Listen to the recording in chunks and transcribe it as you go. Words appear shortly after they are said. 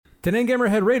Today in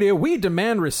Gamerhead Radio, we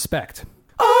demand respect.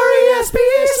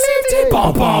 R-E-S-P-E-C-T.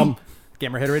 Bom bom.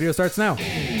 Gamerhead Radio starts now.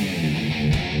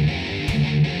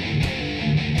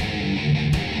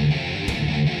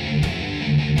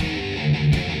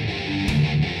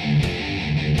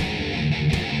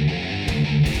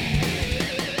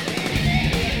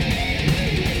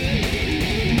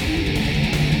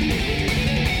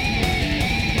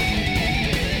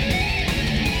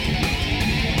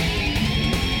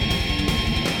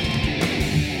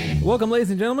 Welcome, ladies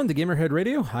and gentlemen, to Gamerhead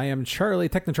Radio. I am Charlie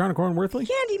Technotronic Hornworthy.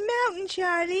 Candy Mountain,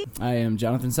 Charlie. I am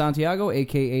Jonathan Santiago,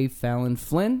 a.k.a. Fallon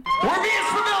Flynn. We're being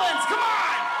for villains, come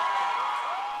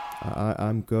on!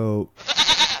 I'm Goat.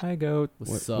 Hi, Goat.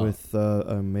 What's up? With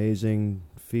amazing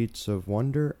feats of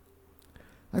wonder.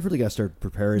 I've really got to start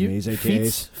preparing these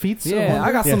AKAs. Feats of Yeah, wonder?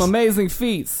 I got some Yes. amazing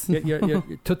feats. Your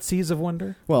Tootsies of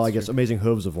wonder? Well, I guess amazing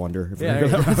hooves of wonder. If Yeah, we're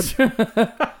gonna go that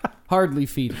route. Hardly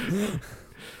feet.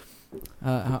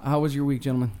 How was your week,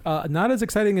 gentlemen? Not as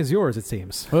exciting as yours, it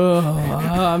seems.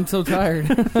 I'm so tired.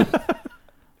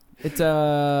 It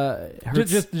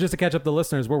hurts. Just to catch up the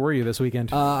listeners, where were you this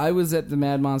weekend? I was at the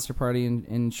Mad Monster Party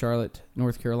in Charlotte,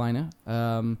 North Carolina.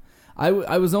 I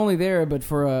was only there, but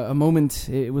for a moment,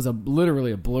 it was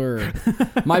literally a blur.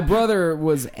 My brother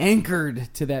was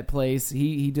anchored to that place.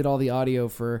 He did all the audio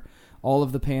for all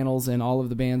of the panels and all of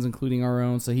the bands, including our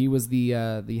own. So he was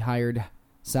the hired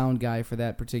sound guy for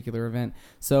that particular event.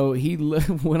 So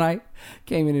when I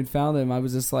came in and found him, I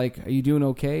was just like, "Are you doing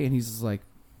okay?" And he's just like,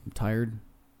 "I'm tired.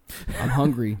 I'm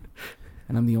hungry,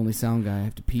 and I'm the only sound guy. I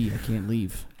have to pee. I can't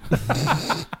leave."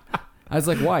 I was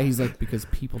like, "Why?" He's like, "Because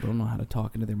people don't know how to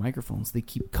talk into their microphones. They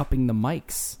keep cupping the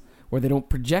mics, or they don't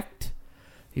project."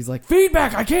 He's like,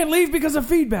 "Feedback! I can't leave because of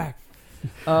feedback."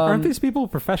 Aren't these people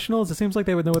professionals? It seems like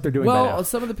they would know what they're doing by now. Well,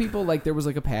 some of the people, like, there was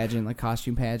like a pageant, like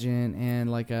costume pageant,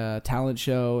 and like a talent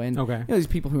show, and Okay. you know, these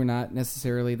people who are not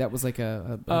necessarily, that was like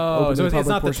a Oh, open so to it's public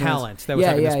not the portion of this. talent that was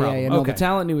having this problem. Yeah. No, Okay. the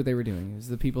talent knew what they were doing. It was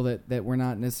the people that were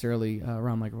not necessarily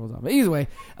around microphones on. But either way,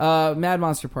 Mad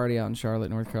Monster Party out in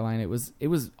Charlotte, North Carolina. It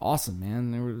was awesome,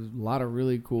 man. There was a lot of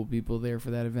really cool people there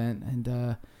for that event,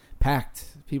 and packed.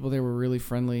 People there were really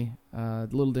friendly. A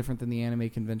little different than the anime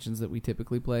conventions that we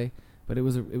typically play. But it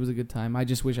was a good time. I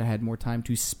just wish I had more time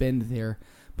to spend there.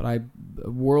 But I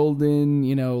whirled in,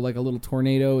 like a little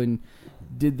tornado and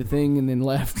did the thing and then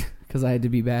left because I had to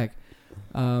be back.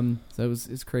 So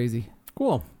it's crazy.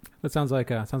 Cool. That sounds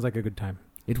like a good time.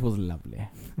 It was lovely.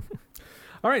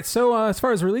 All right. So as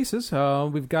far as releases,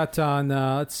 we've got on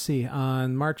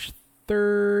on March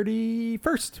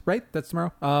 31st, right? That's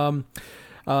tomorrow.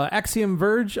 Axiom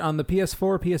Verge on the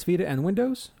PS4, PS Vita, and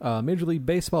Windows. Major League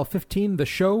Baseball 15, The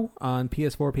Show on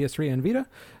PS4, PS3, and Vita.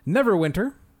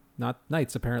 Neverwinter, not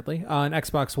Nights apparently, on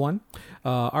Xbox One.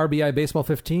 RBI Baseball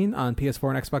 15 on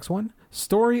PS4 and Xbox One.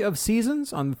 Story of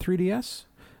Seasons on the 3DS.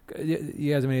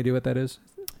 You guys have any idea what that is?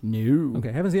 No.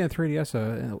 Okay, haven't seen a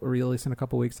 3DS release in a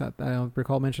couple weeks that I don't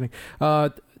recall mentioning.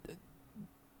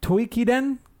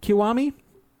 Toikiden Kiwami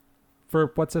for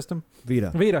what system?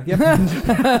 Vita. Yep.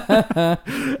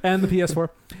 And the PS4.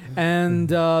 And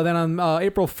then on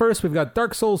April 1st, we've got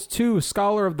Dark Souls 2,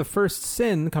 Scholar of the First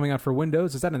Sin coming out for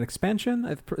Windows. Is that an expansion?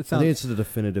 I think it's the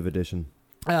definitive edition.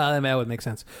 That would make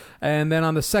sense. And then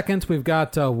on the 2nd, we've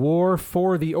got War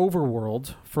for the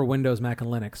Overworld for Windows, Mac,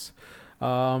 and Linux.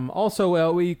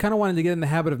 Also, we kind of wanted to get in the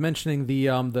habit of mentioning the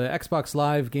Xbox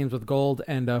Live games with gold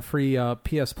and free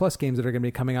PS Plus games that are going to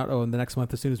be coming out in the next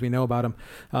month as soon as we know about them.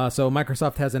 So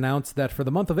Microsoft has announced that for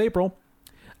the month of April,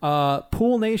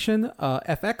 Pool Nation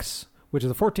FX, which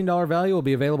is a $14 value, will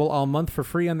be available all month for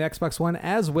free on the Xbox One,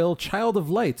 as will Child of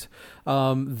Light,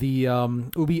 the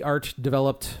UbiArt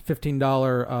developed $15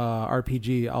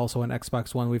 RPG, also on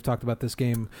Xbox One. We've talked about this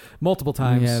game multiple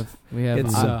times. We have.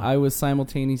 It's, I was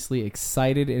simultaneously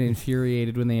excited and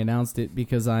infuriated when they announced it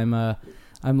because I'm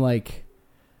like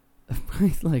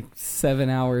 7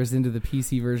 hours into the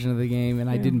PC version of the game, and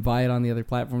I didn't buy it on the other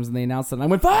platforms, and they announced it, and I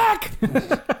went, fuck!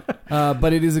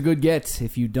 But it is a good get.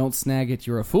 If you don't snag it,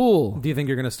 you're a fool. Do you think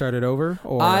you're going to start it over?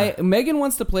 Or Megan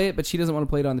wants to play it, but she doesn't want to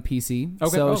play it on the PC.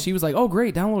 Okay. So she was like, oh,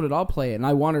 great, download it, I'll play it. And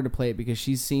I want her to play it because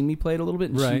she's seen me play it a little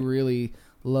bit, and Right. she really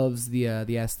loves the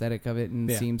aesthetic of it and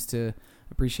Yeah. seems to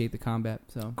appreciate the combat.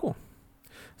 So Cool.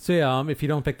 So yeah, if you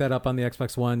don't pick that up on the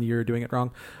Xbox One, you're doing it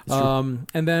wrong.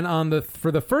 And then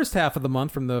for the first half of the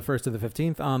month, from the 1st to the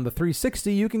 15th, on the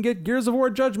 360, you can get Gears of War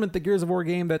Judgment, the Gears of War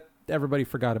game that everybody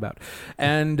forgot about.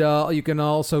 And you can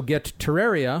also get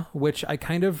Terraria, which I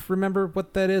kind of remember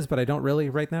what that is, but I don't really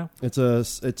right now. It's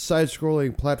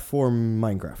side-scrolling platform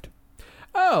Minecraft.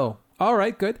 Oh, all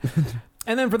right, good.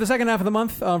 And then for the second half of the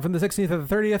month, from the 16th to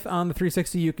the 30th, on the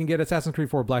 360, you can get Assassin's Creed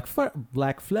 4 Black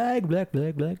Flag,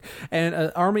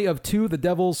 and Army of Two, The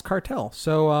Devil's Cartel.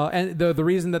 So, and the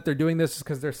reason that they're doing this is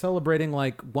because they're celebrating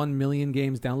like 1 million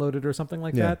games downloaded or something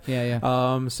like that.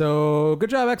 Yeah. So good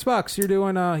job, Xbox.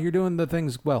 You're doing the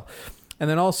things well. And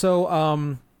then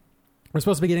also, we're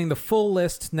supposed to be getting the full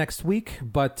list next week,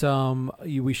 but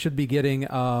we should be getting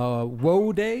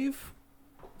Whoa, Dave.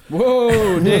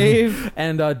 Whoa, Dave.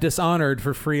 And Dishonored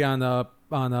for free on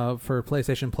for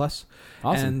PlayStation Plus.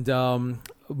 Awesome. And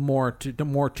more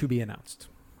to be announced.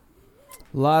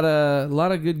 A lot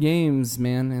of good games,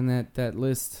 man, in that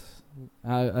list.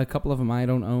 A couple of them I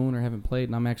don't own or haven't played,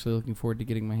 and I'm actually looking forward to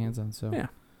getting my hands on. So yeah,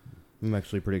 I'm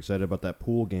actually pretty excited about that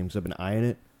pool game because I've been eyeing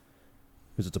it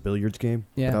because it's a billiards game.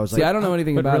 Yeah. But I was I don't know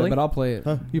anything about really? it, but I'll play it.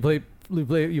 Huh? you play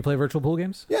virtual pool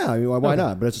games? Yeah, I mean, why Okay.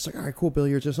 not? But it's just like, all right, cool,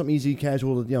 billiards, just something easy,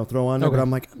 casual to throw on there. Okay. But I'm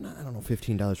like, I don't know,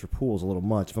 $15 for pool is a little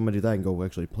much. If I'm gonna do that, I can go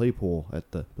actually play pool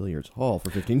at the billiards hall for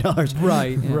 $15.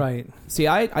 Right, Yeah. right. See,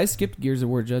 I skipped Gears of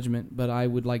War Judgment, but I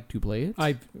would like to play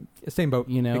it. Same boat.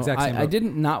 Exact same boat. I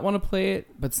didn't not want to play it,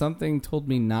 but something told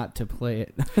me not to play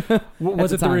it. Was at it the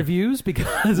the time. reviews?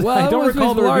 Because Well, I don't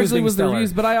recall the reviews largely being was the stellar.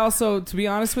 reviews, but I also, to be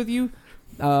honest with you,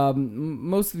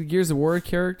 most of the Gears of War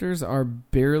characters are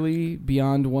barely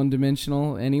beyond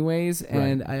one-dimensional anyways,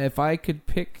 and if I could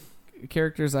pick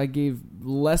characters I gave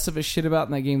less of a shit about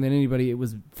in that game than anybody, it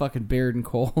was fucking Baird and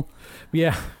Cole.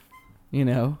 Yeah.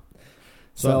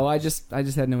 So I just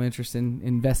had no interest in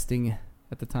investing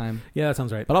at the time. Yeah, that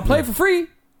sounds right. But I'll play it for free.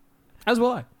 As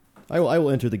will I. I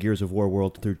will enter the Gears of War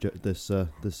world through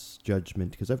this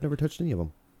judgment because I've never touched any of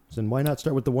them. So why not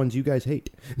start with the ones you guys hate?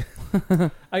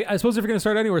 I suppose if you're going to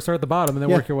start anywhere, start at the bottom and then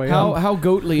work your way How up. how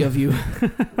goatly of you.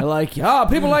 People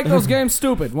like those games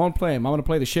stupid. Won't play them. I'm going to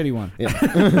play the shitty one. Yeah.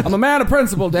 I'm a man of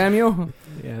principle, damn you.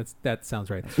 Yeah, that sounds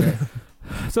right.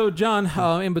 So, John,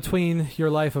 in between your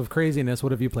life of craziness,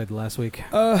 what have you played the last week?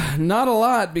 Not a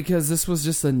lot because this was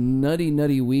just a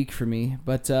nutty week for me.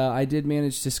 But I did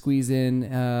manage to squeeze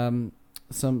in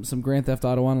some Grand Theft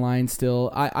Auto Online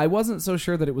still. I wasn't so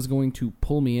sure that it was going to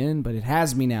pull me in, but it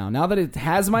has me now. Now that it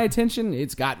has my attention,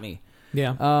 it's got me.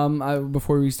 Yeah.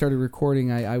 Before we started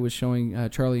recording, I was showing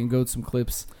Charlie and Goat some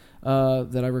clips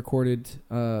that I recorded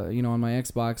on my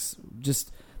Xbox.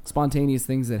 Just spontaneous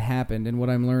things that happened. And what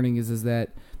I'm learning is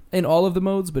that in all of the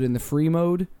modes, but in the free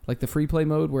mode, like the free play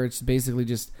mode, where it's basically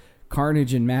just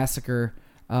carnage and massacre,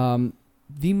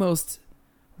 the most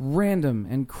random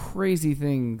and crazy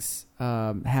things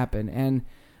happen. And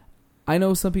I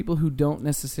know some people who don't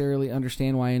necessarily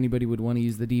understand why anybody would want to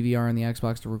use the DVR on the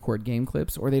Xbox to record game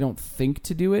clips, or they don't think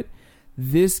to do it.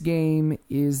 This game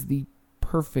is the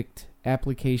perfect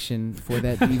application for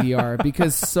that DVR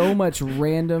because so much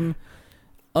random,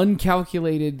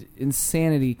 uncalculated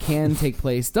insanity can take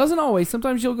place. Doesn't always.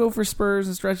 Sometimes you'll go for spurs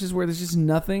and stretches where there's just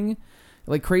nothing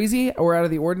like crazy or out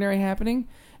of the ordinary happening.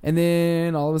 And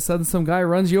then all of a sudden some guy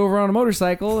runs you over on a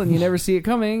motorcycle and you never see it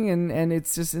coming. And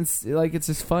it's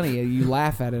just funny. You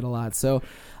laugh at it a lot. So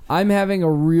I'm having a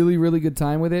really, really good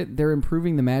time with it. They're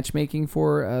improving the matchmaking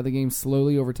for the game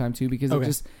slowly over time too,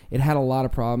 because it had a lot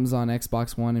of problems on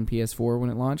Xbox One and PS4 when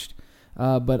it launched.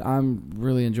 But I'm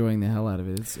really enjoying the hell out of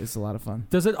it. It's a lot of fun.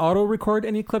 Does it auto-record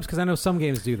any clips? Because I know some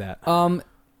games do that.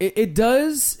 It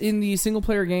does in the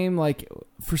single-player game. Like,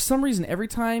 for some reason, every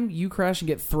time you crash and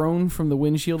get thrown from the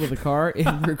windshield of the car, it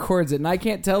records it. And I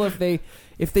can't tell if they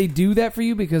do that for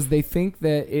you because they think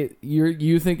that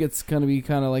you think it's going to be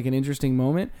kind of like an interesting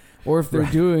moment, or if they're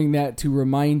doing that to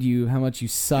remind you how much you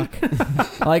suck.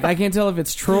 Like, I can't tell if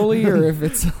it's trolly or if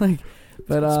it's like...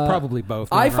 But it's probably both.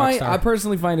 I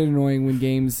personally find it annoying when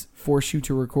games force you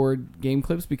to record game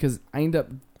clips because I end up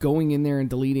going in there and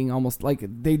deleting almost like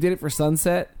they did it for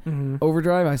Sunset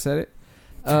Overdrive. I said it,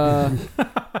 and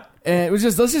it was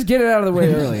just let's just get it out of the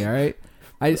way early. All right,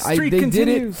 they did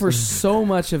it for so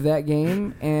much of that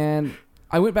game, and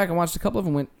I went back and watched a couple of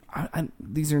them. And went,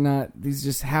 these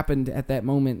just happened at that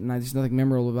moment, and there's nothing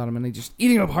memorable about them, and they just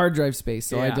eating up hard drive space.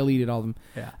 So I deleted all of them.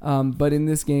 Yeah. But in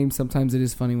this game, sometimes it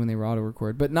is funny when they auto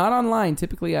record, but not online.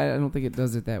 Typically, I don't think it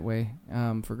does it that way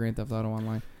for Grand Theft Auto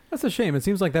Online. That's a shame. It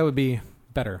seems like that would be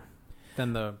better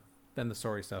than the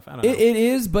story stuff. I don't know. It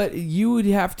is, but you would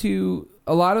have to.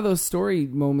 A lot of those story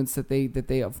moments that they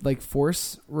like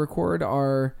force record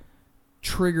are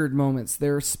triggered moments.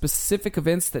 There are specific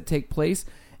events that take place.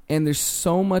 And there's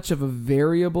so much of a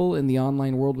variable in the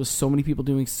online world with so many people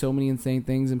doing so many insane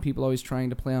things and people always trying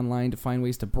to play online to find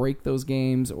ways to break those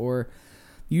games or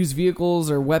use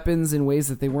vehicles or weapons in ways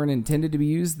that they weren't intended to be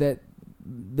used, that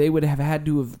they would have had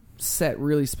to have set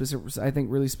really specific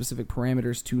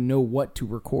parameters to know what to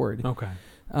record. Okay.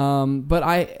 But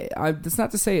I that's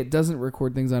not to say it doesn't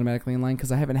record things automatically in line,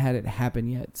 because I haven't had it happen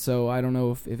yet. So I don't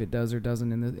know if it does or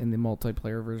doesn't in the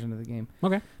multiplayer version of the game.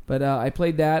 Okay. But I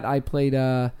played that. I played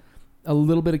a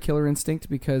little bit of Killer Instinct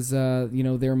because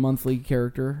their monthly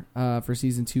character for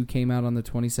season 2 came out on the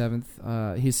 27th.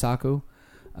 Hisako,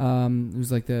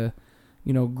 who's like the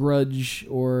Grudge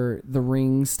or The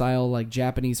Ring style, like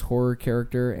Japanese horror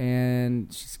character,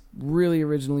 and she's really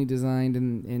originally designed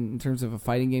in terms of a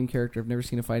fighting game character. I've never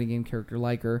seen a fighting game character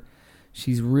like her.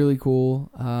 She's really cool.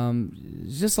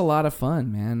 It's just a lot of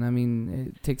fun, man. I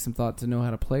mean, it takes some thought to know how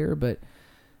to play her, but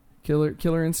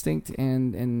Killer Instinct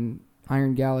and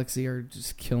Iron Galaxy are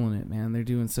just killing it, man. They're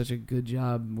doing such a good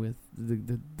job with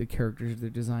the characters they're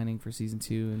designing for season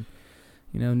 2,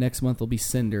 and next month will be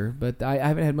Cinder. But I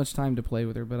haven't had much time to play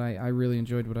with her, but I really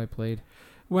enjoyed what I played.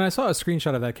 When I saw a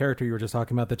screenshot of that character you were just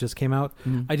talking about that just came out,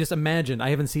 I just imagined,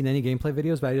 I haven't seen any gameplay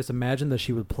videos, but I just imagined that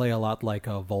she would play a lot like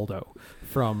Voldo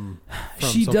from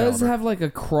She Soul does Calibur. have like a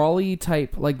crawly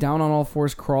type, like down on all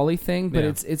fours crawly thing, but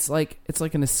Yeah. it's like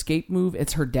an escape move.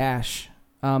 It's her dash.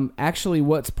 Actually,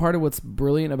 what's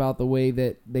brilliant about the way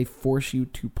that they force you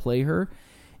to play her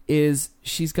is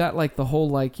she's got like the whole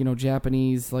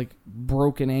Japanese like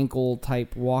broken ankle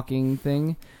type walking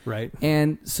thing, Right.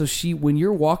 and so when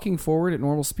you're walking forward at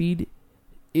normal speed,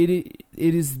 she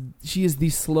is the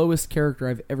slowest character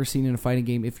I've ever seen in a fighting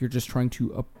game. If you're just trying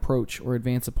to approach or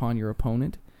advance upon your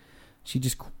opponent, she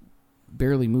just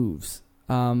barely moves.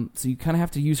 So you kind of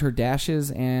have to use her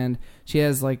dashes, and she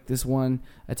has like this one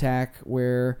attack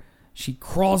where she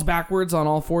crawls backwards on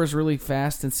all fours really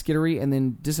fast and skittery, and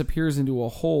then disappears into a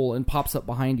hole and pops up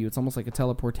behind you. It's almost like a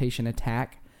teleportation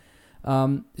attack.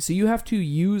 So you have to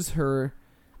use her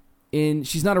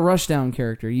she's not a rushdown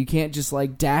character. You can't just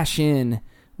like dash in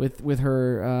with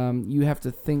her. You have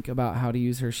to think about how to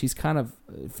use her. She's kind of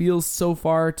feels so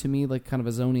far to me like kind of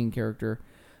a zoning character.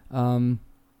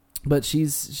 But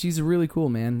she's really cool,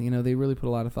 man. They really put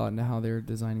a lot of thought into how they're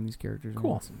designing these characters.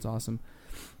 Cool. It's awesome.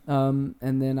 And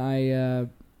then I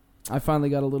finally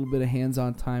got a little bit of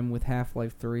hands-on time with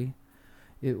Half-Life 3.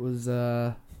 It was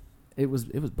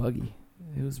buggy.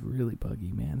 It was really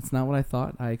buggy, man. It's not what I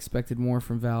thought. I expected more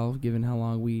from Valve, given how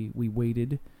long we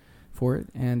waited for it,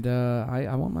 and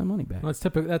I want my money back. Well,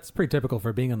 that's pretty typical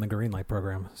for being on the Greenlight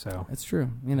program. So That's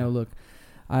true. Look,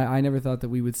 I never thought that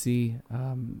we would see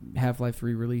Half-Life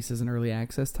 3 release as an early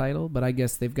access title, but I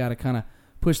guess they've got to kind of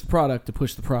push the product to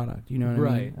push the product. You know what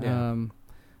I mean? Right, yeah.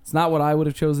 It's not what I would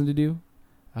have chosen to do.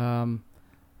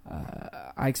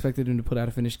 I expected them to put out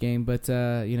a finished game, but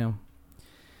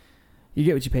you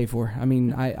get what you pay for. I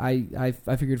mean, I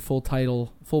figured full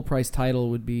price title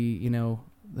would be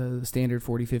the standard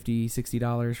 $40, $50,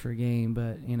 $60 for a game,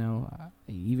 but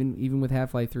even with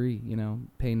Half-Life 3,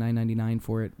 paying $9.99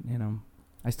 for it,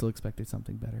 I still expected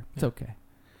something better. It's okay.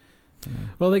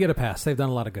 Well, they get a pass. They've done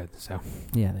a lot of good. So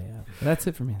Yeah, they have. That's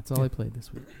it for me. That's all I played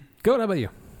this week. Go. How about you?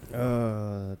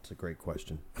 That's a great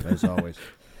question, as always.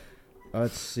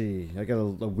 Let's see. I got a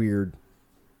weird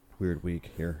week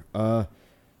here.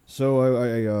 So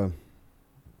I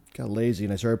got lazy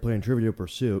and I started playing Trivial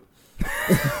Pursuit.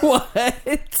 What?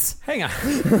 Hang on.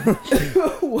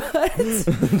 What?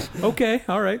 Okay.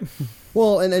 All right.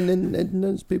 Well, and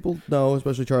as people know,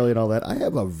 especially Charlie and all that, I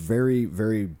have a very,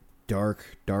 very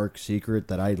dark secret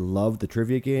that I love the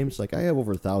trivia games. Like, I have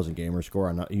over 1,000 gamer score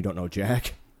on You Don't Know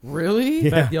Jack. Really?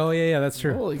 Yeah. Yeah. That's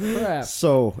true. Holy crap.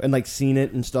 So, and like seen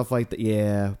it and stuff like that.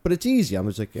 Yeah, but it's easy. I'm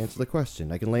just like, answer the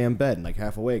question. I can lay in bed and like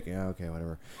half awake. Yeah, okay,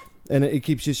 whatever. And it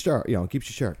keeps you sharp.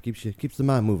 Keeps the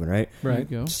mind moving, right? Right.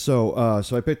 There you go. So,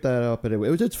 so I picked that up,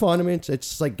 and it's fun. I mean,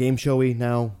 it's like game showy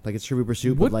now. Like it's Trivia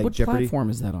Pursuit, but like What Jeopardy.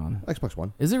 platform is that on? Xbox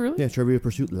One. Is it really? Yeah, Trivia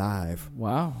Pursuit Live.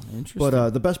 Wow, interesting.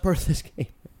 But the best part of this game,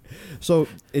 so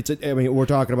we're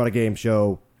talking about a game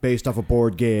show based off a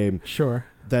board game Sure.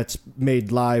 that's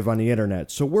made live on the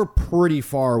internet. So we're pretty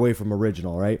far away from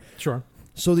original, right? Sure.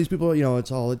 So these people, it's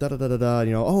all da da da da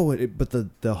da.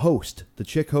 But the host, the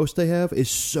chick host they have, is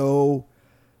so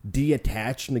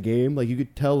detached in the game. Like you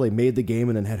could tell they made the game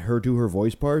and then had her do her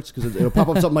voice parts because it'll pop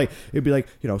up something like it'd be like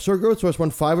Sir Groth's won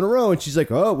 5 in a row, and she's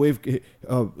like, oh, we've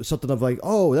something of like,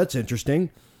 oh, that's interesting.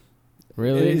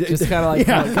 Really? Just kind of like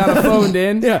kind of phoned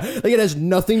in? Yeah, like it has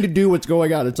nothing to do with what's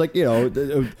going on. It's like,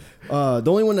 the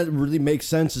only one that really makes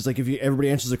sense is like if everybody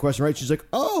answers the question right, she's like,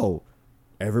 oh,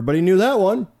 everybody knew that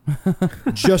one.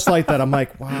 Just like that. I'm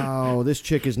like, wow, this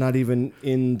chick is not even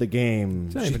in the game.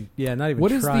 Not even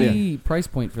What is trying. the price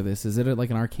point for this? Is it like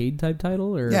an arcade type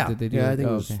title, or Yeah, did they do? I think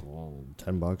it was okay.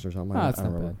 $10 or something. Oh, I that's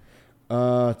don't not remember. bad.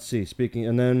 Let's see. Speaking,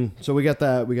 and then we got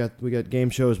that. We got game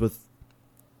shows with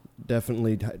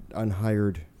definitely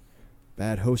unhired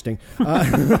bad hosting.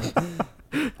 Then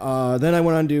I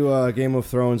went on to Game of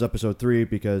Thrones episode 3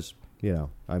 because,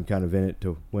 I'm kind of in it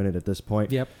to win it at this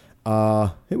point. Yep.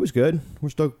 It was good. We're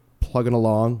still plugging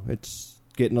along. It's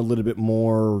getting a little bit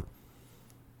more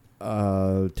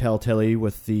telltale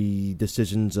with the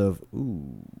decisions of,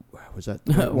 was that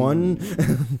the right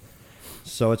one?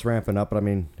 So it's ramping up, but I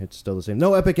mean, it's still the same.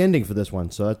 No epic ending for this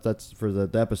one, so that's for the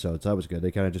episodes. That was good.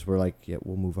 They kind of just were like, yeah,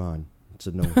 we'll move on. It's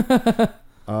a no.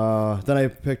 Then I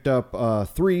picked up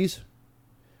Threes.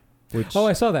 Which,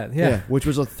 I saw that. Yeah. Which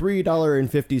was a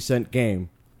 $3.50 game.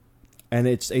 And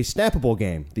it's a snappable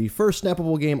game. The first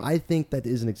snappable game I think that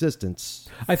is in existence.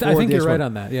 I think you're right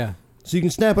on that, yeah. So you can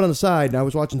snap it on the side, and I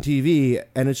was watching TV,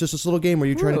 and it's just this little game where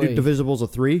you're trying to do Really? divisibles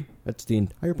of 3. That's the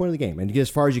entire point of the game. And you get as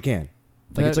far as you can.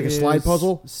 It's like a slide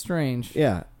puzzle. Strange.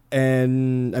 Yeah.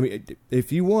 And, I mean,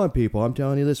 if you want, people, I'm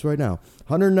telling you this right now.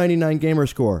 199 gamer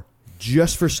score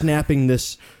just for snapping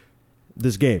this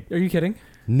game. Are you kidding?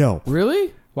 No.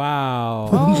 Really? Wow.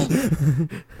 Oh.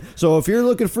 So if you're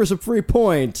looking for some free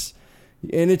points,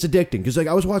 and it's addicting, because like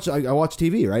I watch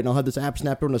TV, right? And I'll have this app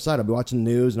snapped on the side. I'll be watching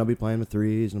the news, and I'll be playing with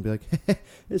Threes, and I'll be like, hey,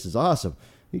 this is awesome.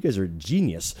 You guys are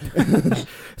genius.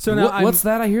 So now What's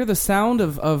that? I hear the sound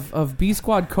of B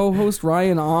Squad co-host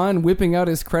Ryan On whipping out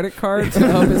his credit card to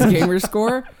up his gamer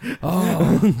score.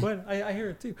 Oh, What? I hear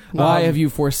it too. why have you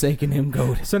forsaken him,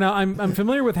 Goat? So now I'm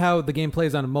familiar with how the game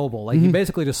plays on mobile. Like you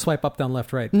basically just swipe up, down,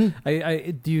 left, right. Do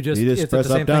you just You just it's press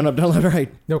the same up, down, thing? up, down, left,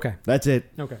 right. Okay. That's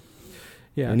it. Okay.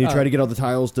 Yeah. And you try to get all the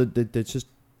tiles. It's just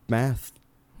math,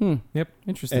 Yep.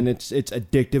 Interesting. and it's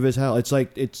addictive as hell. It's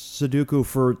like it's Sudoku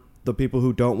for the people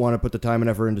who don't want to put the time and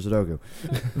effort into Sudoku.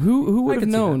 Who would I have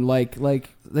could see known?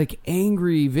 Like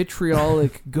angry,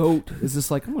 vitriolic Goat is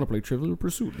just like, I'm gonna play Trivial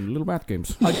Pursuit and little math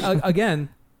games. Again,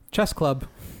 chess club.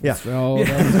 Yeah. Oh,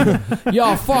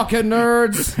 y'all fucking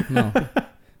nerds. No.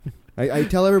 I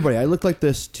tell everybody I look like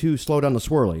this to slow down the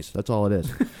swirlies. That's all it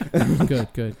is.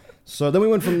 Good. So then we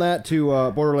went from that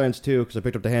to Borderlands 2 because I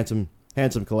picked up the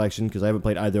Handsome collection because I haven't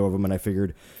played either of them, and I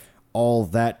figured all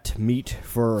that meat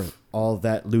for all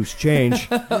that loose change.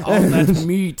 All that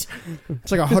meat.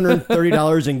 It's like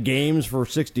 $130 in games for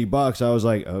 $60. I was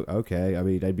like, oh, okay. I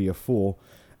mean, I'd be a fool.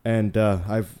 And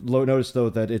I've noticed, though,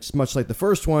 that it's much like the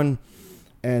first one.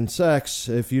 And sex,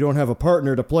 if you don't have a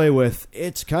partner to play with,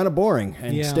 it's kind of boring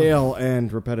and stale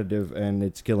and repetitive, and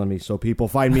it's killing me. So people,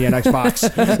 find me an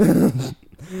Xbox.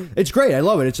 It's great. I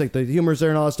love it. It's like the humor's there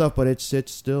and all that stuff, but it's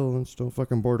still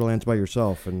fucking Borderlands by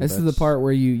yourself. And This is the part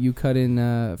where you cut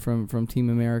in from Team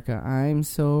America. I'm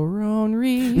so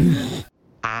ornery.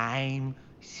 I'm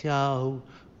so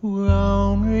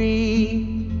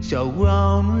ornery, so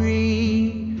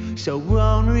ornery, so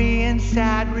ornery and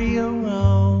sad, real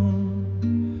wrong.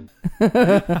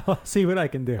 I'll see what I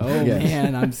can do. Oh Yes.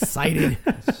 man, I'm excited.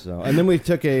 So, and then we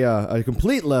took a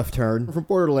complete left turn from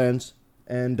Borderlands,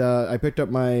 and I picked up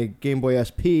my Game Boy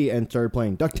SP and started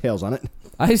playing DuckTales on it.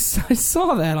 I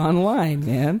saw that online,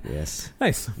 man. Yes.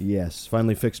 Nice. Yes.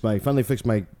 Finally fixed my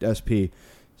SP.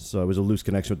 So it was a loose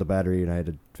connection with the battery, and I had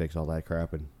to fix all that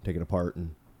crap and take it apart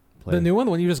and play. The new one,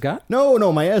 the one you just got?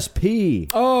 No, my SP.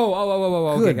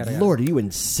 Oh. Good Okay, got it. Lord, are you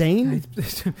insane?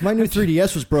 My new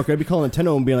 3DS was broken. I'd be calling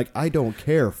Nintendo and being like, I don't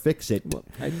care, fix it.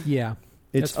 Yeah.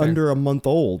 It's that's fair. under a month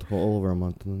old. Well, over a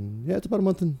month. Yeah, it's about a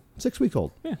month and 6 weeks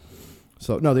old. Yeah.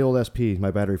 So, no, the old SP,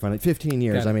 my battery finally, 15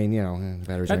 years. Got it. I mean,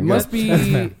 batteries That aren't Must good. That's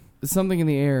be fair. something in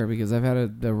the air because I've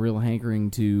had a real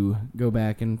hankering to go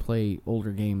back and play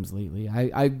older games lately.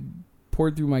 I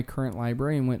poured through my current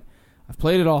library and went, I've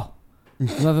played it all.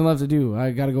 There's nothing left to do.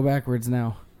 I got to go backwards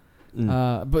now.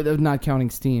 But not counting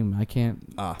Steam, I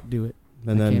can't do it.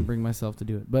 And I then, can't bring myself to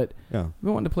do it. But yeah. I've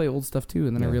been wanting to play old stuff too,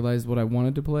 and then I Yeah. realized what I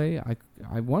wanted to play.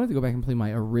 I wanted to go back and play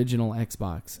my original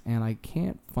Xbox, and I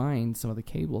can't find some of the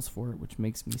cables for it, which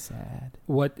makes me sad.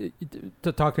 What?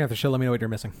 To talk to me after the show, let me know what you're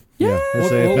missing. Yeah.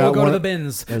 We'll go to the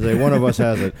bins. One of us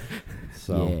has it.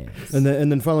 So, Yes. and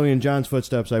then following in John's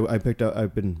footsteps, I've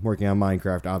been working on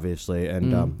Minecraft, obviously,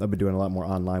 and I've been doing a lot more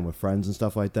online with friends and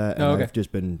stuff like that. And Oh, okay. I've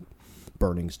just been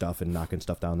burning stuff and knocking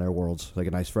stuff down their worlds like a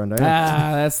nice friend I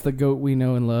am. That's the goat we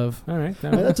know and love. All right.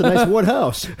 Hey, that's a nice wood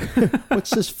house.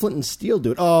 What's this flint and steel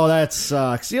dude? Oh, that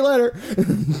sucks. See you later.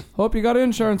 Hope you got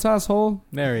insurance, asshole.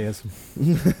 There he is.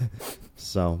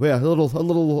 So yeah, a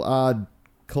little odd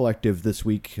collective this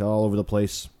week, all over the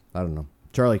place. I don't know.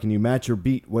 Charlie, can you match or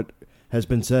beat what has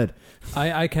been said?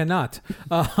 I cannot.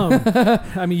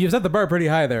 I mean, you've set the bar pretty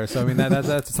high there, so I mean that's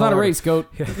It's not a race, goat.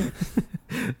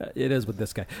 It is with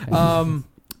this guy.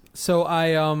 So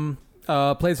I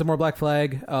Played some more Black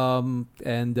Flag, and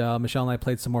Michelle and I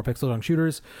played some more Pixel Junk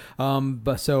shooters.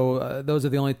 Those are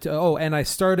the only. And I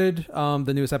started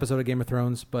the newest episode of Game of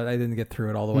Thrones, but I didn't get through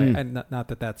it all the way. And not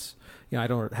that that's. I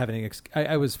don't have any.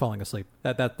 I was falling asleep.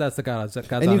 That's the God's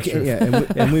honest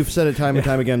truth. And we've said it time and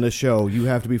time again in this show. You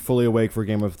have to be fully awake for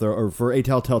Game of Thrones or for a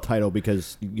Telltale title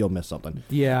because you'll miss something.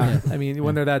 Yeah, I mean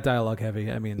when they're that dialogue heavy,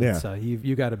 I mean it's,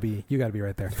 you got to be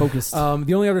right there. Focused.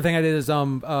 The only other thing I did is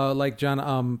like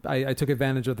John, I took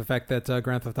advantage of the fact that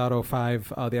Grand Theft Auto 5,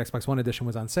 the Xbox One edition,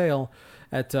 was on sale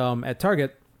at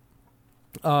Target.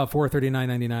 For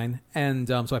 $39.99, and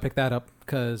so I picked that up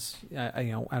because I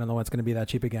don't know when it's going to be that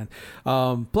cheap again.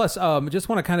 Plus, just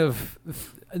want to kind of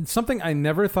something I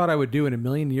never thought I would do in a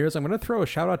million years. I'm going to throw a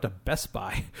shout out to Best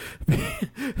Buy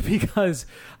because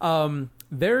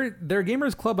their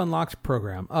Gamers Club Unlocked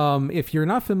program. If you're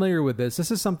not familiar with this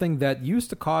is something that used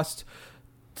to cost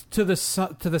to the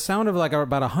sound of like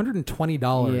about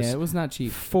 $120. Yeah, it was not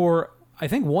cheap for. I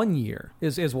think 1 year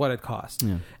is what it cost.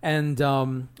 Yeah. And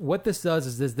what this does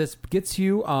is this gets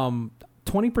you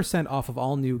 20% off of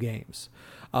all new games.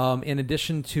 In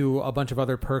addition to a bunch of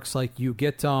other perks, like you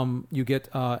get they do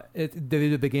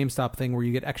the GameStop thing where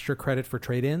you get extra credit for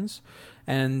trade-ins,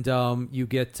 and they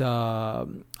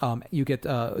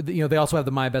also have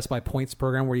the My Best Buy points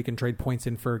program where you can trade points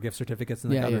in for gift certificates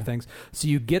and other things. So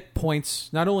you get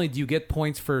points. Not only do you get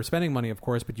points for spending money, of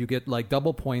course, but you get like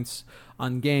double points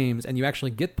on games, and you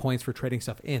actually get points for trading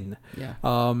stuff in. Yeah.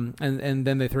 And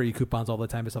then they throw you coupons all the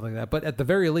time and stuff like that. But at the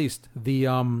very least, the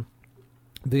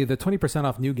 20%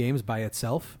 off new games by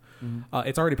itself,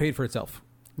 it's already paid for itself.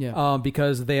 Yeah.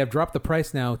 Because they have dropped the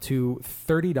price now to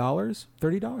 $40,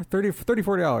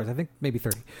 I think maybe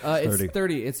 30. It's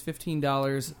 30. It's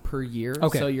 $15 per year.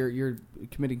 Okay. So you're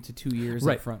committing to 2 years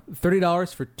right. up front.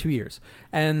 $30 for 2 years.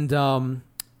 And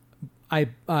I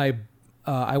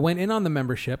went in on the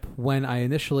membership when I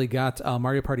initially got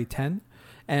Mario Party 10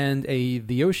 and the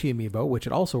Yoshi amiibo, which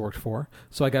it also worked for.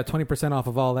 So I got 20% off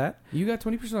of all that. You got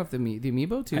 20% off the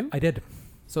amiibo too? I did.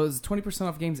 So it's 20%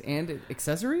 off games and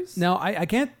accessories? Now, I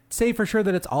can't say for sure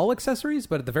that it's all accessories,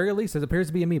 but at the very least, it appears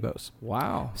to be amiibos.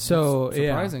 Wow. So that's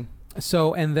surprising. Yeah.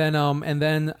 So and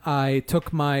then I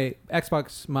took my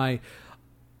Xbox, my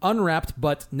unwrapped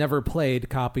but never played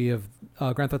copy of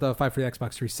Grand Theft Auto 5 for the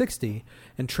Xbox 360,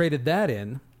 and traded that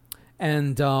in,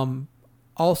 and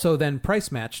also then price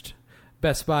matched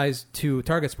Best Buy's to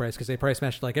Target's price because they price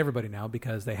matched like everybody now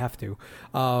because they have to.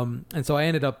 And so I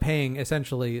ended up paying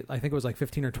essentially, I think it was like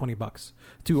 $15 or $20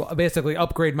 to basically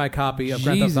upgrade my copy of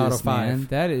Grand Theft Auto 5. Man,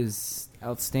 that is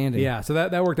outstanding. Yeah, so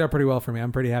that worked out pretty well for me.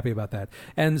 I'm pretty happy about that.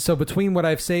 And so between what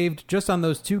I've saved just on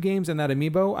those two games and that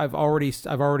amiibo, I've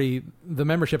already the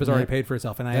membership has already paid for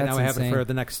itself, and I have it for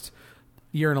the next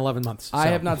year and 11 months. So. I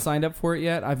have not signed up for it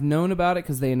yet. I've known about it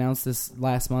because they announced this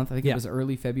last month. I think it was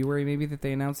early February maybe that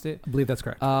they announced it. I believe that's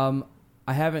correct. I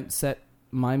haven't set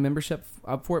my membership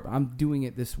up for it, but I'm doing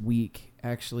it this week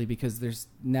actually because there's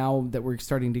now that we're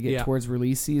starting to get towards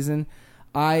release season.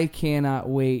 I cannot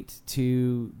wait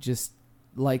to just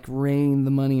like rain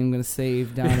the money I'm going to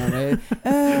save down on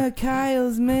it.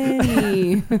 Kyle's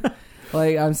money.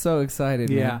 Like I'm so excited.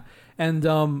 Yeah, man.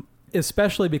 and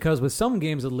especially because with some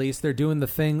games at least they're doing the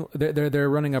thing they're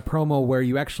running a promo where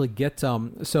you actually get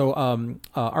Arkham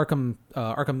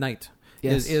Knight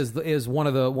is one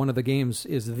of the games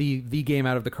is the game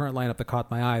out of the current lineup that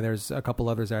caught my eye. There's a couple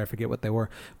others there, I forget what they were,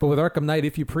 but with Arkham Knight,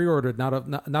 if you pre-ordered,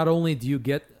 not only do you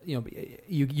get you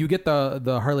get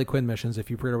the Harley Quinn missions if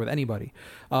you pre-order with anybody,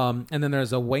 and then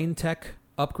there's a Wayne Tech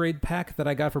upgrade pack that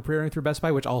I got for pre-ordering through Best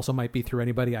Buy, which also might be through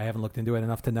anybody. I haven't looked into it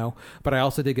enough to know, but I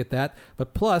also did get that.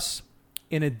 But plus,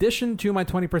 in addition to my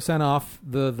 20% off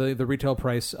the retail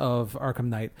price of Arkham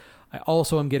Knight, I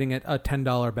also am getting it a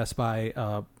 $10 Best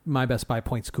Buy My Best Buy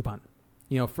points coupon,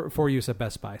 for use at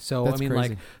Best Buy. So that's I mean,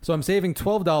 crazy. so I'm saving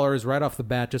 $12 right off the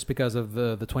bat just because of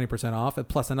the 20% off, and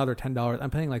plus another $10. I'm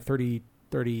paying like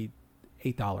 $38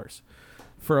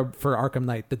 for Arkham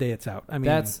Knight the day it's out. I mean,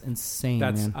 that's insane.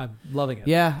 Man. I'm loving it.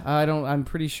 Yeah, I'm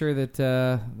pretty sure that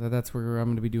that's where I'm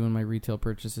going to be doing my retail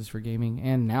purchases for gaming.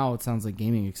 And now it sounds like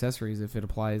gaming accessories, if it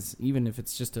applies, even if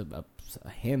it's just a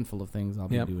handful of things, I'll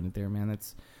be doing it there, man.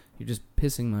 You're just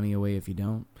pissing money away if you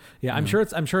don't. Yeah, I'm sure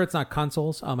it's not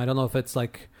consoles. I don't know if it's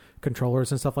like controllers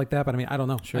and stuff like that, but I mean, I don't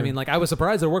know. Sure. I mean, like I was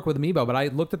surprised it worked with Amiibo, but I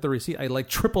looked at the receipt. I like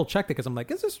triple checked it because I'm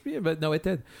like, is this real? But no, it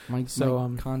did. My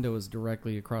condo is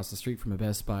directly across the street from a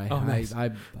Best Buy. Oh, nice.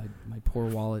 My poor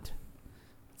wallet.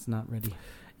 It's not ready.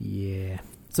 Yeah.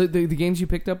 So the games you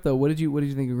picked up though, what did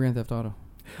you think of Grand Theft Auto?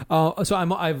 So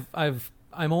I've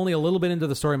I'm only a little bit into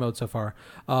the story mode so far.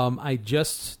 I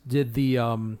just did the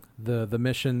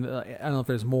mission. I don't know if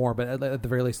there's more, but at the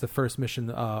very least, the first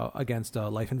mission against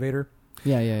Life Invader.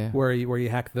 Yeah. Where you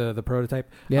hack the prototype.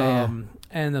 Yeah.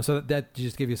 And so that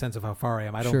just gives you a sense of how far I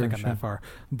am. I don't Sure, think I'm that far,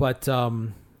 but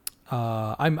I'm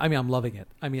loving it.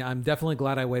 I mean, I'm definitely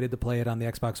glad I waited to play it on the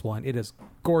Xbox One. It is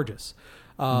gorgeous.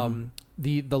 The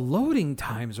loading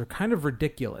times are kind of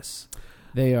ridiculous.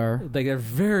 They are. They're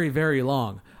very, very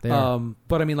long. They are.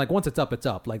 But I mean, like once it's up, it's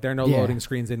up. Like there are no loading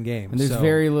screens in game. And there's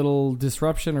very little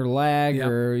disruption or lag, Yep.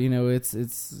 or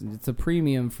it's a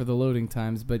premium for the loading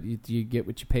times, but you get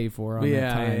what you pay for on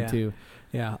that time too.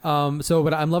 Yeah.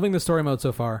 But I'm loving the story mode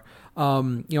so far.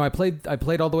 I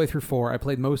played all the way through 4. I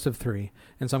played most of 3,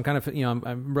 and so I'm kind of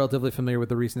I'm relatively familiar with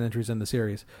the recent entries in the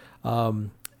series.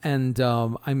 I'm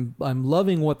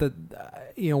loving what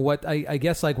I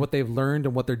guess like what they've learned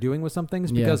and what they're doing with some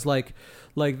things, because like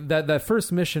that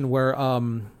first mission where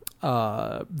I'm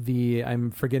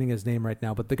forgetting his name right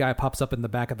now, but the guy pops up in the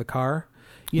back of the car.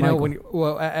 When you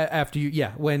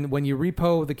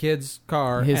repo the kid's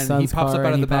car, His and son's he pops car up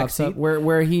out and of the he back pops up seat.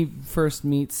 where he first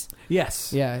meets.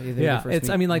 Yes. Yeah.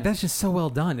 That's just so well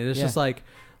done. It is just like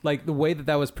the way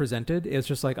that was presented is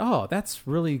just like, oh, that's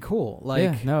really cool. Like,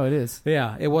 yeah, no, it is.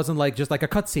 Yeah, it wasn't like just like a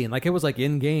cutscene. Like it was like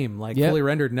in game, like fully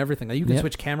rendered and everything. Like you can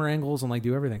switch camera angles and like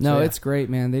do everything. No, it's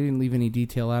great, man. They didn't leave any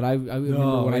detail out. I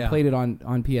remember when I played it on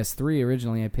PS3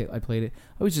 originally. I played it.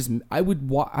 I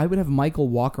would have Michael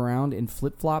walk around in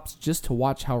flip flops just to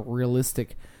watch how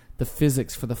realistic the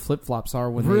physics for the flip flops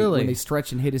are when they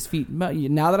stretch and hit his feet.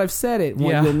 Now that I've said it,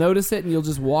 you'll notice it and you'll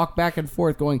just walk back and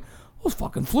forth going, those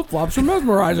fucking flip flops are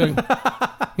mesmerizing,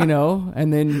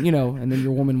 and then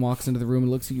your woman walks into the room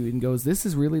and looks at you and goes, "This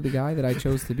is really the guy that I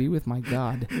chose to be with. My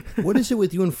God." What is it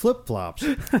with you and flip flops?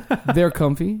 They're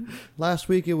comfy. Last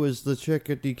week it was the chick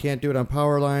that you can't do it on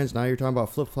power lines. Now you're talking about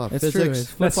flip flop It's physics.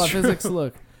 true. Flip flop physics.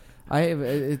 Look,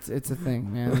 it's a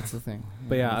thing, man. It's a thing.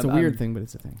 But yeah, it's a weird thing, but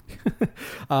it's a thing.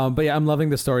 But yeah, I'm loving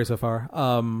the story so far.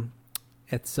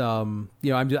 It's I'm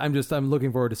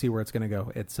looking forward to see where it's going to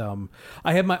go. It's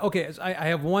I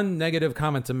have one negative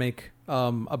comment to make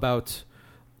about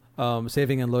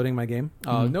saving and loading my game.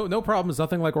 No problems,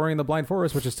 nothing like Ori and the Blind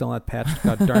Forest, which is still not patched.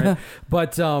 God darn it!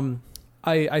 But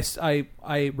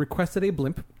I requested a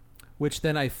blimp, which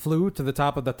then I flew to the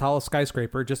top of the tallest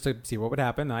skyscraper just to see what would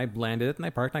happen. I landed it and I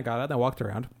parked and I got out and I walked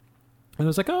around, and I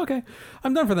was like, oh, okay,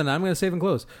 I'm done for the night. I'm going to save and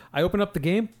close. I open up the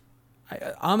game.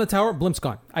 On the tower, blimp's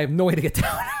gone. I have no way to get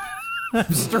down.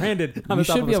 I'm stranded on the top of the sky.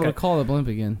 You should be able to call the blimp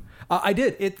again. I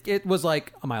did. It was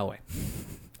like a mile away.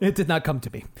 It did not come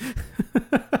to me.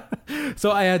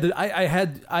 So I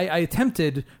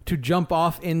attempted to jump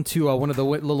off into one of the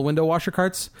little window washer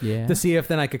carts to see if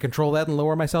then I could control that and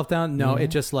lower myself down. No, it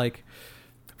just like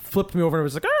flipped me over and it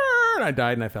was like, and I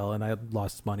died and I fell and I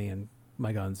lost money and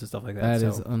my guns and stuff like that. That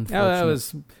is unfortunate. That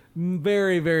was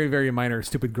very, very, very minor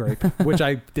stupid gripe, which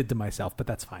I did to myself, but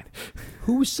that's fine.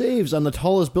 Who saves on the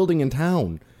tallest building in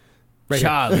town? Right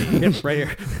Charlie. Here. Right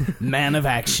here. Man of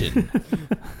action.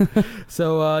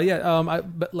 So,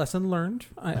 but lesson learned.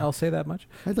 I'll say that much.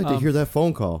 I'd like to hear that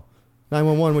phone call.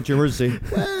 911, what's your emergency?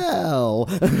 Well,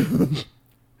 I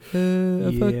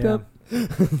fucked up.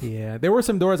 Yeah, there were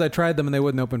some doors I tried them and they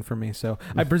wouldn't open for me. So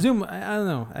I presume I don't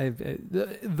know.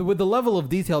 With the level of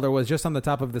detail there was just on the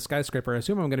top of the skyscraper, I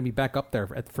assume I'm going to be back up there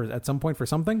at some point for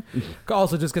something.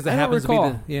 Also, just because it happens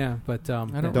to be But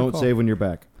don't save when you're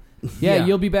back. Yeah,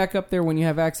 you'll be back up there when you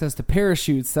have access to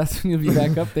parachutes. That's when you'll be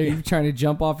back up there. You're trying to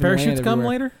jump off. Parachutes and come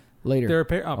later. There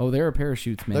are there are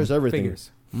parachutes, man. There's everything.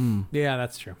 Figures. Yeah,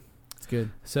 that's true. It's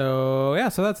good. So yeah,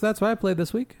 so that's what I played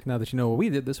this week. Now that you know what we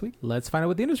did this week, let's find out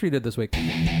what the industry did this week.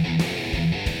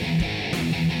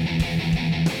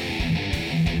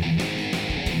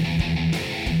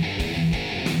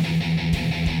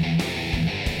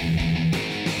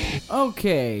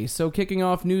 Okay, so kicking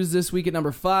off news this week at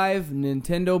number 5,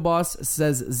 Nintendo boss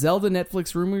says Zelda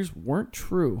Netflix rumors weren't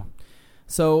true.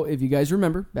 So, if you guys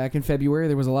remember, back in February,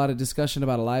 there was a lot of discussion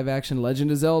about a live-action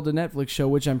Legend of Zelda Netflix show,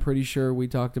 which I'm pretty sure we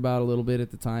talked about a little bit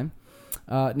at the time.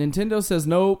 Nintendo says,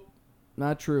 nope,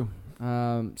 not true.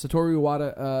 Satoru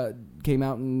Iwata came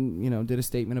out and did a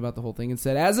statement about the whole thing and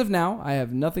said, as of now, I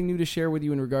have nothing new to share with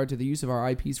you in regard to the use of our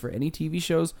IPs for any TV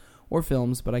shows or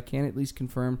films, but I can at least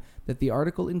confirm that the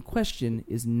article in question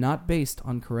is not based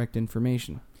on correct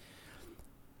information.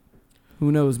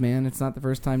 Who knows, man? It's not the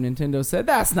first time Nintendo said,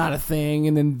 that's not a thing,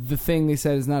 and then the thing they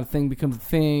said is not a thing becomes a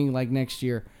thing, like next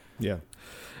year. Yeah.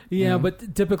 Yeah,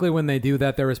 but typically when they do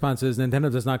that, their response is Nintendo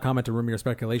does not comment to rumor or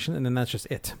speculation, and then that's just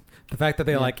it. The fact that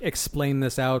they explain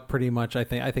this out pretty much, I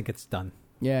think it's done.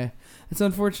 Yeah, it's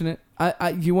unfortunate.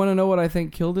 You want to know what I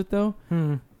think killed it though?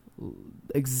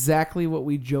 Exactly what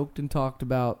we joked and talked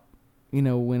about,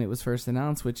 when it was first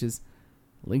announced, which is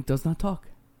Link does not talk.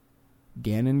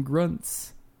 Ganon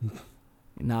grunts.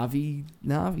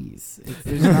 Navi's.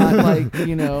 There's not like,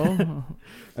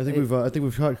 I think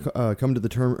we've come to the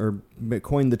term or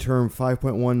coined the term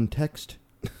 5.1 text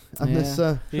on this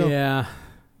show. Yeah.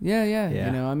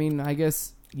 Yeah. I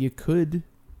guess you could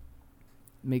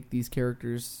make these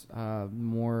characters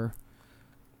more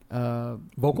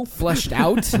vocal, fleshed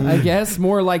out. I guess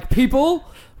more like people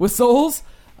with souls.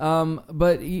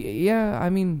 But yeah, I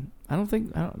don't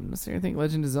necessarily think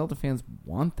Legend of Zelda fans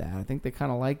want that. I think they kind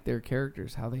of like their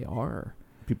characters how they are.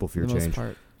 People fear for the change. most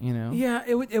part, Yeah,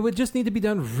 it would just need to be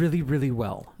done really, really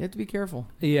well. You have to be careful.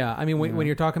 Yeah, when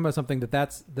you're talking about something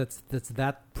that's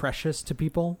that precious to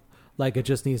people, like it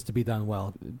just needs to be done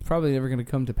well. Probably never going to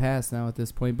come to pass now at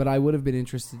this point, but I would have been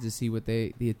interested to see what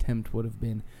the attempt would have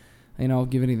been. I'll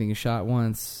give anything a shot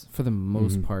once for the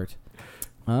most part.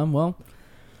 Well,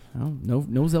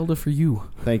 no Zelda for you.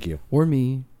 Thank you. Or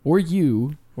me. Or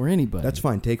you, or anybody. That's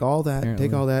fine. Take all that,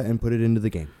 and put it into the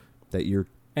game that you're.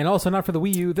 And also not for the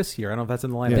Wii U this year. I don't know if that's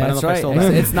in the lineup. Yeah, I don't that's know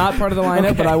right. if It's not part of the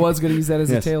lineup, but I was going to use that as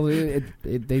a Yes. tail.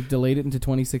 They delayed it into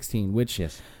 2016, which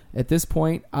at this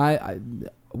point,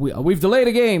 we've delayed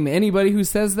a game. Anybody who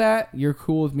says that, you're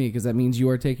cool with me because that means you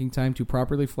are taking time to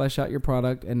properly flesh out your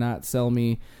product and not sell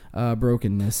me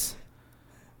brokenness.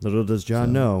 Little does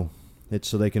John know, it's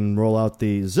so they can roll out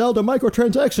the Zelda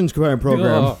microtransactions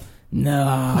program. Oh. No,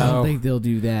 I don't think they'll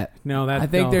do that. No, I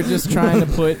think they're just trying to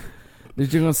they're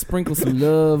just going to sprinkle some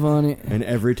love on it. And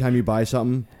every time you buy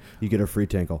something, you get a free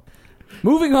tinkle.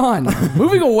 Moving on.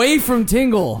 Moving away from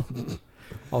Tingle.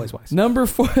 Always wise. Number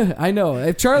 4. I know.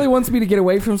 If Charlie wants me to get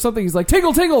away from something, he's like,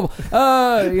 Tingle, Tingle.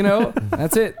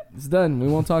 That's it. It's done. We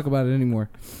won't talk about it anymore.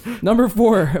 Number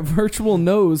 4. Virtual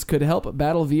Nose could help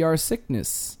battle VR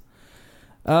sickness.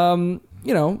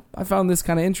 I found this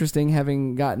kind of interesting,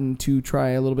 having gotten to try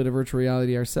a little bit of virtual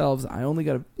reality ourselves. I only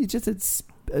got just a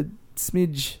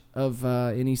smidge of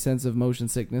any sense of motion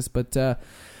sickness, but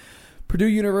Purdue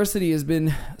University has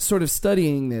been sort of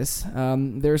studying this.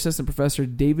 Their assistant professor,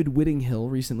 David Whittinghill,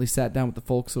 recently sat down with the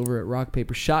folks over at Rock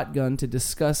Paper Shotgun to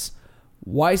discuss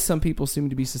why some people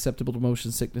seem to be susceptible to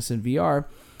motion sickness in VR.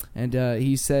 And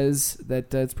he says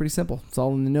that it's pretty simple. It's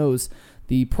all in the nose.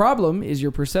 The problem is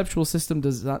your perceptual system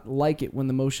does not like it when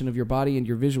the motion of your body and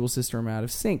your visual system are out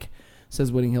of sync,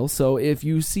 says Whittinghill. So if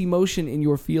you see motion in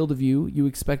your field of view, you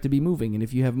expect to be moving. And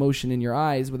if you have motion in your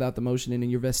eyes without the motion in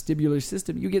your vestibular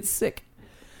system, you get sick.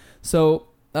 So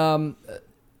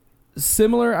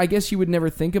similar, I guess you would never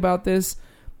think about this.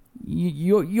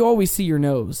 You always see your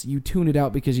nose. You tune it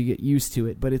out because you get used to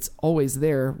it, but it's always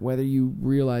there whether you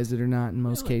realize it or not in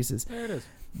most cases. There it is.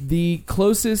 The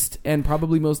closest and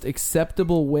probably most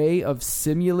acceptable way of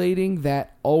simulating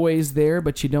that always there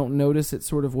but you don't notice it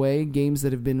sort of way, games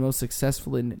that have been most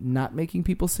successful in not making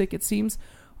people sick, it seems,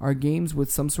 are games with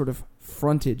some sort of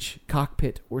frontage,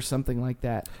 cockpit, or something like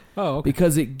that. Oh, okay.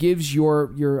 Because it gives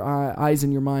your eyes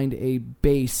and your mind a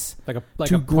base like to a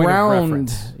point of ground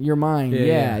reference. your mind.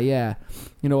 Yeah.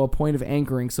 A point of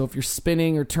anchoring. So if you're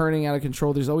spinning or turning out of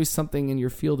control, there's always something in your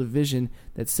field of vision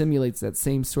that simulates that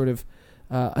same sort of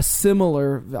a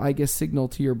similar, I guess, signal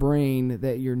to your brain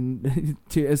that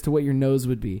as to what your nose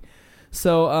would be.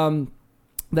 So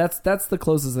that's the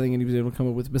closest thing anybody's able to come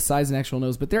up with besides an actual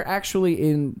nose. But they're actually,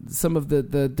 in some of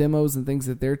the demos and things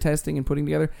that they're testing and putting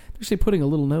together, they're actually putting a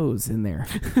little nose in there.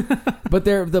 But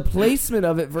the placement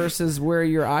of it versus where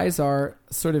your eyes are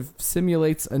sort of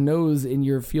simulates a nose in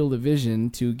your field of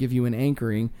vision to give you an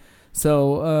anchoring.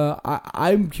 So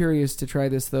I'm curious to try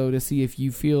this, though, to see if you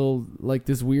feel like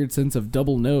this weird sense of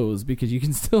double nose, because you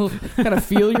can still kind of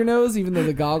feel your nose even though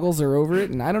the goggles are over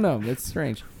it. And I don't know. It's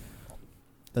strange.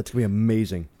 That's going to be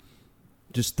amazing.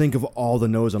 Just think of all the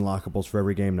nose unlockables for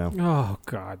every game now. Oh,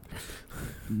 God.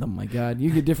 Oh, my God. You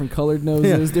get different colored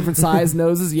noses, different size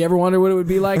noses. You ever wonder what it would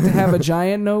be like to have a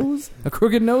giant nose? A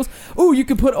crooked nose? Oh, you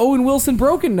could put Owen Wilson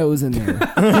broken nose in there.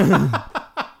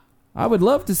 I would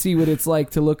love to see what it's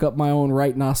like to look up my own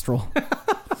right nostril.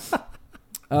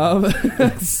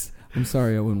 I'm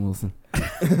sorry, Owen Wilson.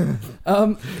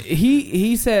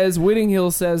 He says,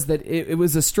 Whittinghill says that it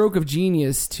was a stroke of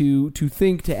genius to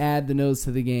think to add the nose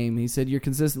to the game. He said you're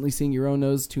consistently seeing your own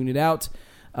nose, tune it out.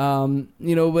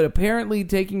 But apparently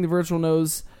taking the virtual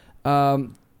nose over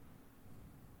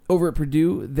at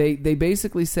Purdue, they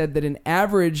basically said that an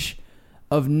average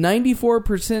of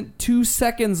 94% 2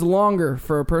 seconds longer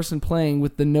for a person playing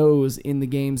with the nose in the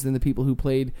games than the people who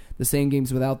played the same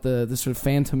games without the sort of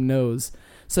phantom nose.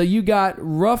 So you got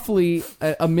roughly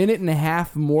a minute and a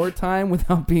half more time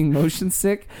without being motion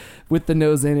sick with the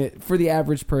nose in it for the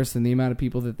average person, the amount of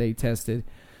people that they tested.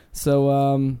 So,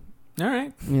 All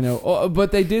right.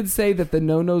 But they did say that the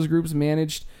no-nose groups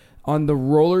managed on the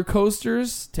roller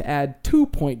coasters to add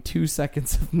 2.2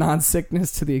 seconds of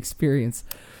non-sickness to the experience.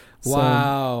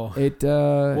 Wow.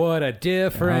 So what a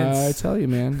difference. I tell you,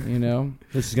 man,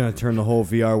 This is going to turn the whole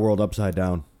VR world upside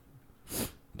down.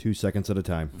 2 seconds at a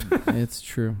time. It's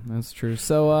true. That's true.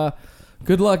 So,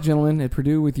 good luck, gentlemen, at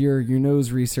Purdue with your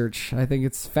nose research. I think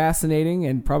it's fascinating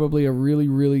and probably a really,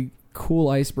 really cool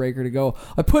icebreaker to go,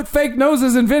 I put fake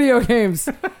noses in video games.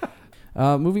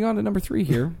 Moving on to number 3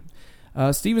 here.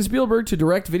 Steven Spielberg to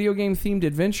direct video game themed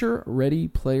adventure Ready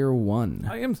Player One.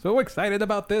 I am so excited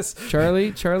about this.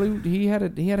 Charlie, he had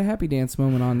a happy dance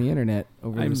moment on the internet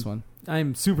over this one.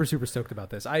 I'm super, super stoked about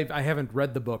this. I haven't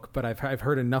read the book, but I've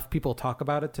heard enough people talk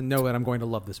about it to know that I'm going to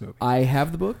love this movie. I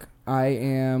have the book. I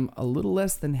am a little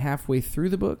less than halfway through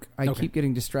the book. I keep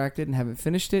getting distracted and haven't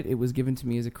finished it. It was given to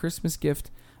me as a Christmas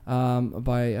gift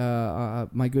by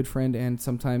my good friend and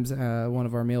sometimes one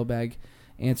of our mailbag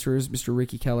answerers, Mr.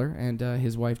 Ricky Keller, and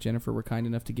his wife Jennifer were kind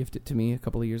enough to gift it to me a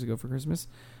couple of years ago for Christmas.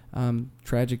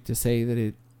 Tragic to say that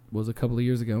it was a couple of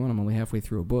years ago and I'm only halfway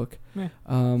through a book. Yeah.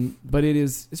 But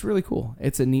it's really cool.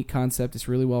 It's a neat concept. It's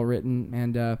really well written.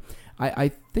 And I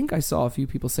think I saw a few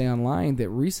people say online that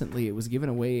recently it was given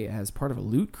away as part of a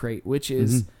loot crate, which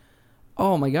is,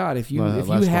 oh my God, if you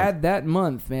had that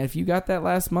month, man, if you got that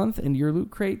last month in your loot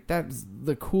crate, that's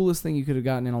the coolest thing you could have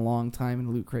gotten in a long time in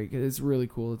a loot crate. It's really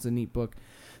cool. It's a neat book.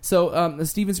 So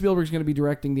Steven Spielberg is going to be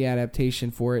directing the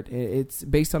adaptation for it. It's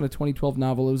based on a 2012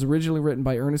 novel. It was originally written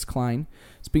by Ernest Cline.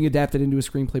 It's being adapted into a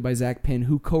screenplay by Zach Penn,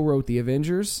 who co-wrote The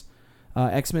Avengers,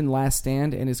 X-Men Last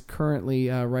Stand, and is currently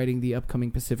writing the upcoming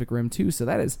Pacific Rim 2. So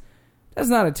that's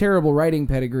not a terrible writing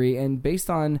pedigree, and based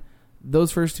on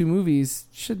those first 2 movies,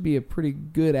 should be a pretty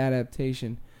good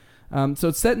adaptation. So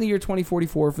it's set in the year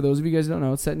 2044. For those of you guys who don't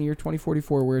know, it's set in the year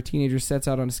 2044, where a teenager sets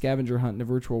out on a scavenger hunt in a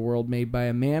virtual world made by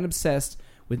a man obsessed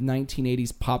with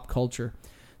 1980s pop culture.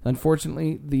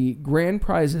 Unfortunately, the grand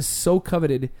prize is so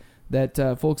coveted that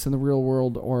folks in the real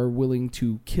world are willing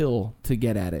to kill to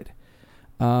get at it.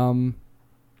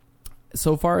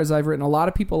 So far as I've written, a lot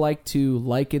of people like to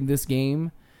liken this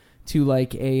game to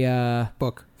like a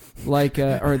book.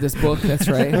 Or this book, that's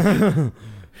right.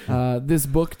 This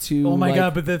book to... Oh my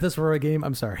God, but this were a game?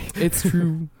 I'm sorry. It's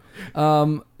true.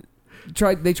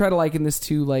 They try to liken this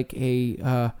to like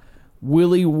a...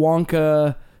 Willy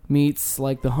Wonka meets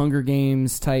like the Hunger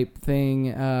Games type thing,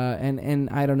 and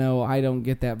I don't know, I don't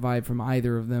get that vibe from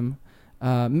either of them.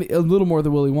 A little more the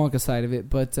Willy Wonka side of it,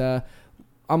 but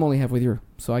I'm only halfway through,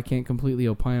 so I can't completely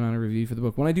opine on a review for the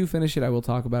book. When I do finish it, I will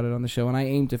talk about it on the show, and I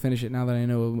aim to finish it now that I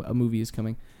know a movie is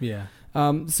coming. Yeah.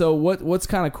 So what's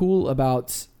kind of cool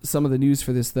about some of the news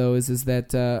for this though is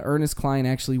that Ernest Cline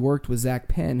actually worked with Zach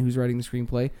Penn, who's writing the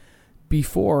screenplay,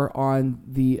 before on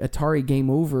the Atari Game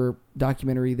Over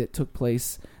documentary that took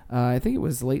place. I think it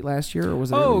was late last year, or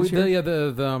was it? Oh, this year? yeah,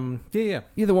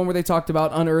 the one where they talked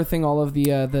about unearthing all of the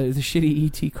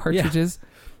shitty ET cartridges.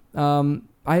 Yeah.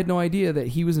 I had no idea that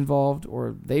he was involved,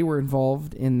 or they were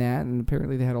involved in that, and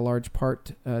apparently they had a large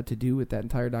part to do with that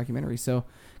entire documentary. So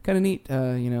kind of neat.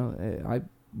 I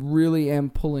really am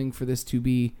pulling for this to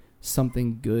be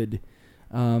something good.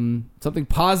 Something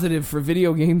positive for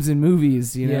video games and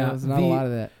movies. There's not a lot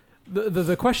of that.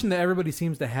 The question that everybody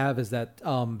seems to have is that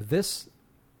this.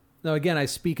 Now, again, I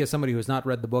speak as somebody who has not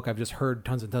read the book. I've just heard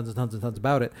tons and tons and tons and tons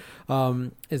about it.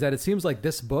 Is that it seems like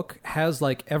this book has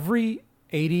like every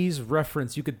 80s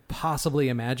reference you could possibly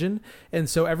imagine, and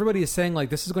so everybody is saying like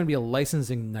this is going to be a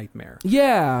licensing nightmare.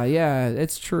 Yeah,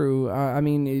 it's true. I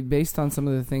mean, based on some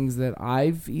of the things that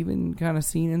I've even kind of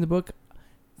seen in the book.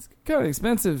 It's kind of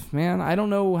expensive, man. I don't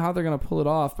know how they're going to pull it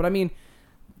off. But, I mean,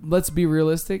 let's be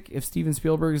realistic. If Steven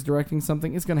Spielberg is directing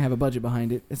something, it's going to have a budget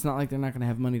behind it. It's not like they're not going to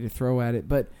have money to throw at it.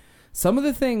 But some of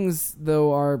the things,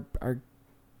 though, are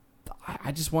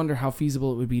I just wonder how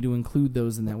feasible it would be to include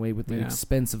those in that way with the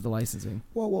expense of the licensing.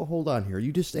 Well, hold on here.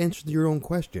 You just answered your own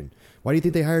question. Why do you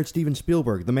think they hired Steven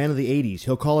Spielberg, the man of the 80s?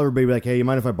 He'll call everybody like, hey, you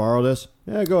mind if I borrow this?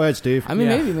 Yeah, go ahead, Steve. I mean,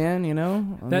 maybe, man,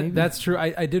 maybe. That's true.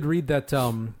 I did read that,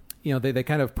 they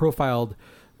kind of profiled...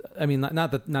 I mean,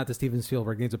 not that Steven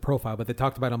Spielberg needs a profile, but they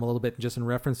talked about him a little bit just in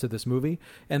reference to this movie,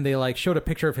 and they like showed a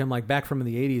picture of him like back from in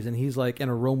the 80s, and he's like in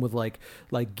a room with like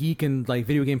geek and like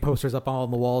video game posters up all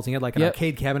on the walls, and he had like an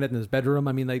arcade cabinet in his bedroom.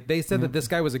 I mean, like they said that this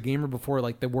guy was a gamer before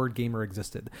like the word gamer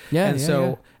existed.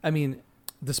 I mean,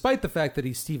 despite the fact that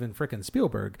he's Steven frickin'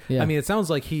 Spielberg. Yeah. I mean, it sounds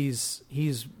like he's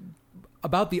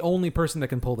about the only person that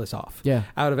can pull this off. Yeah.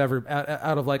 Out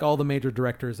of like all the major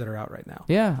directors that are out right now.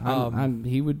 Yeah.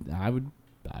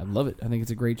 I love it. I think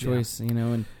it's a great choice,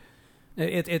 and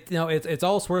it's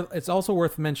also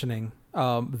worth mentioning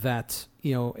that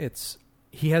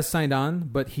he has signed on,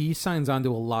 but he signs on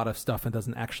to a lot of stuff and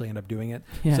doesn't actually end up doing it.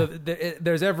 Yeah. So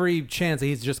there's every chance that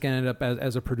he's just going to end up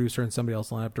as a producer and somebody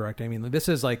else will end up directing. I mean, this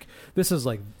is like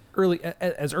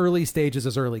early stages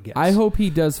as early gets. I hope he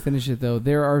does finish it, though.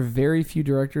 There are very few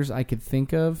directors I could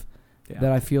think of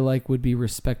that I feel like would be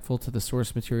respectful to the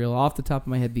source material. Off the top of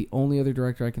my head, the only other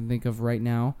director I can think of right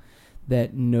now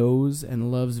that knows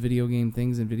and loves video game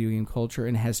things and video game culture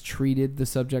and has treated the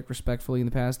subject respectfully in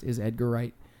the past is Edgar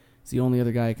Wright. He's the only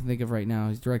other guy I can think of right now.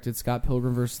 He's directed Scott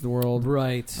Pilgrim vs. the World.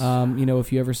 Right.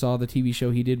 If you ever saw the TV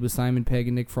show he did with Simon Pegg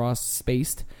and Nick Frost,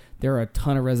 Spaced, there are a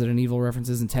ton of Resident Evil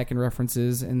references and Tekken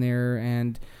references in there,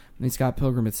 and Scott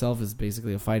Pilgrim itself is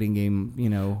basically a fighting game,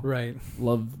 right.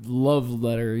 love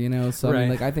letter, so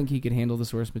right. I think he could handle the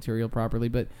source material properly,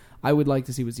 but I would like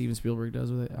to see what Steven Spielberg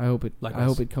does with it. I hope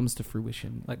it comes to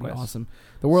fruition. It'd be awesome.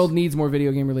 The world needs more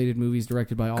video game related movies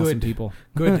directed by awesome people.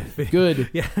 Good. Good.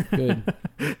 Yeah. Good.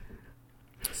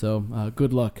 So,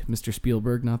 good luck, Mr.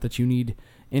 Spielberg. Not that you need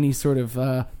any sort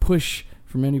of push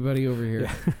from anybody over here.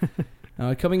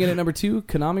 Yeah. Coming in at number 2,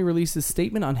 Konami releases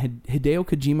statement on Hideo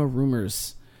Kojima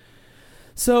rumors.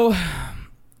 So,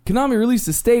 Konami released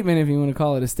a statement, if you want to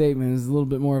call it a statement. It's a little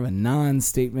bit more of a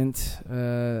non-statement,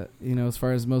 as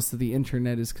far as most of the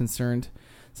internet is concerned.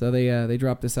 So they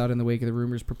dropped this out in the wake of the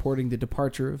rumors purporting the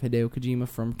departure of Hideo Kojima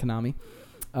from Konami.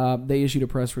 They issued a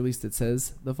press release that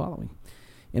says the following.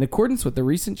 In accordance with the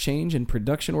recent change in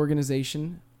production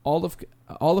organization, all of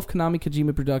Konami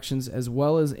Kojima Productions, as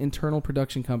well as internal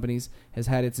production companies, has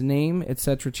had its name,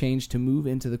 etc., changed to move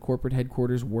into the corporate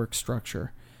headquarters work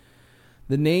structure.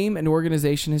 The name and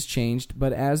organization has changed,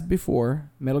 but as before,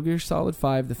 Metal Gear Solid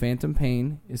 5: The Phantom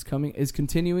Pain is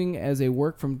continuing as a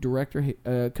work from director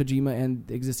Kojima and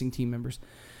existing team members.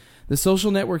 The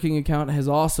social networking account has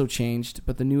also changed,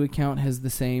 but the new account has the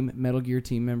same Metal Gear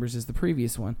team members as the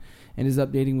previous one and is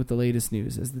updating with the latest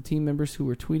news. As the team members who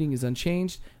are tweeting is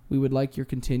unchanged, we would like your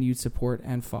continued support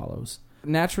and follows.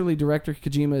 Naturally, Director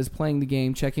Kojima is playing the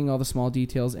game, checking all the small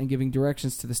details, and giving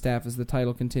directions to the staff as the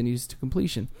title continues to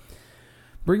completion.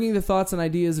 Bringing the thoughts and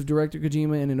ideas of Director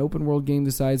Kojima in an open-world game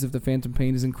the size of The Phantom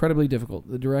Pain is incredibly difficult.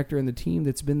 The director and the team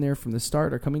that's been there from the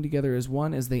start are coming together as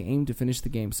one as they aim to finish the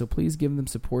game, so please give them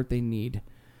support they need.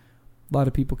 A lot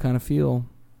of people kind of feel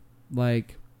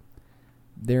like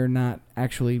they're not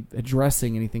actually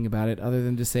addressing anything about it other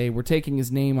than to say we're taking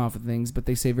his name off of things, but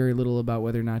they say very little about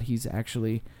whether or not he's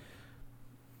actually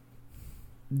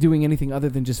doing anything other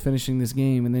than just finishing this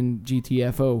game and then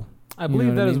GTFO. I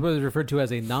believe that is what is referred to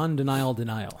as a non-denial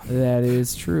denial. That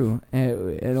is true.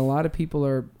 And a lot of people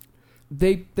are...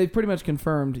 They've pretty much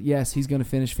confirmed, yes, he's going to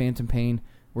finish Phantom Pain.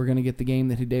 We're going to get the game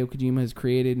that Hideo Kojima has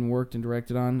created and worked and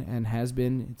directed on and has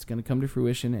been. It's going to come to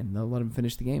fruition, and they'll let him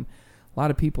finish the game. A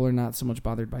lot of people are not so much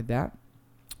bothered by that.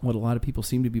 What a lot of people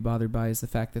seem to be bothered by is the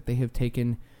fact that they have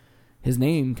taken his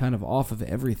name kind of off of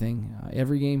everything.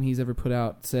 Every game he's ever put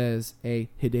out says a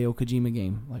Hideo Kojima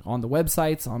game. Like on the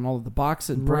websites, on all of the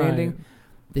boxes and branding. Right.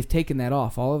 They've taken that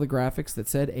off. All of the graphics that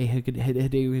said a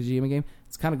Hideo Kojima game,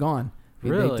 it's kind of gone.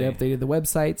 Really? They updated the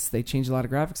websites. They changed a lot of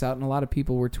graphics out, and a lot of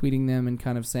people were tweeting them and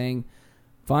kind of saying,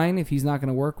 fine, if he's not going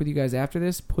to work with you guys after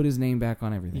this, put his name back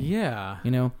on everything. Yeah.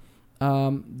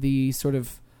 The sort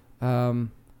of...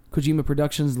 Kojima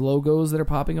Productions logos that are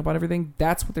popping up on everything,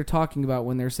 that's what they're talking about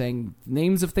when they're saying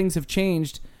names of things have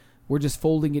changed. We're just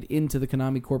folding it into the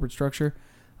Konami corporate structure.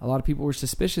 A lot of people were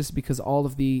suspicious because all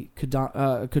of the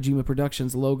Kojima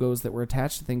Productions logos that were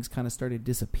attached to things kind of started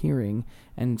disappearing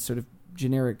and sort of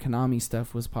generic Konami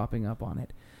stuff was popping up on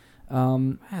it.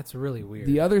 That's really weird.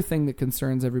 The other thing that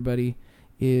concerns everybody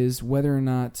is whether or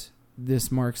not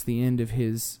this marks the end of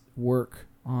his work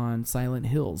on Silent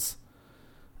Hills.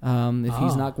 If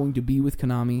he's not going to be with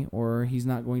Konami or he's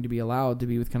not going to be allowed to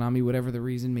be with Konami, whatever the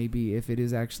reason may be, if it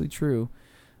is actually true,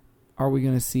 are we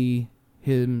going to see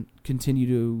him continue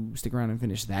to stick around and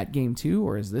finish that game too,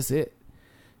 or is this it?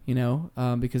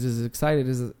 Because as excited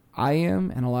as I am,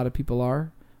 and a lot of people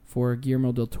are, for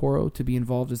Guillermo del Toro to be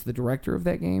involved as the director of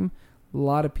that game, a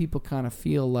lot of people kind of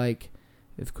feel like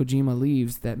if Kojima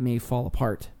leaves, that may fall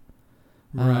apart.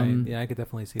 Right. Yeah, I could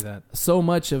definitely see that. So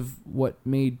much of what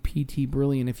made PT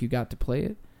brilliant, if you got to play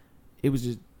it, it was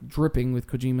just dripping with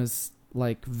Kojima's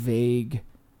vague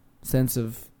sense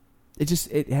of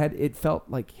it felt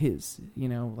like his,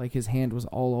 like his hand was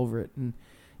all over it. And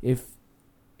if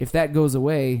that goes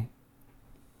away,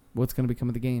 what's going to become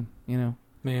of the game, you know?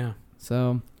 Yeah.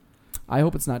 So I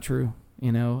hope it's not true,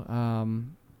 you know?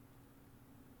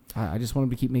 I just want him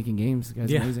to keep making games. The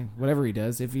guy's amazing. Whatever he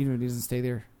does, even if he doesn't stay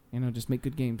there, you know, just make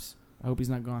good games. I hope he's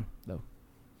not gone, though.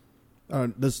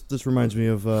 This reminds me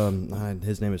of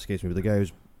his name escapes me, but the guy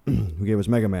who gave us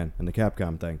Mega Man and the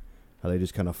Capcom thing, how they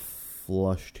just kind of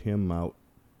flushed him out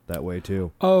that way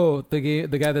too. Oh, the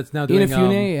guy that's now doing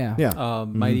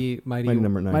Inafune, Mighty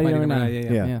Number 9. Mighty Number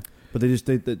 9. Yeah. But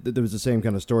there was the same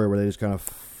kind of story where they just kind of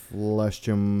flushed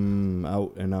him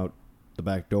out the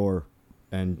back door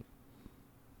and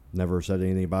never said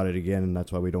anything about it again, and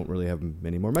that's why we don't really have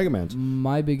many more Mega Mans.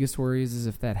 My biggest worry is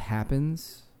if that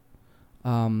happens,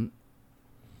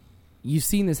 you've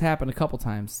seen this happen a couple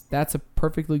times. That's a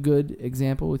perfectly good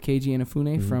example with Keiji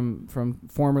Inafune from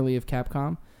formerly of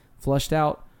Capcom. Flushed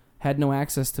out, had no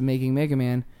access to making Mega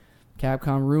Man.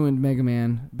 Capcom ruined Mega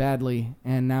Man badly,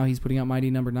 and now he's putting out Mighty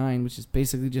Number 9, which is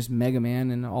basically just Mega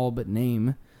Man in all but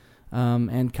name,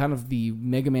 and kind of the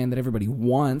Mega Man that everybody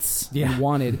wants and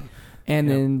wanted. And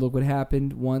then look what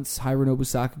happened once Hironobu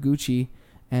Sakaguchi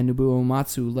and Nobuo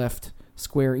Uematsu left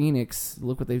Square Enix.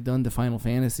 Look what they've done to Final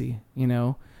Fantasy, you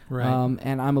know? Right.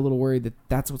 And I'm a little worried that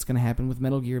that's what's going to happen with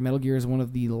Metal Gear. Metal Gear is one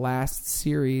of the last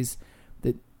series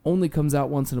that only comes out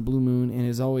once in a blue moon and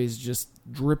is always just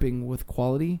dripping with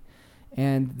quality.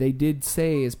 And they did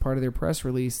say as part of their press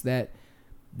release that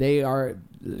they are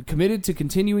committed to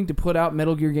continuing to put out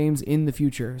Metal Gear games in the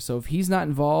future. So if he's not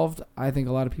involved, I think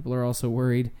a lot of people are also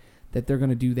worried that they're going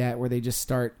to do that where they just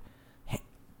start...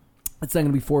 It's not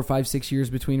going to be 4, 5, 6 years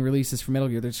between releases for Metal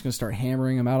Gear. They're just going to start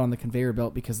hammering them out on the conveyor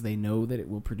belt because they know that it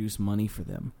will produce money for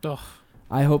them. Ugh.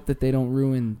 I hope that they don't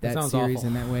ruin that series awful.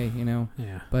 in that way, you know?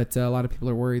 Yeah. But a lot of people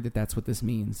are worried that that's what this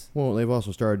means. Well, they've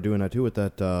also started doing that too with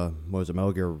that, what was it,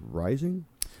 Metal Gear Rising?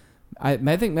 I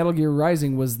think Metal Gear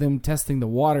Rising was them testing the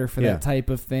water for that type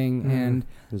of thing. And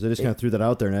because they just kind of threw that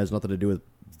out there and it has nothing to do with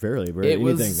very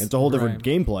anything. It's a whole different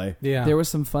gameplay. Yeah. There was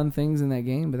some fun things in that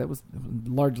game, but that was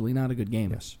largely not a good game.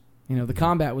 Yes. You know, the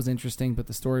combat was interesting, but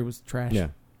the story was trash. Yeah.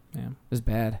 It was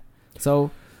bad.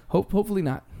 So hopefully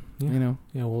not. Yeah. You know,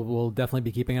 Yeah, we'll definitely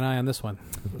be keeping an eye on this one.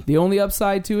 the only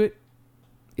upside to it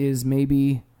is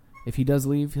maybe if he does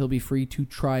leave, he'll be free to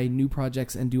try new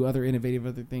projects and do other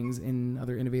things in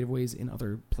other innovative ways in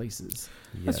other places.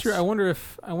 That's true. I wonder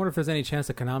if there's any chance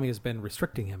that Konami has been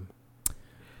restricting him.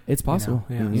 It's possible.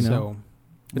 You know? You know? So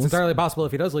it's entirely possible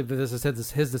if he does leave that this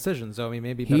is his decision. So I mean,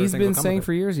 maybe better he's things been will come saying of it.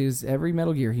 for years. Every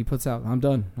Metal Gear he puts out, I'm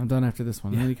done after this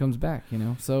one. And then he comes back. You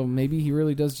know, so maybe he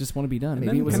really does just want to be done. And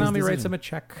Maybe then it was Konami his writes decision. him a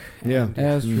check. Yeah. and-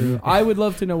 That's true. I would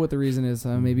love to know what the reason is.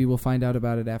 Maybe we'll find out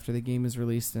about it after the game is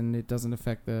released and it doesn't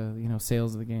affect the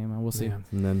sales of the game. We'll see. Yeah.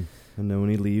 And then when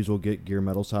he leaves, we'll get Gear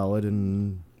Metal Solid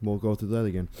and we'll go through that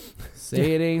again.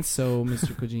 Say it ain't so,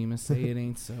 Mr. Kojima. Say it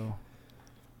ain't so.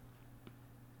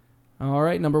 All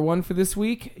right, number 1 for this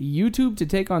week. YouTube to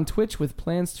take on Twitch with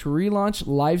plans to relaunch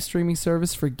live streaming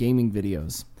service for gaming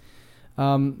videos.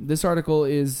 This article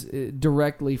is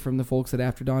directly from the folks at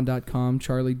AfterDawn.com.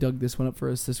 Charlie dug this one up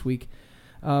for us this week.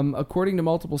 According to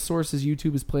multiple sources,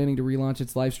 YouTube is planning to relaunch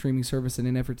its live streaming service in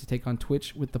an effort to take on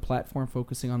Twitch, with the platform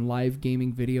focusing on live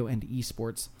gaming, video, and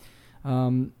esports.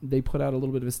 They put out a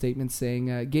little bit of a statement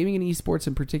saying gaming and esports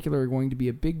in particular are going to be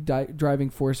a big driving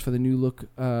force for the new look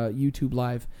YouTube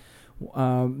Live.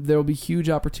 There will be huge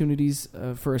opportunities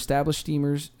for established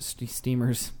steamers.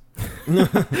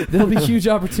 There'll be huge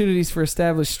opportunities for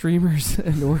established streamers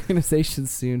and organizations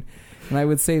soon. And I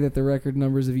would say that the record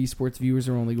numbers of esports viewers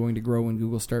are only going to grow when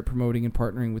Google start promoting and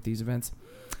partnering with these events.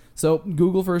 So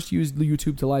Google first used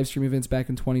YouTube to live stream events back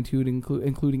in 2022,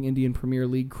 including Indian Premier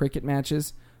League cricket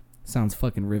matches. Sounds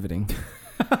fucking riveting.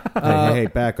 Hey,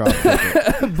 back off.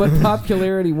 But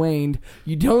popularity waned.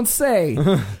 You don't say.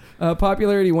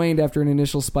 Popularity waned after an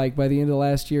initial spike. By the end of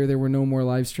last year, there were no more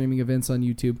live streaming events on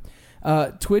YouTube.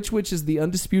 Twitch, which is the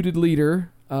undisputed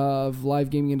leader of live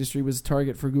gaming industry, was a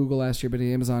target for Google last year, but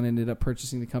Amazon ended up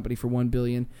purchasing the company for $1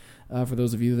 billion. For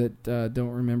those of you that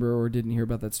don't remember or didn't hear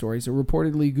about that story. So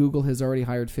reportedly, Google has already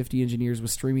hired 50 engineers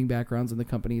with streaming backgrounds, and the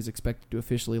company is expected to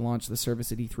officially launch the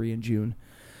service at E3 in June.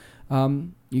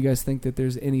 You guys think that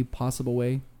there's any possible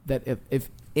way that if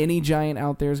any giant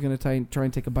out there is going to try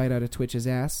and take a bite out of Twitch's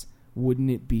ass,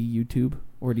 wouldn't it be YouTube?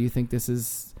 Or do you think this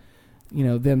is,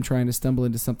 them trying to stumble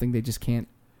into something they just can't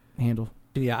handle?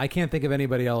 Yeah, I can't think of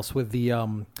anybody else with the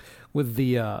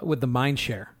mind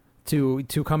share to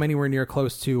come anywhere near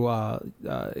close to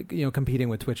competing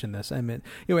with Twitch in this. I mean,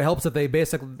 it helps that they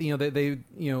basically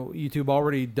YouTube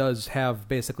already does have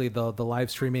basically the live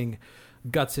streaming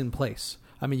guts in place.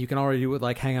 I mean, you can already do it with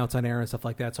like Hangouts on Air and stuff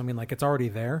like that. So I mean, like it's already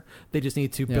there. They just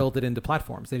need to build it into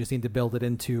platforms. They just need to build it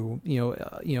into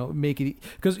make it,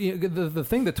 because the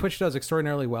thing that Twitch does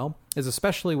extraordinarily well is,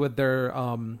 especially with their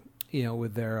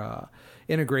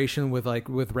integration with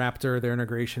Raptor, their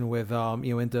integration with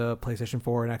into PlayStation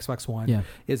 4 and Xbox One,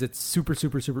 is it's super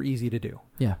easy to do.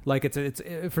 Yeah, like it's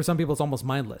for some people it's almost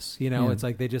mindless. It's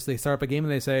like they start up a game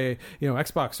and they say,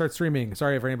 Xbox start streaming.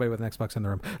 Sorry for anybody with an Xbox in the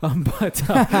room, but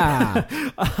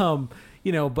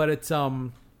it's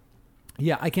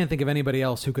I can't think of anybody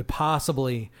else who could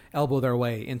possibly elbow their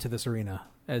way into this arena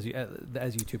as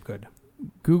YouTube could.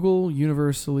 Google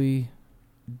universally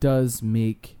does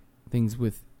make things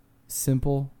with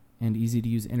simple and easy to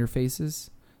use interfaces,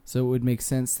 so it would make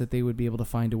sense that they would be able to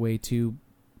find a way to,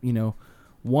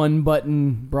 one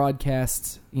button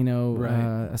broadcast,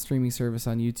 a streaming service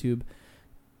on YouTube.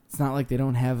 It's not like they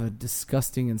don't have a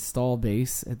disgusting install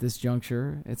base at this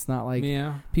juncture. It's not like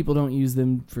people don't use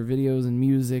them for videos and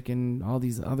music and all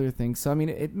these other things. So I mean,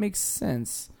 it makes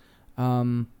sense.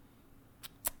 It's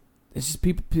just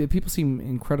people seem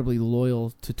incredibly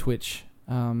loyal to Twitch.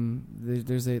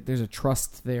 There's a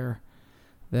trust there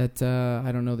that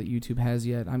I don't know that YouTube has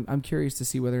yet. I'm curious to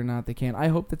see whether or not they can. I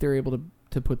hope that they're able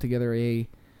to put together a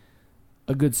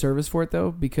good service for it,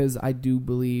 though, because I do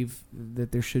believe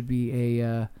that there should be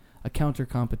a counter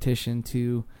competition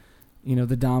to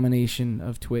the domination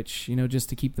of Twitch. Just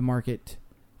to keep the market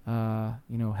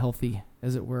healthy,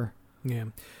 as it were. Yeah,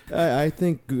 I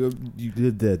think you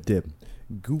did the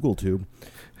Google Tube.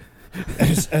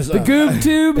 As the Goob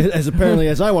Tube, as apparently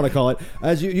as I want to call it,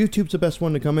 as YouTube's the best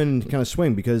one to come in and kind of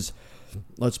swing, because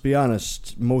let's be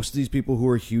honest, most of these people who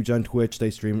are huge on Twitch, they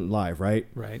stream it live, right?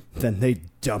 Right. Then they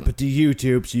dump it to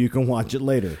YouTube so you can watch it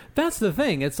later. That's the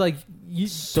thing. It's like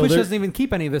Twitch doesn't even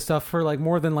keep any of this stuff for like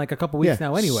more than like a couple weeks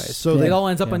now, anyway. So it all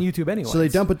ends up on YouTube anyway. So they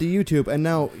dump it to YouTube, and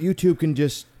now YouTube can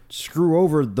just screw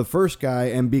over the first guy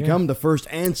and become the first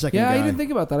and second guy. Yeah, I didn't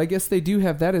think about that. I guess they do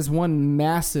have that as one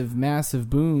massive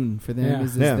boon for them,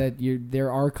 is that they're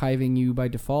archiving you by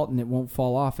default, and it won't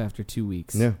fall off after 2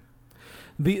 weeks. Yeah.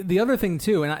 The other thing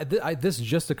too, and this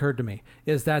just occurred to me,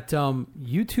 is that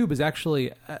YouTube is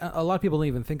actually, a lot of people don't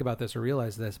even think about this or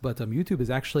realize this, but YouTube is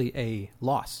actually a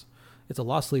loss. It's a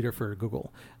loss leader for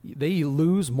Google. They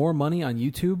lose more money on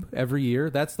YouTube every year.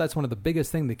 That's one of the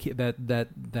biggest thing the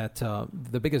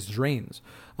biggest drains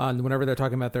on whenever they're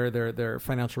talking about their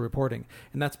financial reporting,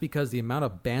 and that's because the amount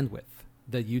of bandwidth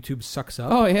that YouTube sucks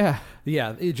up. Oh yeah,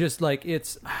 it just like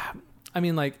it's. I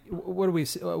mean, like, we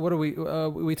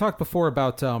talked before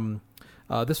about,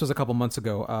 this was a couple months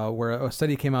ago, where a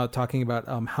study came out talking about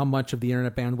how much of the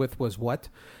internet bandwidth was what,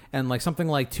 and like something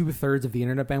like 2/3 of the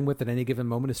internet bandwidth at any given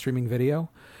moment is streaming video,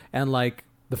 and like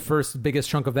the first biggest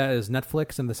chunk of that is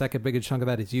Netflix, and the second biggest chunk of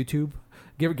that is YouTube,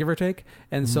 give or take,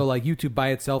 and so like YouTube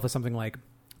by itself is something like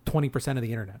 20% of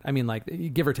the internet. I mean, like,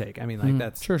 give or take. I mean, like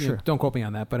that's sure. Don't quote me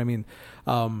on that, but I mean.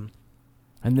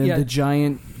 And then the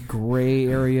giant gray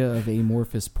area of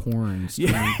amorphous porn.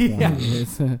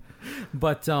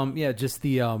 But just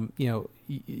the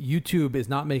YouTube is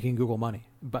not making Google money.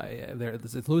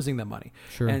 It's losing them money.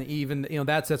 Sure. And even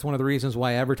that's one of the reasons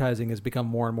why advertising has become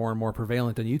more and more and more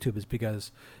prevalent on YouTube, is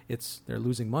because they're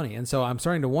losing money. And so I'm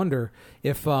starting to wonder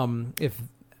if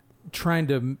trying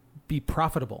to be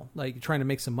profitable, like trying to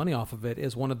make some money off of it,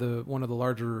 is one of the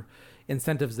larger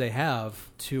incentives they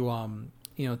have to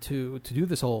to do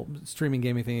this whole streaming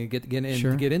gaming thing and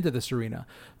get into this arena,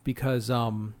 because it's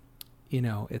I'm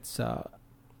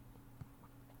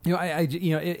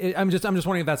just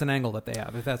wondering if that's an angle that they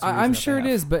have. If that's I'm sure it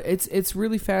is, but it's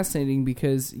really fascinating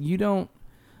because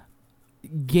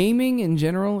gaming in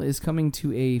general is coming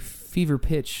to a fever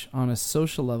pitch on a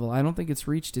social level. I don't think it's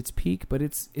reached its peak, but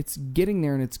it's getting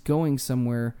there, and it's going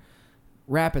somewhere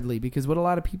rapidly, because what a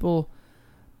lot of people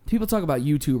talk about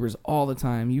YouTubers all the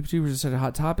time. YouTubers are such a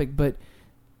hot topic, but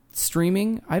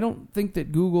streaming, I don't think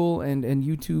that Google and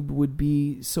YouTube would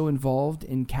be so involved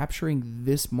in capturing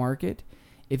this market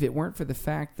if it weren't for the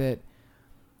fact that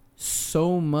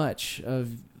so much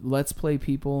of Let's Play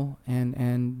people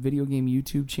and video game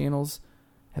YouTube channels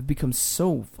have become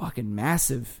so fucking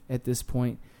massive at this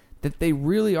point that they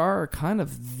really are kind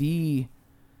of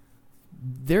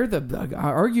they're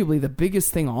arguably the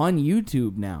biggest thing on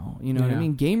YouTube now. You know what I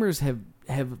mean? Gamers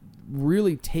have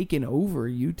really taken over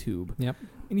YouTube. Yep.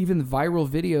 And even the viral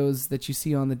videos that you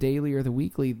see on the daily or the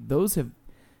weekly, those have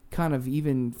kind of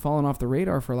even fallen off the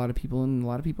radar for a lot of people, and a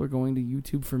lot of people are going to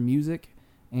YouTube for music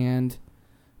and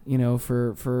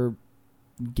for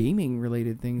gaming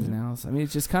related things now. So, I mean,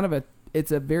 it's just kind of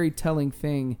it's a very telling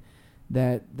thing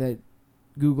that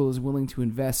Google is willing to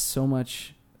invest so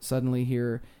much suddenly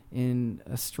here in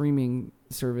a streaming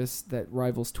service that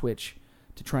rivals Twitch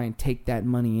to try and take that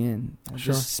money in. It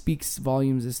Sure. just speaks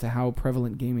volumes as to how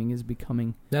prevalent gaming is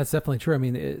becoming. That's definitely true. I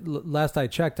mean, last I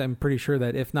checked, I'm pretty sure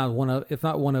that if not one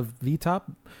of the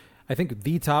top, I think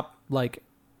the top like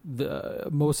the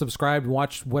most subscribed,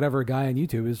 watched whatever guy on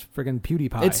YouTube is friggin'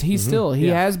 PewDiePie. He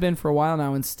Yeah. has been for a while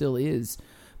now and still is.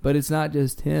 But it's not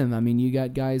just him. I mean, you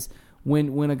got guys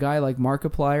when a guy like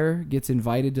Markiplier gets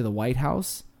invited to the White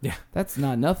House. Yeah. That's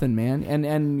not nothing, man.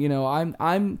 And you know,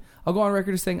 I'll go on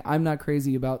record as saying I'm not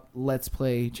crazy about Let's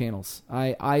Play channels.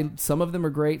 I some of them are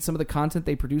great. Some of the content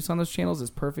they produce on those channels is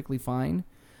perfectly fine.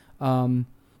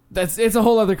 It's a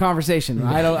whole other conversation.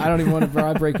 I don't even want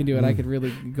to break into it. I could really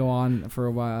go on for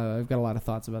a while. I've got a lot of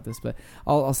thoughts about this, but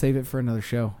I'll save it for another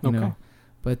show. You know.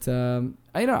 But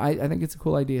I think it's a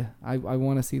cool idea. I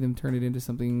want to see them turn it into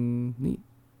something neat.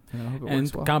 And I hope it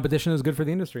works well. Competition is good for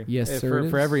the industry. Yes, sir,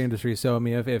 for every industry. So I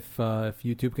mean, if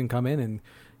YouTube can come in and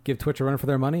give Twitch a run for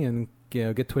their money and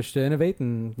get Twitch to innovate,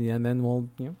 and then we'll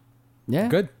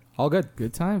good, all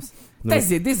good times. No. That's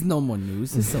it. There's no more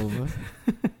news. It's over.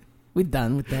 We're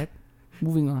done with that.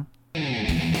 Moving on.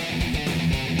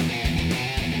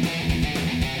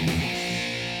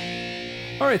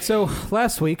 All right, so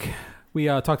last week we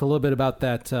talked a little bit about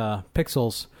that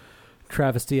Pixels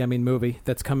movie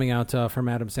that's coming out from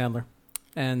Adam Sandler,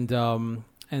 and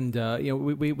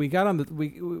we got on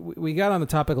the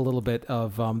topic a little bit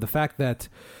of the fact that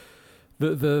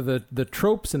the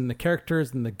tropes and the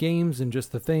characters and the games and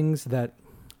just the things that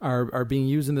are being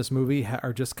used in this movie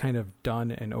are just kind of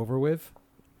done and over with.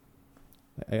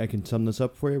 I can sum this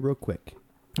up for you real quick.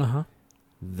 Uh-huh.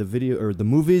 The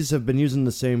movies have been using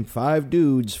the same 5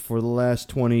 dudes for the last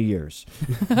 20 years.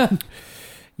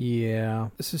 Yeah.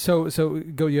 So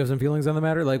go. You have some feelings on the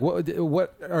matter. Like,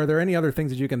 what are there any other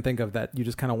things that you can think of that you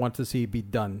just kind of want to see be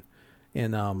done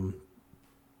in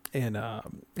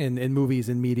movies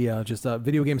and media, just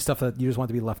video game stuff that you just want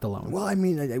to be left alone? Well, I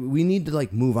mean, we need to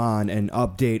move on and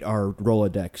update our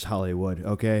Rolodex, Hollywood.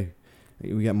 Okay,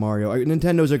 we got Mario.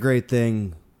 Nintendo's a great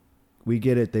thing. We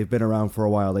get it. They've been around for a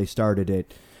while. They started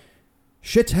it.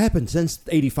 Shit's happened since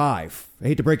 '85. I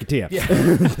hate to break it to you.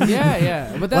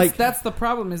 Yeah. But that's the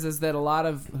problem is that a lot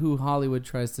of who Hollywood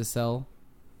tries to sell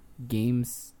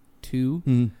games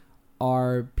to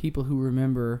are people who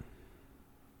remember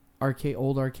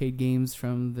old arcade games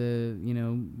from the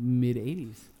mid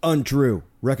 '80s. Untrue.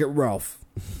 Wreck-It Ralph.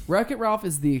 Wreck-It Ralph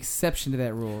is the exception to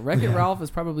that rule. Wreck-It Ralph is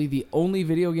probably the only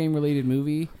video game related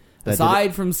movie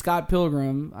aside from Scott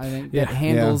Pilgrim, I think, that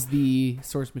handles the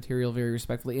source material very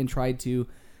respectfully and tried to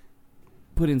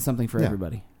put in something for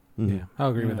everybody. Mm-hmm. Yeah, I'll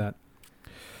agree with that.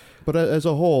 But as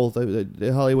a whole,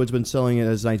 Hollywood's been selling it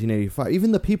as 1985.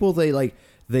 Even the people they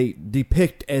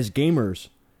depict as gamers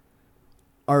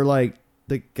are like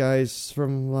the guys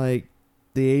from the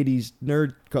 80s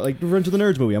nerd, like Revenge of the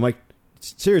Nerds movie. I'm like,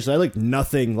 seriously, I like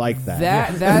nothing like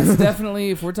that. That's definitely,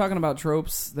 if we're talking about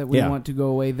tropes that we want to go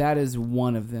away, that is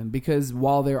one of them. Because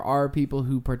while there are people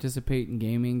who participate in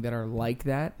gaming that are like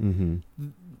that,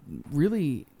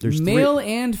 really, There's male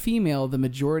and female, the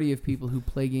majority of people who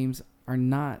play games are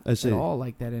not at all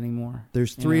like that anymore.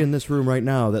 There's 3 in this room right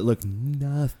now that look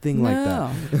nothing like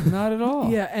that. Not at all.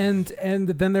 Yeah, and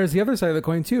then there's the other side of the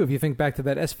coin too. If you think back to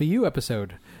that SVU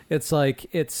episode, it's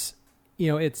like it's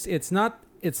not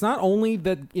only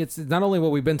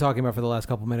what we've been talking about for the last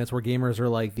couple minutes, where gamers are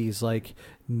like these like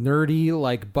nerdy,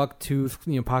 like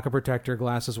bucktooth, pocket protector,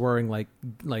 glasses wearing,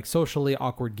 like socially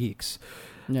awkward geeks.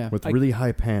 Yeah. With really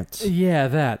high pants. Yeah,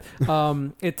 that.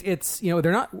 It's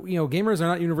they're not, gamers are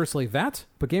not universally that,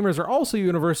 but gamers are also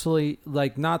universally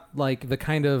not like the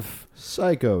kind of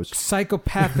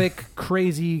psychopathic,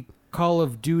 crazy Call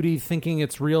of Duty thinking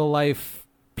it's real life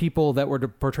people that were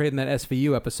portrayed in that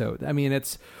SVU episode. I mean,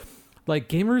 it's like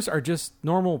gamers are just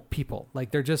normal people.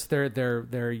 Like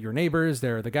they're your neighbors.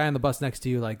 They're the guy on the bus next to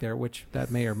you. Which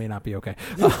that may or may not be okay.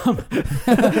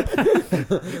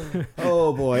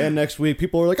 Oh boy! And next week,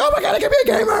 people are like, "Oh my god, I can be a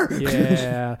gamer!"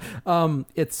 Yeah.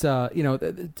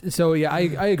 So yeah,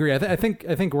 I agree. I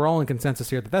think we're all in consensus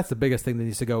here that that's the biggest thing that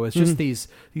needs to go. Is just these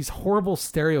horrible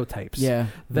stereotypes.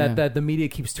 That the media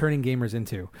keeps turning gamers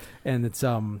into, and it's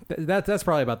that's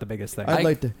probably about the biggest thing.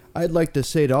 I'd like to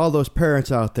say to all those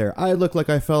parents out there, I look like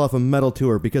I fell off a metal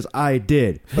tour because I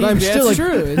did, but I'm still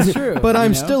true. It's true. But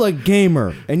I'm still a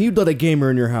gamer, and you'd let a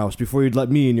gamer in your house before you'd let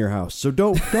me in your house. So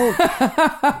don't.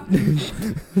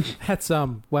 That's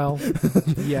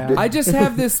yeah. I just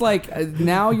have this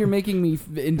now you're making me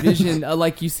envision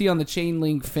like you see on the chain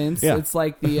link fence. Yeah. It's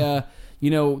like the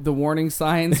the warning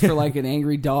signs for like an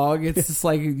angry dog. It's just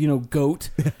like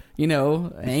goat.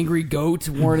 Angry goat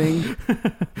warning.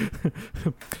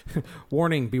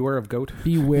 Warning, beware of goat.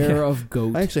 Beware of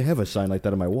goat. I actually have a sign like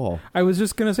that on my wall. I was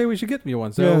just going to say we should get me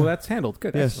one, so Yeah. that's handled.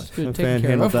 Good. Yes. Excellent. Good, taken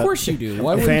care of. Of course you do.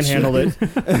 Why Fan wouldn't you?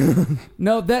 handled it.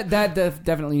 No, that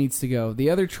definitely needs to go. The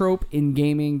other trope in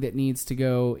gaming that needs to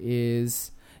go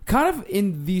is kind of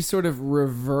in the sort of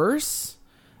reverse,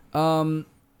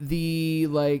 the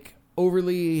like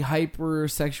overly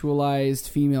hypersexualized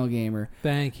female gamer.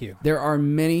 Thank you. There are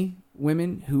many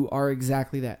women who are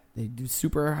exactly that. They do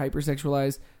super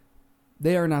hypersexualized.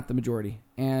 They are not the majority,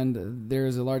 and there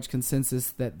is a large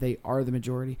consensus that they are the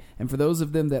majority. And for those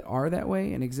of them that are that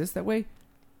way and exist that way,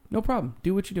 no problem.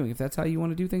 Do what you're doing. If that's how you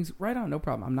want to do things, right on, no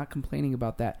problem. I'm not complaining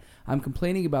about that. I'm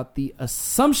complaining about the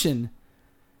assumption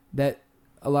that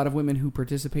a lot of women who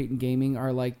participate in gaming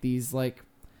are like these, like,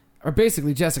 are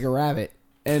basically Jessica Rabbit.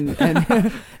 And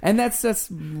and that's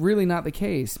really not the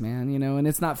case, man. You know, and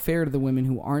it's not fair to the women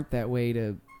who aren't that way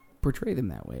to portray them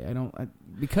that way.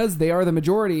 Because they are the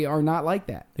majority, are not like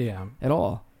that. Yeah. At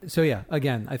all. So yeah,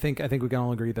 again, I think we can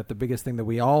all agree that the biggest thing that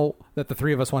the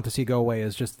three of us want to see go away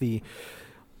is just the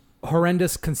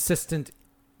horrendous, consistent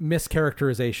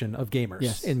mischaracterization of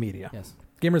gamers in media. Yes.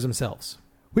 Gamers themselves.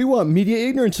 We want media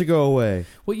ignorance to go away.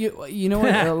 Well, you know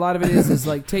what? A lot of it is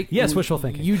like take Yes, wishful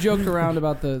thinking. You joked around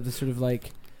about the sort of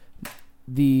like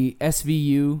the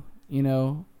SVU, you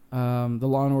know, the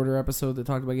Law and Order episode that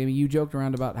talked about gaming. You joked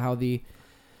around about how they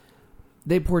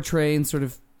portray and sort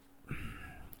of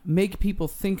make people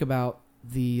think about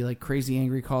the like crazy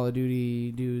angry Call of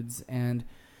Duty dudes. And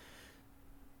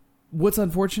what's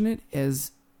unfortunate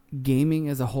is gaming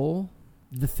as a whole,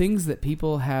 the things that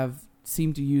people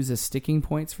seem to use as sticking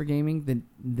points for gaming,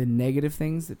 the negative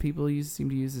things that people seem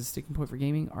to use as sticking point for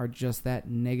gaming are just that,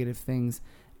 negative things.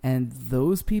 And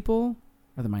those people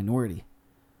are the minority.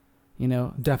 You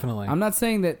know? Definitely. I'm not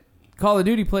saying that Call of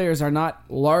Duty players are not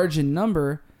large in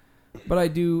number, but I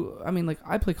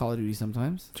play Call of Duty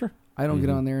sometimes. Sure. I don't get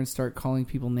on there and start calling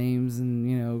people names and,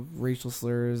 you know, racial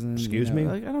slurs and Excuse me?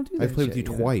 like, I don't do that. I played with you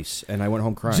twice, and I went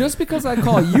home crying. Just because I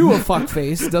call you a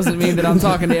fuckface doesn't mean that I'm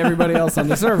talking to everybody else on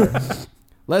the server.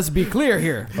 Let's be clear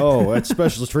here. Oh, that's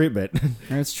special treatment.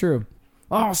 That's true.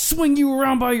 I'll swing you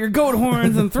around by your goat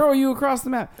horns and throw you across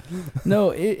the map. No,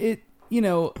 it you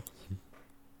know,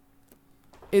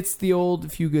 it's the old a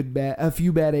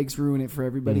few bad eggs ruin it for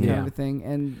everybody kind of a thing.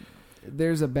 And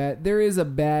there is a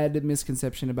bad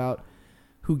misconception about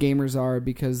who gamers are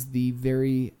because the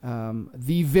very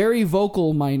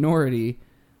vocal minority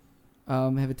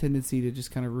have a tendency to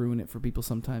just kind of ruin it for people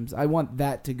sometimes. I want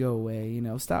that to go away. You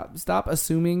know, stop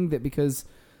assuming that because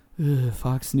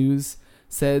Fox News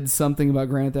said something about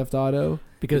Grand Theft Auto.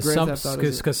 Because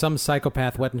some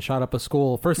psychopath went and shot up a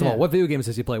school. First of all, what video games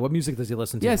does he play? What music does he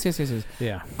listen to? Yes.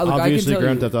 Yeah. Look, Obviously,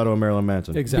 Grand Theft Auto and Marilyn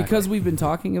Manson. Exactly. Because we've been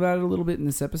talking about it a little bit in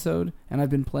this episode, and I've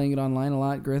been playing it online a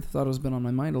lot. Grand Theft Auto's been on my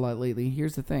mind a lot lately.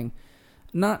 Here's the thing.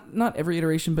 Not every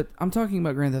iteration, but I'm talking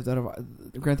about Grand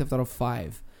Theft Auto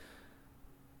 5.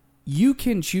 You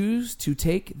can choose to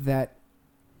take that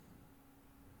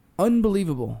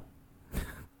unbelievable,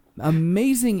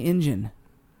 amazing engine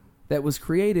that was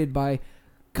created by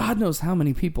God knows how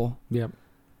many people. Yep.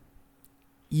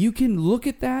 You can look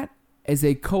at that as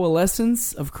a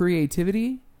coalescence of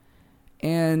creativity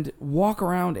and walk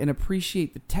around and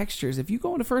appreciate the textures. If you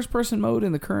go into first-person mode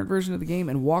in the current version of the game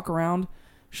and walk around,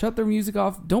 shut their music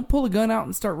off, don't pull a gun out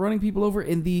and start running people over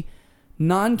in the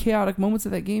non-chaotic moments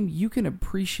of that game, you can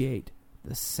appreciate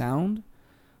the sound,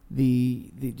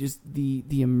 the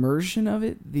immersion of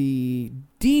it, the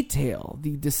detail,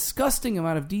 the disgusting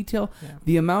amount of detail,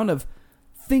 the amount of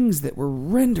things that were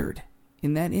rendered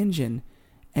in that engine.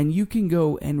 And you can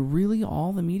go and really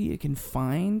all the media can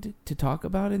find to talk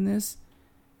about in this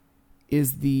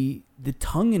is the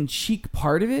tongue-in-cheek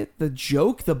part of it, the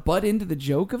joke, the butt into the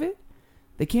joke of it.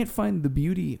 They can't find the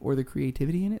beauty or the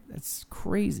creativity in it. That's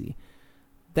crazy.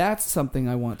 That's something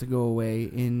I want to go away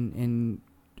in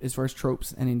as far as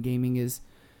tropes and in gaming is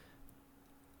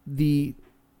the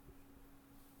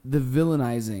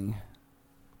villainizing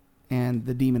and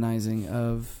the demonizing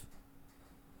of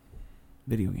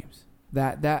video games.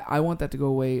 That I want that to go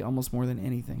away almost more than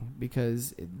anything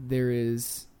because there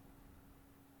is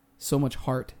so much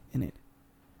heart in it.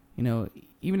 You know,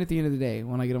 even at the end of the day,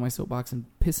 when I get on my soapbox and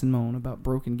piss and moan about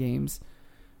broken games,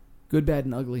 good, bad,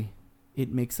 and ugly, it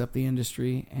makes up the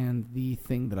industry and the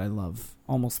thing that I love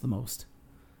almost the most.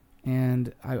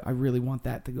 And I really want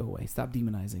that to go away. Stop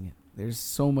demonizing it. There's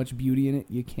so much beauty in it,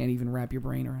 you can't even wrap your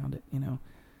brain around it, you know.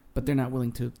 But they're not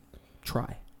willing to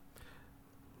try.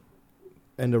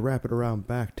 And to wrap it around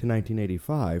back to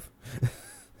 1985,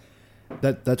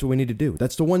 That's what we need to do.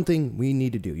 That's the one thing we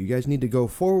need to do. You guys need to go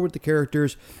forward with the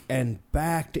characters and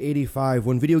back to 85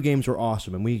 when video games were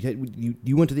awesome and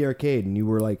you went to the arcade and you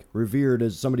were like revered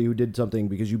as somebody who did something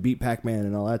because you beat Pac-Man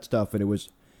and all that stuff, and it was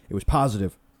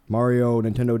positive. Mario,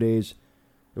 Nintendo days,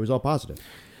 it was all positive.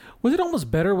 Was it almost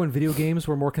better when video games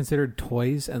were more considered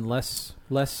toys and less?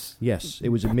 Yes, it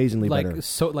was amazingly better.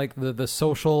 Like the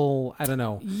social, I don't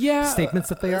know, statements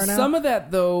that they are now. Some of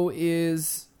that though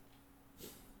is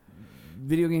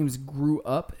video games grew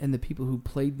up, and the people who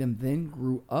played them then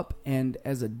grew up, and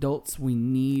as adults we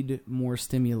need more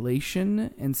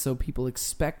stimulation, and so people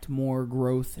expect more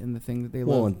growth in the thing that they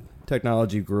love. And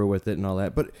technology grew with it and all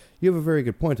that. But you have a very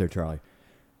good point there, Charlie.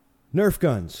 Nerf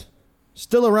guns,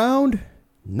 still around.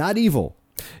 Not evil.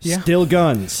 Yeah. Still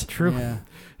guns. True. Yeah.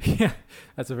 Yeah,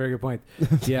 that's a very good point.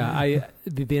 Yeah,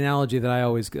 the analogy that I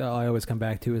always come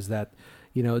back to is that,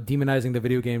 you know, demonizing the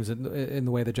video games in the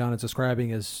way that John is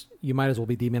describing is you might as well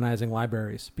be demonizing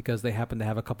libraries because they happen to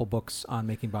have a couple books on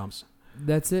making bombs.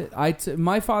 That's it.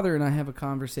 My father and I have a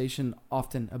conversation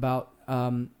often about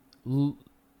when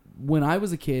I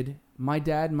was a kid, my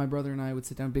dad and my brother and I would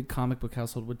sit down, big comic book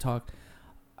household, would talk.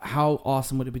 How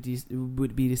awesome would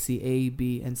it be to see A,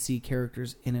 B, and C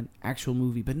characters in an actual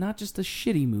movie, but not just a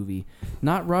shitty movie,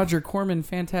 not Roger Corman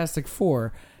Fantastic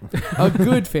Four, a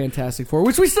good Fantastic Four,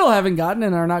 which we still haven't gotten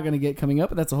and are not going to get coming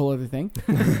up, but that's a whole other thing.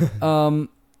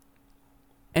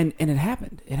 And it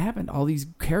happened. It happened. All these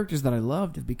characters that I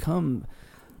loved have become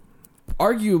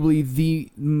arguably the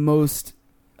most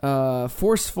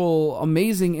forceful,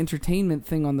 amazing entertainment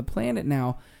thing on the planet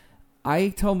now. I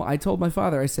told my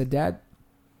father, I said, Dad,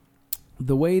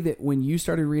 the way that when you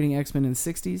started reading X-Men in the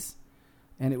 60s,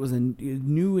 and it was a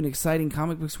new and exciting,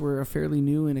 comic books were a fairly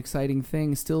new and exciting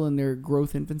thing, still in their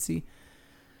growth infancy,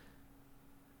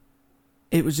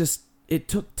 it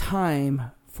took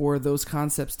time for those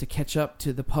concepts to catch up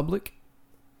to the public.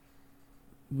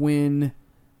 When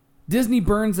Disney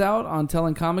burns out on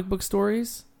telling comic book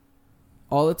stories,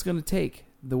 all it's going to take,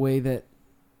 the way that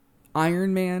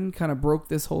Iron Man kind of broke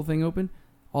this whole thing open,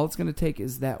 all it's going to take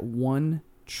is that one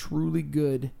truly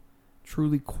good,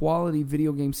 truly quality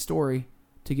video game story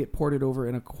to get ported over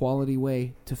in a quality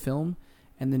way to film,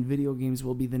 and then video games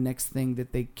will be the next thing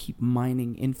that they keep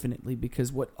mining infinitely,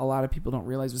 because what a lot of people don't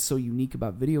realize was so unique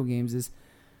about video games is,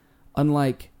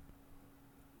 unlike,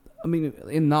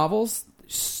 in novels,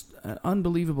 an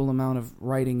unbelievable amount of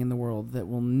writing in the world that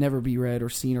will never be read or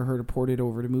seen or heard or ported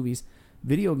over to movies.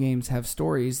 Video games have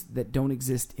stories that don't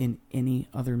exist in any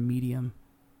other medium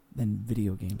than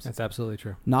video games. That's absolutely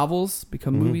true. Novels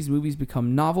become movies, movies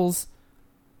become novels.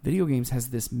 Video games has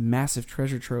this massive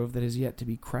treasure trove that is yet to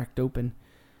be cracked open.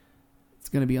 It's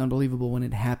going to be unbelievable when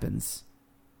it happens.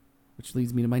 Which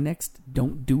leads me to my next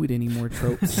don't do it anymore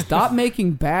trope. Stop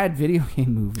making bad video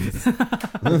game movies.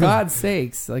 For God's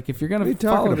sakes. Like, if you're going to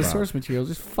follow the source material,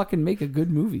 just fucking make a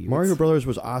good movie. Mario Brothers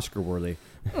was Oscar worthy.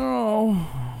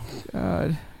 Oh,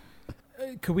 God.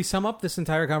 Could we sum up this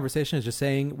entire conversation as just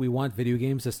saying we want video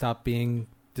games to stop being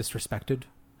disrespected?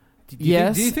 Do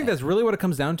you think that's really what it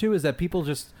comes down to? Is that people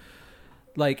just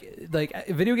like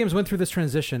video games went through this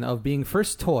transition of being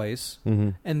first toys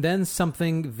and then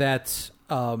something that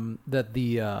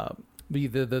the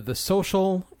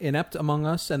social inept among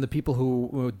us and the people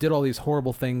who did all these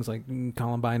horrible things like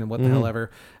Columbine and what the hell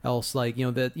ever else,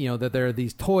 that there are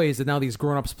these toys that now these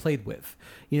grown-ups played with,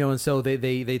 and so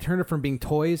they turned it from being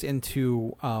toys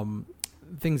into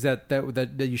things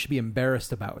that you should be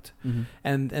embarrassed about,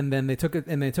 and then they took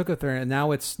it there, and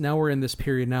now we're in this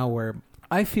period now where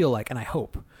I feel like, and I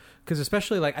hope, because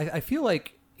especially like I feel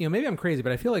like, maybe I'm crazy,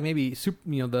 but I feel like maybe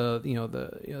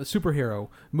the superhero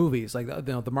movies, like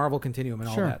the Marvel Continuum and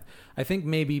all that. I think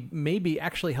maybe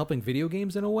actually helping video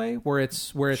games in a way where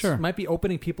it's might be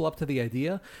opening people up to the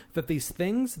idea that these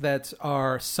things that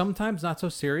are sometimes not so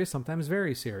serious, sometimes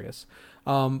very serious,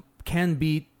 can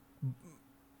be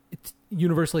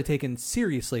universally taken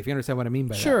seriously. If you understand what I mean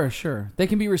by that. Sure. They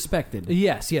can be respected.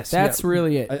 Yes. That's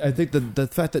really it. I think the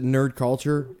fact that nerd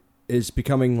culture is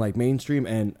becoming like mainstream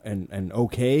and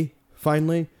okay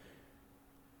finally,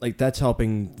 like that's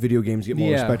helping video games get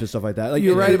more respect and stuff like that. Like,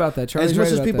 you're right about that, Charlie. As much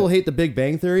as people hate the Big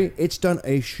Bang Theory, it's done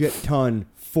a shit ton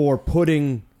for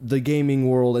putting the gaming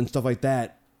world and stuff like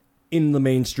that in the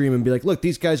mainstream and be like, look,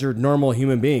 these guys are normal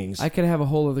human beings. I could have a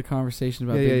whole other conversation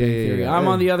about Big Bang Theory. I'm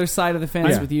on the other side of the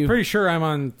fence with you. Pretty sure I'm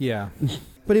on. Yeah.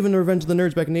 But even the Revenge of the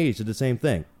Nerds back in the 80s did the same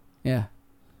thing. Yeah.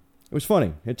 It was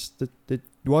funny. It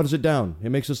waters it down. It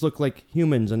makes us look like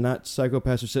humans and not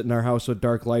psychopaths who sit in our house with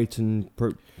dark lights and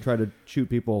try to shoot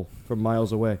people from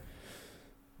miles away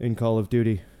in Call of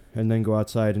Duty and then go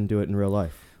outside and do it in real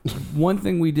life. One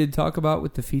thing we did talk about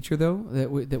with the feature, though,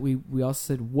 that we also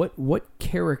said, what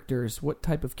characters, what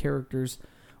type of characters,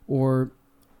 or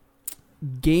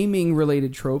gaming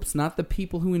related tropes, not the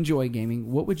people who enjoy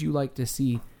gaming, what would you like to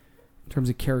see in terms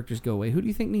of characters go away? Who do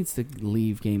you think needs to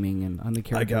leave gaming and on the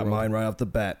character? I got road? mine right off the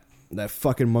bat. That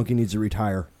fucking monkey needs to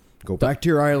retire. Go back to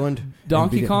your island.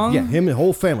 Donkey Kong? Yeah, him and the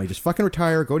whole family. Just fucking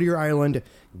retire. Go to your island.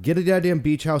 Get a goddamn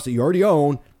beach house that you already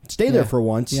own. Stay there for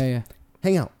once. Yeah.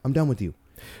 Hang out. I'm done with you.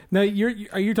 Now, are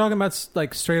you talking about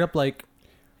like straight up like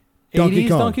Donkey 80s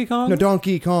Kong. Donkey Kong? No,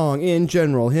 Donkey Kong in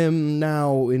general. Him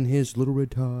now in his little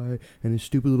red tie and his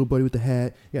stupid little buddy with the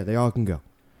hat. Yeah, they all can go.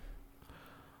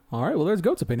 All right, well, there's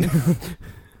Goat's opinion.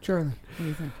 Charlie, what do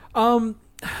you think?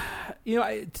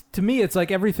 To me, it's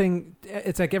like everything.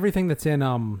 It's like everything that's in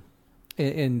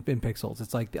Pixels.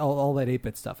 It's like all that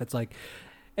 8-bit stuff. It's like,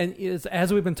 and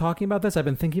as we've been talking about this, I've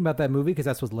been thinking about that movie because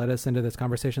that's what led us into this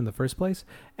conversation in the first place.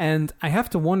 And I have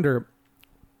to wonder,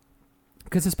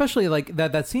 because especially like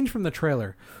that scene from the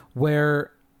trailer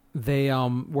where the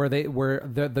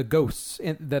ghosts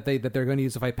that they're going to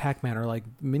use to fight Pac-Man are like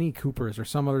Mini Coopers or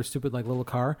some other stupid like little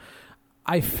car.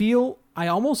 I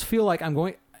almost feel like I'm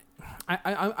going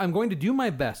to do my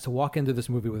best to walk into this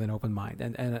movie with an open mind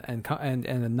and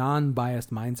a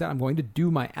non-biased mindset. I'm going to do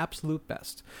my absolute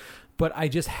best, but I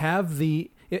just have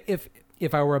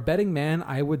if I were a betting man,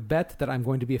 I would bet that I'm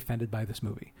going to be offended by this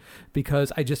movie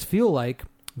because I just feel like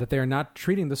that they're not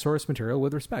treating the source material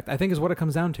with respect, I think is what it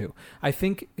comes down to. I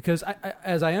think because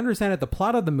as I understand it, the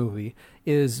plot of the movie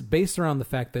is based around the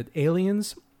fact that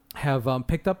aliens have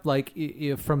picked up like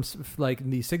from like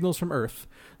the signals from Earth,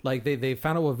 like they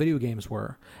found out what video games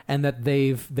were, and that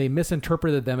they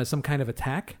misinterpreted them as some kind of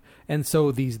attack, and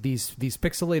so these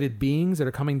pixelated beings that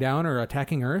are coming down or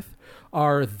attacking Earth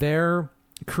are their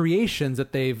creations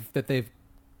that they've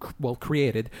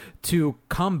created to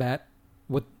combat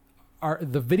what are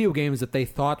the video games that they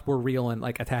thought were real and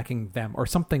like attacking them or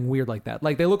something weird like that.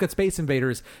 Like they look at Space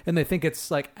Invaders and they think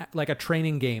it's like a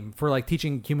training game for like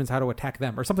teaching humans how to attack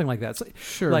them or something like that. So,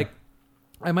 sure. Like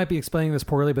I might be explaining this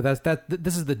poorly, but this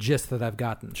is the gist that I've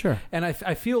gotten. Sure. And I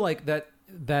feel like I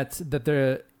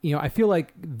feel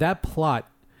like that plot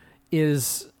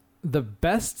is the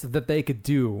best that they could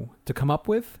do to come up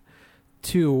with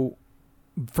to,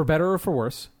 for better or for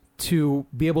worse, to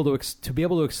be able to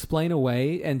explain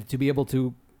away and to be able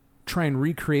to try and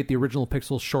recreate the original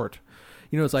Pixels short.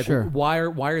 It's like, sure. why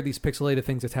are these pixelated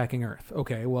things attacking Earth?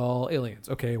 Okay, well, aliens.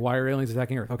 Okay, why are aliens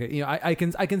attacking Earth? Okay, I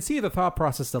can see the thought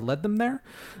process that led them there,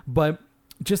 but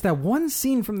just that one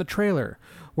scene from the trailer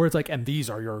where it's like, and these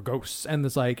are your ghosts, and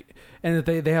it's like, and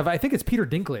they have, I think it's Peter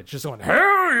Dinklage just going,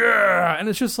 hell yeah, and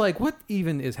it's just like, what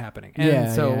even is happening? And yeah.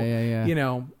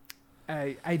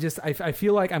 I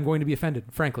feel like I'm going to be offended,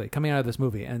 frankly, coming out of this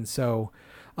movie. And so,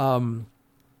 to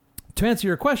answer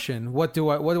your question, what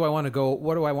characters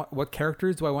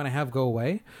do I want to have go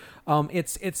away?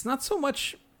 It's not so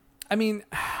much. I mean,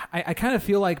 I kind of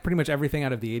feel like pretty much everything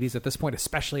out of the 80s at this point,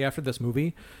 especially after this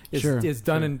movie, is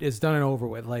done and over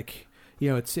with. Like,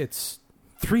 it's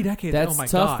 3 decades. That's oh my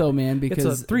tough God. though, man, because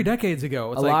it's 3 decades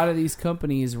ago. It's a lot of these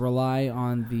companies rely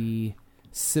on the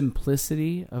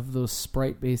simplicity of those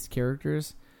sprite-based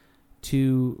characters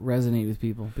to resonate with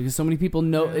people, because so many people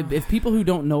know. If people who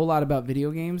don't know a lot about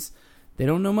video games, they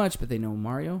don't know much, but they know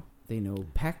Mario, they know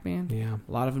Pac-Man. Yeah,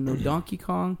 a lot of them know Donkey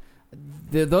Kong.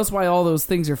 That's why all those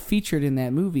things are featured in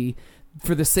that movie.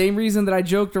 For the same reason that I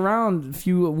joked around a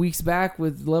few weeks back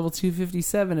with Level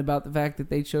 257 about the fact that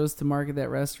they chose to market that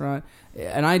restaurant,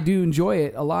 and I do enjoy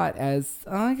it a lot. As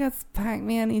I got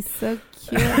Pac-Man, he's so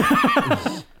cute.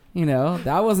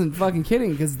 I wasn't fucking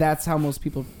kidding, because that's how most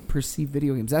people perceive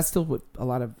video games. That's still what a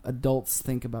lot of adults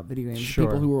think about video games. Sure.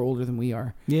 People who are older than we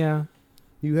are. Yeah.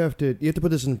 You have to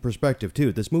put this in perspective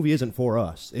too. This movie isn't for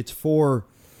us. It's for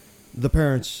the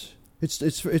parents.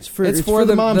 It's for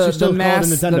the moms who still call it a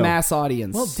Nintendo. The mass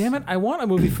audience. Well, damn it! I want a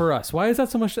movie for us. Why is that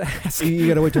so much to ask? You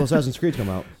got to wait till Assassin's Creed come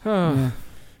out. Yeah.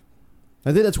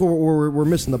 I think that's where we're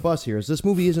missing the bus here. Is this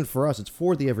movie isn't for us. It's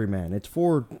for the everyman. It's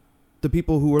for the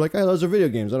people who are like, "Hey, those are video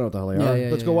games. I don't know what the hell they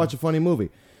are. Let's go watch a funny movie."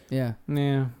 Yeah.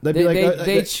 Yeah.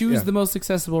 They choose the most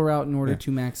accessible route in order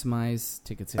to maximize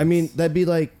ticket sales. I mean, that'd be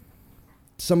like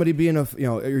somebody being a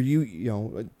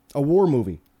war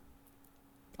movie.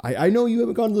 I know you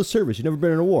haven't gone to the service. You've never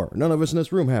been in a war. None of us in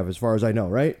this room have, as far as I know,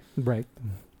 right? Right.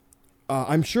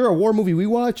 I'm sure a war movie we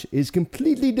watch is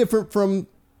completely different from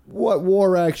what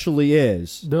war actually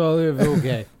is.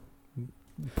 Okay.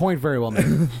 Point very well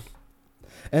made.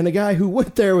 And the guy who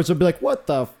went there would be like, what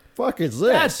the fuck is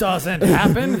this? That doesn't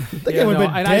happen.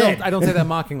 I don't say that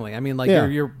mockingly. I mean, like,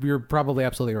 you're probably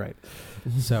absolutely right.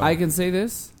 So I can say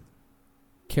this.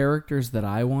 characters that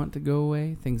I want to go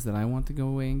away, things that I want to go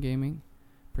away in gaming,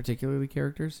 particularly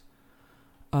characters.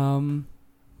 Nintendo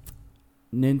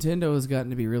has gotten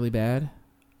to be really bad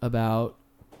about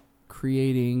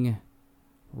creating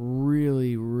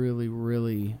really, really,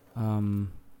 really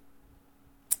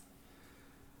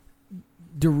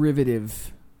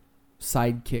derivative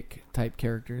sidekick type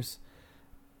characters.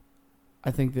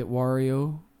 I think that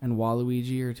Wario and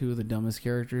Waluigi are two of the dumbest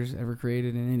characters ever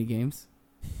created in any games.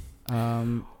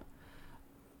 Wario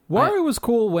was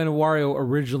cool when Wario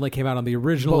originally came out on the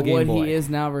original but Game what Boy. he is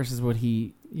now versus what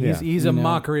he's a you know,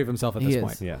 mockery of himself at he this is.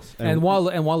 point. Yes. And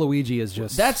Waluigi is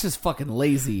just that's just fucking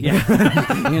lazy.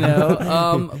 Yeah. You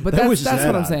know, but That was that's just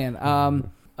what I'm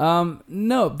add-on. saying.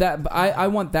 No, that I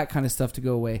want that kind of stuff to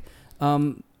go away.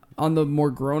 On the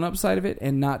more grown up side of it,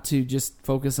 and not to just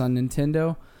focus on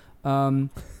Nintendo.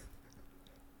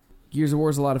 Gears of War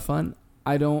is a lot of fun.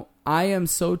 I am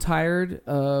so tired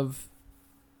of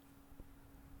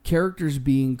characters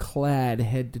being clad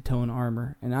head to toe in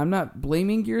armor, and I'm not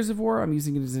blaming Gears of War. I'm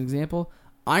using it as an example.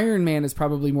 Iron Man is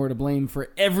probably more to blame for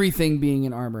everything being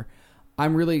in armor.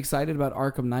 I'm really excited about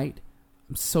Arkham Knight.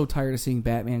 I'm so tired of seeing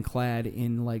Batman clad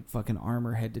in like fucking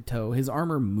armor head to toe. His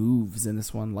armor moves in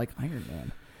this one like Iron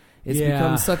Man. It's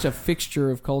become such a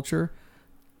fixture of culture.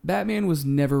 Batman was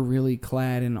never really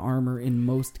clad in armor in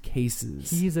most cases.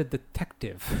 he's a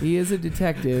detective. He is a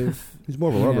detective. He's more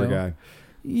of a you rubber know. guy.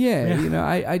 Yeah, you know,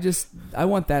 I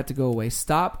want that to go away.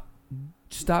 Stop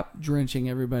drenching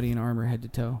everybody in armor head to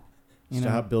toe. You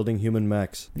Stop know, building human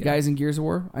mechs. the guys in Gears of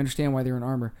War, I understand why they're in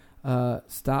armor.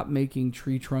 Stop making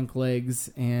tree trunk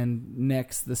legs and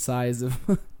necks the size of.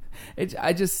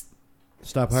 I just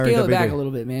Stop hiring scale it back a WWE.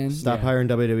 little bit, man. Stop hiring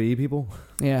WWE people.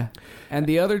 Yeah, and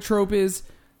the other trope is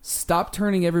stop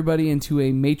turning everybody into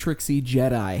a Matrixy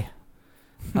Jedi.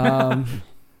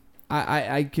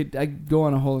 I could go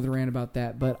on a whole other rant about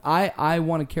that, but I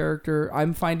want a character.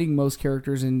 I'm finding most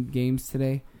characters in games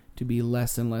today to be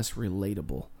less and less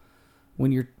relatable.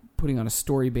 When you're putting on a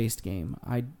story-based game,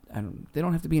 they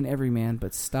don't have to be an everyman,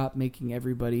 but stop making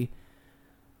everybody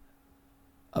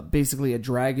basically a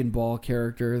Dragon Ball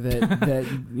character that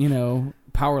you know,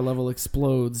 power level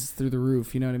explodes through the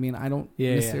roof. You know what I mean? I don't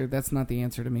necessarily. That's not the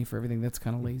answer to me for everything. That's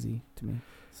kind of lazy to me.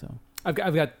 So. I've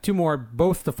got two more,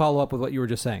 both to follow up with what you were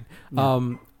just saying.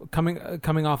 Yeah. Coming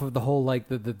off of the whole like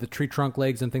the tree trunk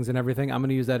legs and things and everything, I'm going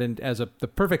to use that as the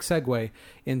perfect segue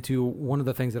into one of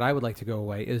the things that I would like to go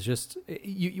away is just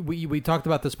we talked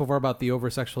about this before about the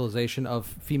over sexualization of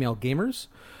female gamers.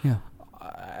 Yeah.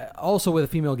 Also with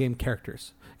female game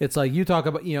characters, it's like you talk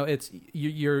about, you know, it's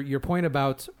your point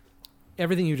about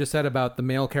everything you just said about the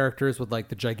male characters with like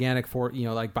the gigantic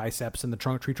like biceps and the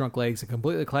tree trunk legs and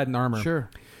completely clad in armor. Sure.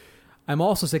 I'm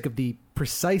also sick of the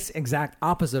precise exact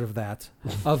opposite of that,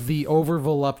 of the over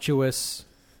voluptuous,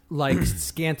 like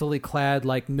scantily clad,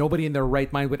 like nobody in their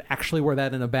right mind would actually wear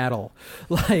that in a battle,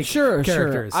 like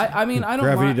characters. I mean, I don't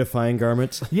Gravity mind. defying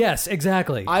garments. Yes,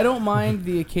 exactly. I don't mind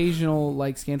the occasional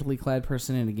like scantily clad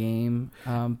person in a game,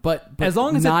 but As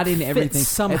long as it not in fits everything.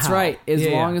 somehow. That's right. As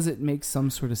Yeah, long yeah. as it makes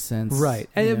some sort of sense, Right,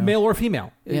 you and know. male or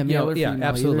female. Yeah, male or female. Yeah,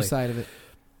 absolutely. Either side of it.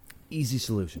 Easy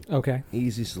solution. Okay.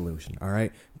 Easy solution. All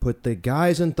right. Put the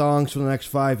guys in thongs for the next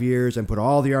 5 years and put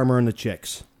all the armor on the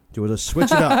chicks. Do it. Switch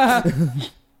it up.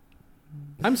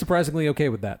 I'm surprisingly okay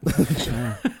with that.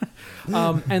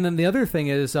 And then the other thing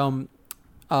is,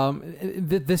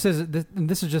 this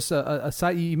is just a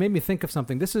side. You made me think of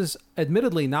something. This is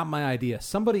admittedly not my idea.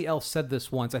 Somebody else said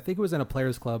this once. I think it was in a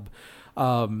Players Club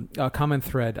comment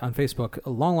thread on Facebook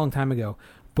a long, long time ago.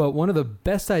 But one of the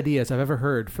best ideas I've ever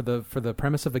heard for the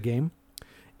premise of a game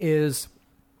is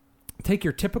take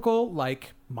your typical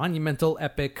like monumental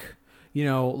epic, you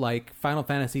know, like Final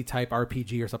Fantasy type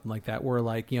RPG or something like that, where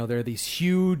like, you know, there are these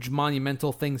huge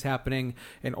monumental things happening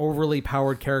and overly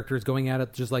powered characters going at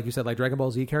it, just like you said, like Dragon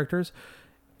Ball Z characters.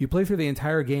 You play through the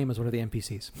entire game as one of the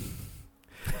NPCs.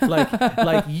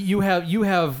 like you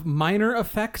have minor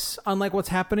effects on like what's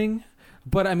happening.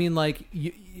 But I mean, like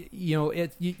you know,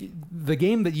 the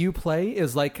game that you play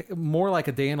is like more like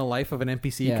a day in the life of an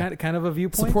NPC kind of a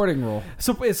viewpoint. Supporting role.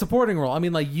 So it's supporting role. I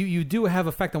mean, like you do have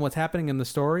effect on what's happening in the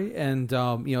story, and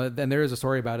you know, then there is a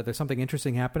story about it. There's something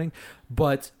interesting happening,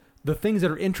 but the things that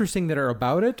are interesting that are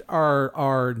about it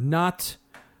are not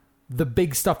the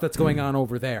big stuff that's going on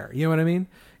over there. You know what I mean?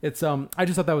 It's I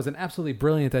just thought that was an absolutely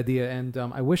brilliant idea, and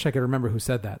I wish I could remember who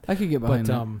said that. I could get behind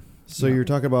But that. So you're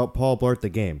talking about Paul Blart the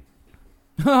game.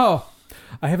 Oh,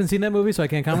 I haven't seen that movie, so I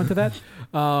can't comment to that.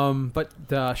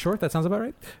 But short, that sounds about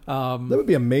right. That would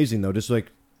be amazing, though. Just like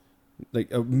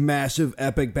a massive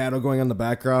epic battle going on in the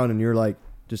background, and you're like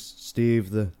just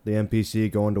Steve, the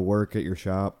NPC, going to work at your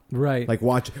shop. Right. Like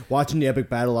watching the epic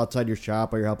battle outside your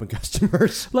shop while you're helping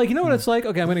customers. Like, you know what it's like?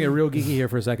 Okay, I'm going to get real geeky here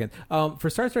for a second. For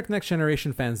Star Trek Next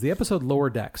Generation fans, the episode Lower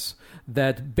Decks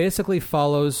that basically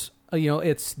follows...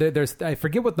 there's I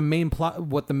forget what the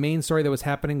main story that was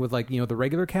happening with the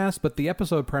regular cast, but the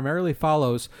episode primarily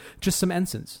follows just some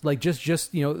ensigns, like just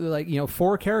 3 or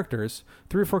 4 characters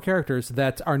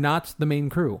that are not the main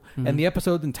crew, and the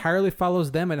episode entirely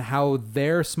follows them and how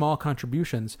their small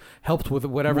contributions helped with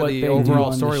whatever the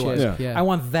overall story was. Yeah. I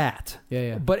want that,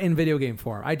 Yeah. but in video game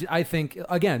form. I think,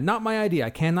 again, not my idea. I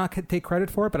cannot take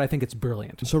credit for it, but I think it's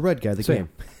brilliant. So Red Guy, the game.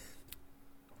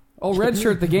 Oh, Red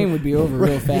Shirt, the game would be over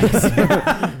real fast.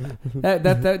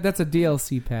 That's a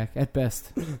DLC pack at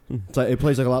best. It's like, it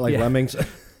plays like a lot like Lemmings.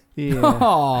 Yeah.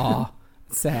 Aw,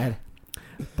 sad.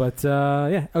 But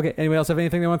yeah, okay. Anyone else have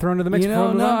anything they want to throw into the mix?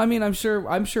 I mean, I'm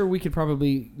sure we could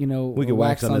probably we could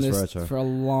wax on this for a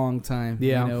long time.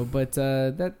 Yeah. But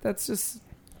that's just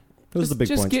those are the big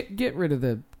just points. get rid of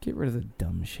the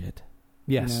dumb shit.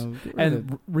 Yes, Get rid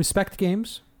and of respect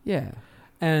games. Yeah.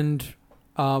 And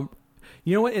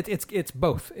you know what? It's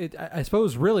both. I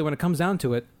suppose really when it comes down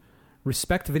to it,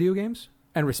 respect video games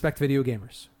and respect video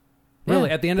gamers. Really,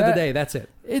 Yeah, at the end of the day, that's it.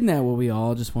 Isn't that what we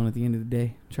all just want at the end of the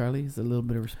day, Charlie? Is a little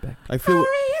bit of respect. I feel.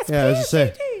 Yeah, as I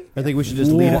say, I think we should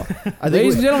just lead it. I think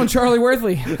Ladies and gentlemen, Charlie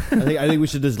Worthley. I think we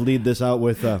should just lead this out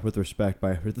with respect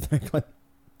by Aretha Franklin.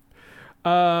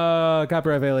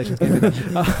 Copyright violations.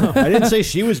 I didn't say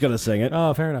she was going to sing it.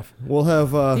 Oh, fair enough. We'll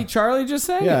have. Did Charlie just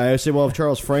say? Yeah, I say we'll have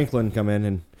Charles Franklin come in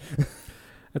and.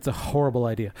 That's a horrible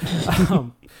idea.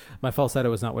 My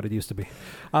falsetto was not what it used to be.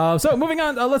 So moving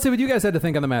on, let's see what you guys had to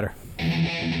think on the matter.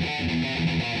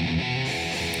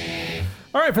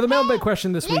 All right, for the mailbag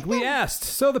question this week, we asked,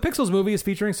 so the Pixels movie is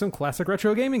featuring some classic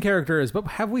retro gaming characters, but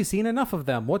have we seen enough of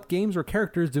them? What games or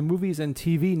characters do movies and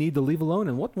TV need to leave alone,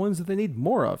 and what ones do they need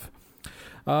more of?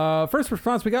 First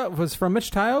response we got was from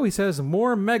Mitch Tayo. He says,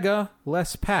 more Mega,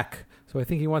 less Pac. So I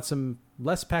think he wants some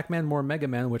less Pac-Man, more Mega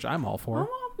Man, which I'm all for.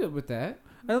 Oh, I'm good with that.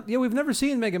 We've never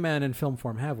seen Mega Man in film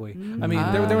form, have we? I mean,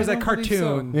 there was that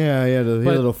cartoon. Yeah, he had a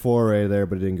little foray there,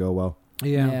 but it didn't go well.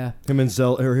 Yeah. Him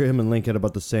and Link had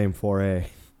about the same foray.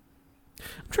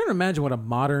 I'm trying to imagine what a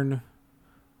modern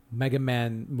Mega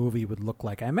Man movie would look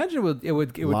like. I imagine it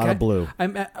would a lot of blue.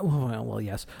 Well,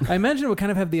 yes. I imagine it would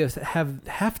kind of have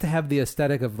to have the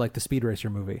aesthetic of like the Speed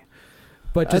Racer movie.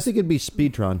 But I think it'd be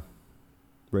Speedtron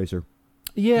Racer.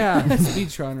 Yeah.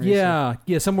 Speedtron Racer.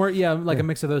 Yeah, somewhere, like a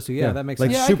mix of those two. Yeah, that makes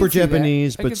like sense. Yeah, I super could see that.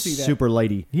 Japanese, I but could see that. super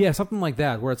lighty. Yeah, something like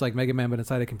that, where it's like Mega Man, but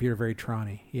inside a computer, very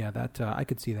Tron-y. Yeah, that I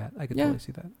could see that. I could totally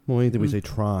see that. Well, anything we say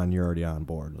Tron, you're already on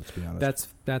board. Let's be honest.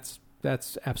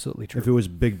 That's absolutely true. If it was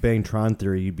Big Bang Tron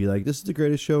Theory, you'd be like, "This is the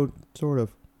greatest show," sort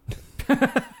of.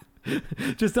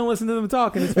 Just don't listen to them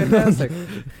talk, and it's fantastic.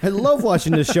 I love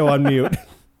watching this show on mute.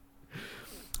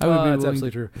 That's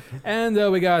absolutely true. And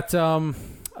we got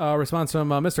a response from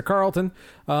Mr. Carlton.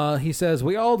 He says,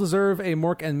 we all deserve a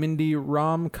Mork and Mindy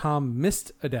rom-com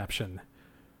Mist adaptation.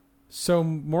 So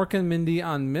Mork and Mindy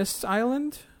on Mist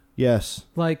Island? Yes.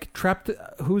 Like,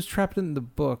 who's trapped in the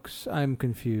books? I'm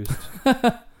confused.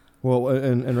 Well,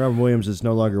 and Robin Williams is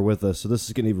no longer with us, so this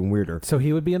is getting even weirder. So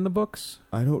he would be in the books?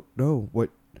 I don't know.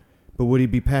 But would he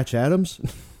be Patch Adams?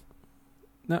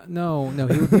 No, he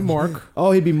would be Mork.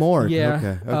 Oh, he'd be Mork.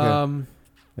 Yeah. Okay.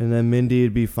 And then Mindy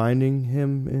would be finding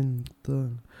him in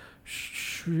the...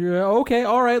 Okay,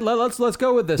 all right. Let's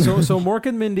go with this. So Mork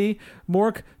and Mindy.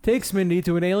 Mork takes Mindy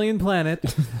to an alien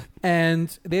planet,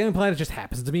 and the alien planet just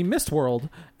happens to be Mistworld,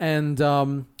 and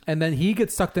then he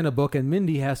gets sucked in a book, and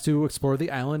Mindy has to explore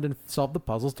the island and solve the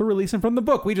puzzles to release him from the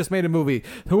book. We just made a movie.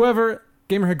 Whoever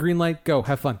gamer had green light, go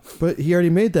have fun. But he already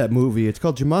made that movie. It's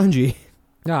called Jumanji.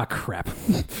 Ah, crap.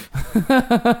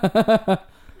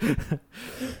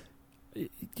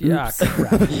 Yeah,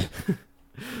 crap.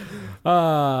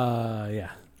 Yeah.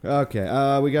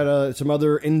 Okay. We got some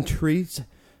other entries.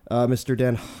 Mr.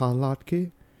 Dan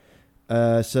Halotke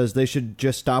says they should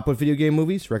just stop with video game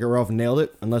movies. Wreck-It Ralph nailed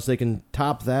it. Unless they can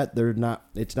top that,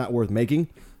 it's not worth making.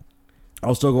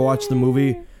 I'll still go watch the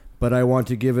movie, but I want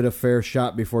to give it a fair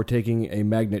shot before taking a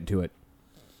magnet to it.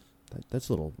 That's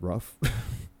a little rough.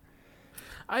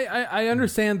 I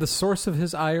understand the source of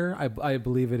his ire. I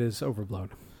believe it is overblown.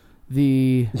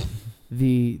 The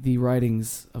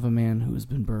writings of a man who has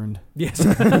been burned. Yes.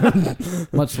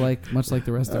 much like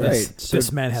the rest of All us. right.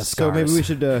 This man has scars. So maybe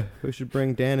we should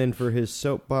bring Dan in for his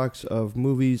soapbox of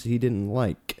movies he didn't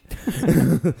like.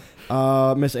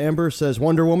 Miss Amber says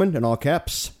Wonder Woman in all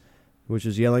caps, which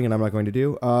is yelling, and I'm not going to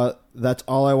do. That's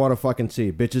all I want to fucking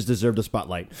see. Bitches deserve the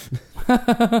spotlight.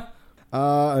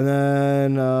 And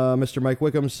then Mr. Mike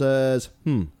Wickham says,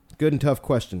 good and tough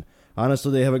question.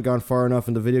 Honestly, they haven't gone far enough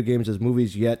into video games as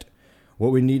movies yet.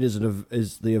 What we need is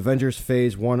the Avengers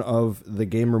Phase 1 of the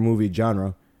gamer movie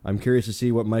genre. I'm curious to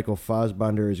see what Michael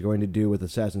Fassbender is going to do with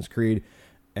Assassin's Creed,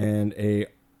 and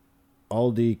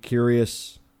Aldi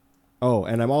curious. Oh,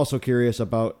 and I'm also curious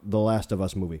about the Last of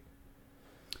Us movie.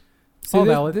 See, All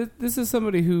valid. This is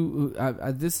somebody who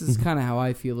this is kind of how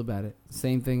I feel about it.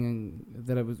 Same thing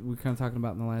that we were kind of talking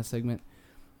about in the last segment.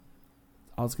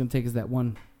 All it's going to take is that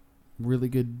one really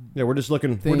good. Yeah, we're just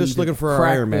looking. thing We're just to looking for our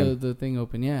crack Iron Man. the thing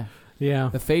open. Yeah, Yeah.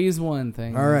 the Phase 1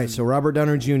 thing. All right, so Robert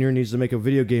Downey Jr. needs to make a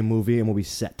video game movie, and we'll be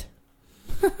set.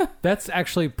 That's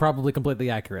actually probably completely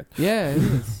accurate. Yeah, it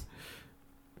is.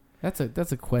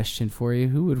 That's a question for you.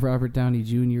 Who would Robert Downey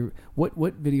Jr. What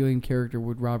video game character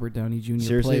would Robert Downey Jr.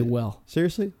 Seriously? play well?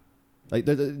 Seriously, like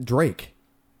Drake.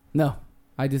 No,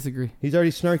 I disagree. He's already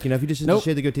snarky enough. He just needs to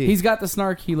shave the goatee. He's got the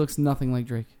snark. He looks nothing like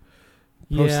Drake.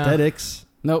 prosthetics.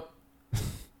 Nope.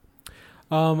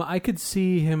 I could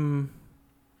see him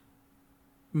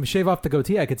shave off the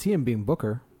goatee. I could see him being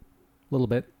Booker, a little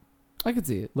bit, I could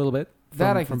see it. a little bit.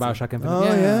 That I from can see. Bioshock Infinite. Oh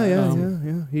Yeah,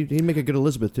 yeah. He'd make a good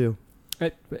Elizabeth too.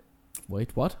 Wait,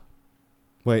 what?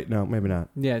 Wait, no, maybe not.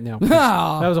 Yeah, no.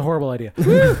 That was a horrible idea.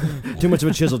 Too much of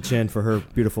a chiseled chin for her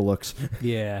beautiful looks.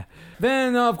 Yeah.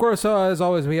 Then, of course, as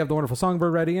always, we have the wonderful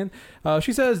Songbird writing in.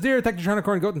 She says, Dear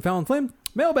Technotronicorn, Goat and Fallon Flame,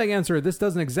 mailbag answer. This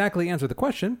doesn't exactly answer the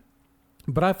question,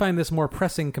 but I find this more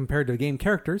pressing compared to game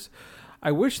characters.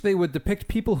 I wish they would depict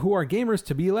people who are gamers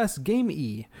to be less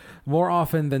game-y. More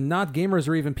often than not, gamers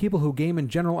or even people who game in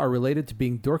general are related to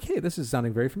being dorky. Hey, this is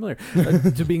sounding very familiar.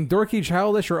 To being dorky,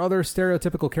 childish, or other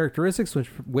stereotypical characteristics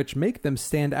which make them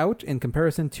stand out in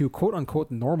comparison to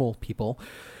quote-unquote normal people.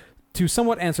 To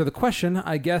somewhat answer the question,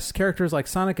 I guess characters like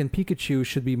Sonic and Pikachu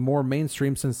should be more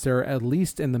mainstream since they're at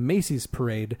least in the Macy's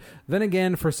parade. Then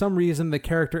again, for some reason, the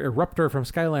character Eruptor from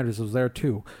Skylanders was there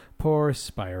too. Poor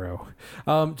Spyro.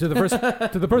 To the first part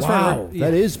of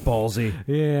that is ballsy.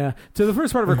 yeah. To the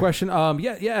first part of her question,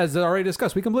 as already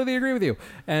discussed, we completely agree with you.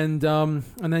 And then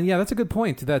that's a good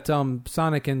point that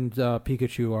Sonic and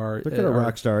Pikachu are They're kind of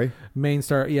rock starry.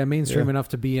 mainstream enough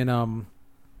to be in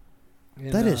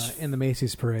That is in the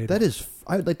Macy's parade. That is,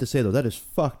 I would like to say though, that is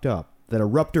fucked up. That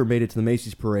Eruptor made it to the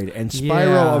Macy's parade, and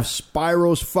Spyro of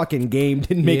Spyro's fucking game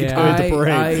didn't make it to the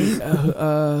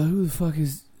parade. Who the fuck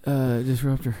is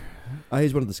Disruptor?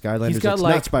 He's one of the Skylanders. He's got it's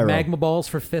like not Spyro. magma balls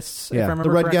for fists. Yeah, if I remember the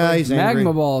red correctly. guy. He's angry.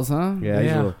 Magma balls, huh? Yeah, he's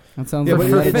Yeah. a little, That sounds Yeah,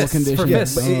 like but a it's- medical fists, condition. for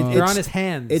fists. but They're it's- on his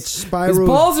hands. it's Spyro. His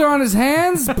balls are on his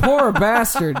hands. Poor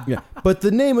bastard. Yeah, but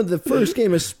the name of the first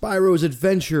game is Spyro's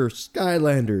Adventure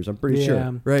Skylanders. I'm pretty Yeah.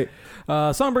 sure, right?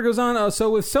 Songbird goes on. So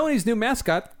with Sony's new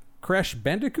mascot, Crash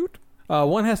Bandicoot,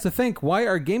 one has to think, why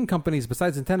are game companies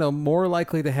besides Nintendo more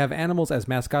likely to have animals as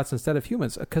mascots instead of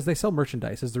humans? Because they sell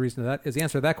merchandise. Is the reason is the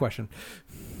answer to that question.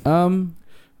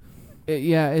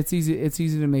 It's easy. It's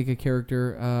easy to make a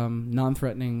character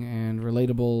non-threatening and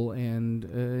relatable, and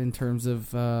in terms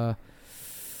of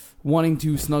wanting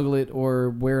to snuggle it or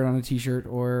wear it on a T-shirt,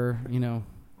 or No.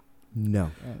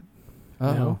 No.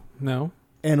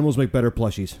 Animals make better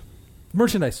plushies.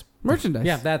 Merchandise. merchandise.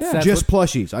 Yeah, that's Just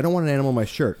plushies. I don't want an animal on my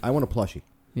shirt. I want a plushie.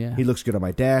 yeah. He looks good on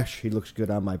my dash. He looks good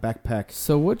on my backpack.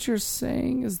 So what you're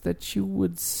saying is that you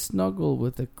would snuggle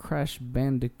with a Crash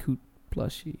Bandicoot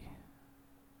plushie.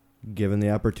 Given the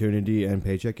opportunity and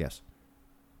paycheck, yes.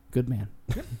 Good man.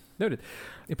 Noted.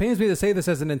 It pains me to say this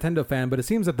as a Nintendo fan, but it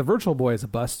seems that the Virtual Boy is a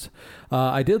bust.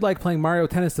 I did like playing Mario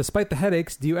Tennis despite the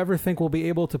headaches. Do you ever think we'll be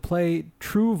able to play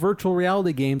true virtual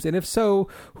reality games? And if so,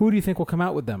 who do you think will come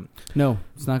out with them? No,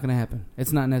 it's not going to happen.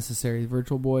 It's not necessary.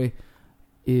 Virtual Boy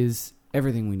is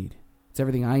everything we need. It's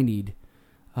everything I need.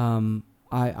 Do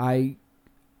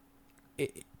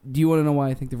you want to know why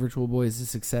I think the Virtual Boy is a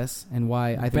success and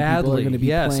why I think people are going to be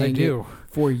playing it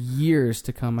for years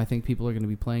to come? I think people are going to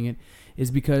be playing it is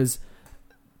because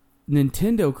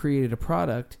Nintendo created a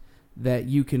product that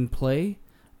you can play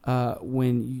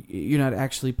when you're not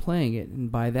actually playing it.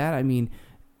 And by that, I mean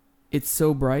it's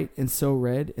so bright and so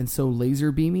red and so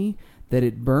laser beamy that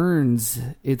it burns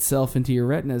itself into your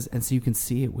retinas, and so you can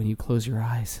see it when you close your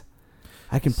eyes.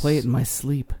 I can play it in my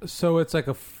sleep. So it's like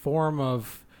a form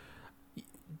of...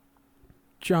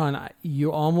 John,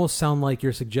 you almost sound like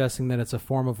you're suggesting that it's a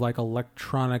form of like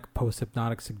electronic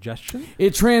post-hypnotic suggestion?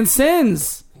 It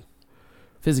transcends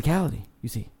physicality, you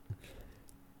see.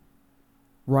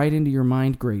 Right into your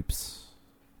mind grapes.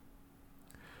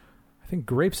 I think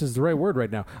grapes is the right word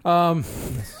right now.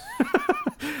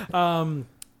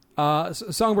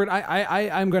 Songbird,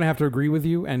 I'm going to have to agree with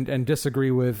you and disagree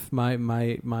with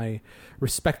my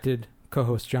respected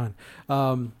co-host John,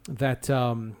 that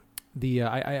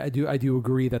I do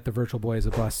agree that the Virtual Boy is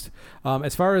a bust.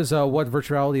 As far as what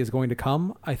virtual reality is going to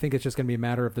come, I think it's just going to be a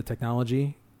matter of the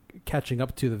technology catching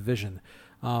up to the vision.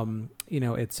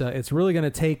 It's really going to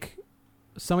take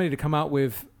somebody to come out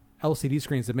with LCD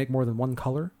screens that make more than one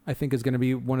color. I think is going to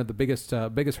be one of the biggest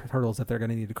hurdles that they're going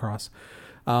to need to cross.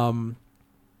 Once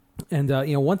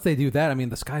they do that, I mean,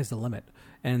 the sky's the limit.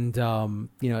 And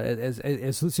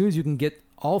as soon as you can get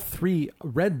all three,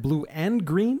 red, blue, and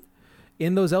green,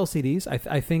 in those LCDs,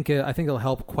 I think it'll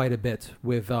help quite a bit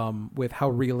with how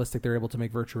realistic they're able to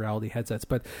make virtual reality headsets.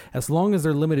 But as long as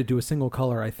they're limited to a single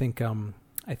color, I think they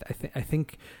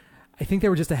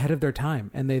were just ahead of their time,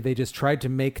 and they just tried to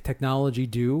make technology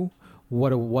do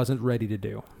what it wasn't ready to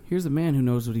do. Here's a man who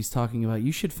knows what he's talking about.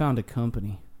 You should found a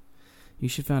company. You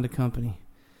should become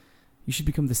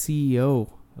the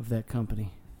CEO of that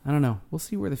company. I don't know. We'll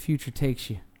see where the future takes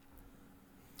you.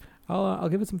 I'll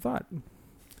give it some thought.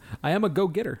 I am a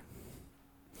go-getter.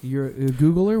 You're a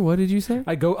Googler? What did you say?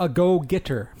 A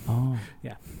go-getter. Oh.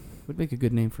 Yeah. Would make a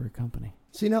good name for a company.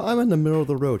 See, now I'm in the middle of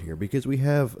the road here because we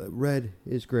have red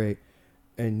is great,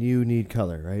 and you need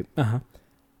color, right? Uh-huh.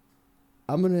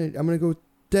 I'm gonna go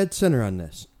dead center on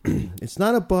this. It's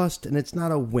not a bust and it's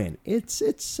not a win. It's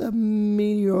a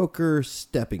mediocre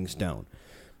stepping stone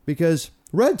because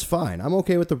red's fine. I'm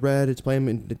okay with the red. It's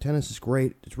playing. The tennis is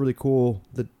great. It's really cool.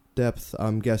 The depth,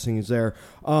 I'm guessing, is there.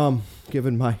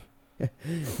 Given my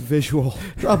visual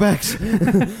drawbacks,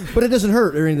 but it doesn't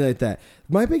hurt or anything like that.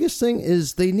 My biggest thing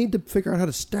is they need to figure out how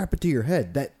to strap it to your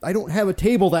head. That I don't have a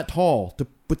table that tall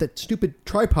with that stupid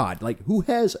tripod. Like, who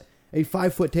has a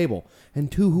 5-foot table? And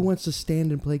two, who wants to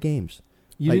stand and play games?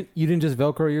 You didn't just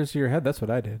Velcro yours to your head? That's what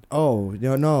I did. Oh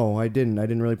no, I didn't. I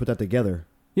didn't really put that together.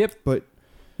 Yep. But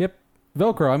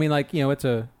Velcro. I mean, it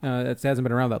hasn't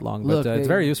been around that long, but it's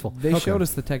very useful. They showed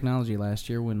us the technology last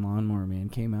year when Lawnmower Man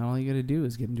came out. All you got to do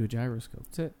is get into a gyroscope.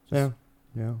 That's it. Yeah.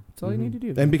 That's all you need to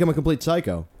do. And become a complete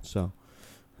psycho. So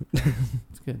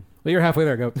it's good. Well, you're halfway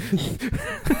there. Go.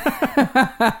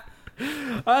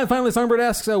 Finally, Songbird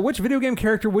asks, which video game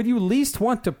character would you least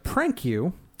want to prank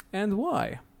you, and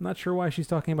why? I'm not sure why she's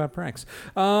talking about pranks.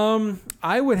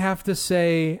 I would have to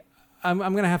say, I'm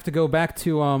going to have to go back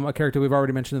to a character we've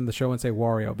already mentioned in the show and say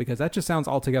Wario, because that just sounds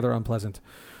altogether unpleasant.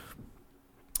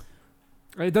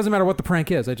 It doesn't matter what the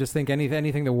prank is. I just think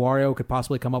anything that Wario could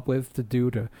possibly come up with to do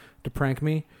to prank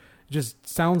me just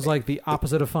sounds like the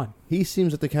opposite of fun. he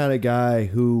seems like the kind of guy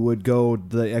who would go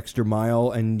the extra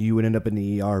mile, and you would end up in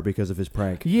the ER because of his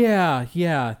prank. Yeah,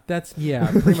 that's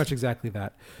pretty much exactly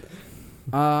that.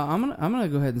 I'm gonna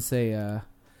go ahead and say.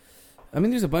 I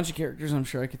mean, there's a bunch of characters I'm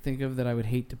sure I could think of that I would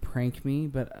hate to prank me,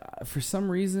 but for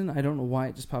some reason, I don't know why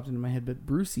it just popped into my head. But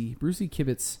Brucey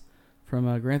Kibitz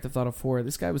from Grand Theft Auto 4.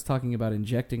 This guy was talking about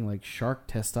injecting like shark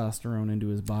testosterone into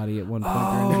his body at one point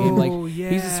during the game. Like,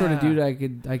 yeah. He's the sort of dude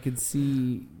I could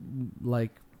see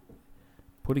like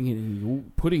putting it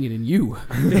in you,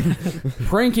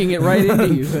 pranking it right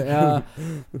into you.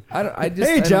 I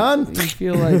John. I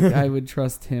feel like I would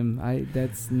trust him.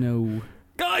 That's no.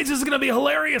 Guys, this is going to be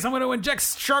hilarious. I'm going to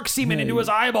inject shark semen into his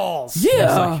eyeballs.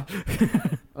 Yeah.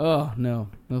 Oh, no,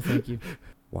 thank you.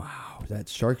 Wow, that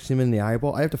shark semen in the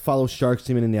eyeball. I have to follow shark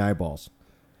semen in the eyeballs.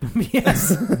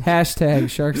 Yes. Hashtag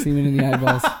shark semen in the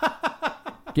eyeballs.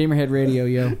 Gamerhead Radio,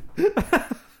 yo.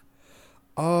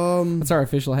 That's our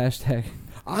official hashtag.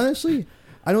 Honestly,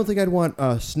 I don't think I'd want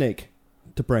Snake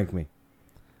to prank me.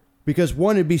 Because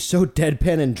one, it'd be so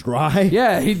deadpan and dry.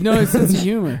 Yeah, he'd know his sense of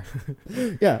humor.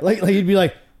 Yeah, like he'd be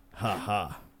like, "Ha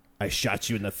ha, I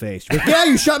shot you in the face." Like, yeah,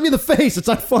 you shot me in the face. It's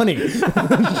not funny.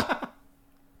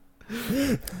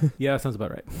 Yeah, that sounds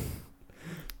about right.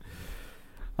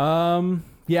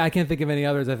 Yeah, I can't think of any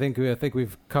others. I think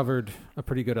we've covered a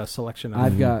pretty good selection.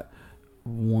 I've got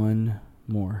one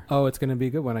more. Oh, it's going to be a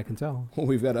good one, I can tell.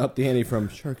 We've got to up the ante from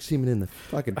shark semen in the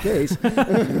fucking face.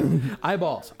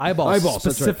 Eyeballs, Specifically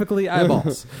specifically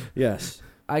eyeballs. Yes.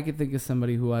 I could think of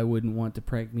somebody who I wouldn't want to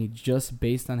prank me just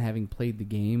based on having played the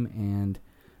game and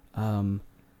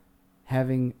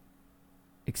having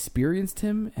experienced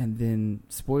him, and then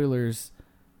spoilers,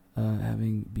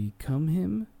 having become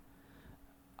him.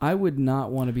 I would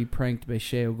not want to be pranked by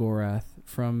Sheo Gorath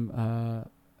from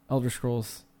Elder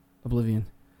Scrolls Oblivion.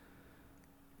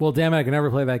 Well, damn it, I can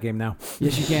never play that game now.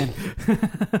 Yes, you can.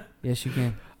 Yes, you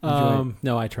can. Enjoy it.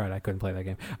 No, I tried. I couldn't play that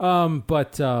game.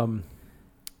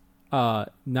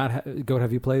 Goat,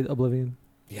 have you played Oblivion?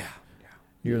 Yeah.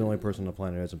 You're the only person on the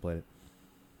planet who hasn't played it.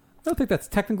 I don't think that's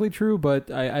technically true,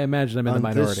 but I imagine I'm in the On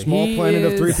minority. this small planet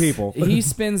of 3 people. He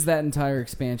spends that entire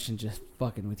expansion just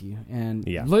fucking with you, and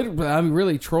Yeah. I'm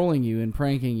really trolling you and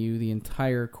pranking you the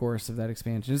entire course of that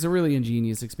expansion. It's a really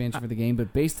ingenious expansion for the game,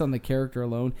 but based on the character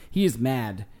alone, he is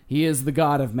mad. He is the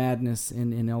god of madness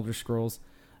in Elder Scrolls.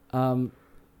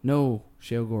 No,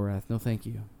 Sheogorath, no thank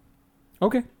you.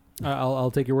 Okay.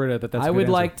 I'll take your word at that. That's a I good would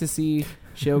answer. like to see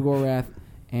Sheogorath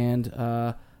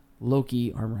and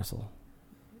Loki arm wrestle.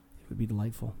 It would be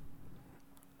delightful.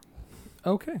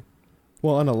 Okay.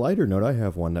 Well, on a lighter note, I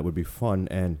have one that would be fun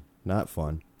and not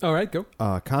fun. All right, go.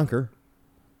 Conquer.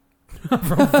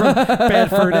 from Bad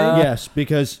Fur Day. Yes,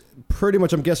 because pretty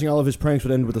much I'm guessing all of his pranks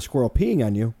would end with a squirrel peeing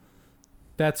on you.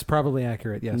 That's probably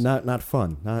accurate, yes. Not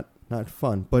fun. Not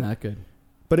fun. But Not good.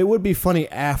 But it would be funny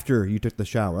after you took the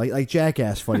shower, like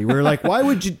Jackass funny. We're like, why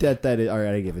would you? That is all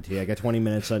right. I give it to you. I got 20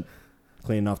 minutes on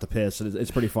cleaning off the piss.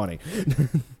 It's pretty funny.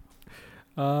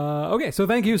 Okay, so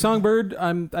thank you, Songbird.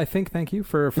 Thank you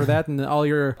for that and all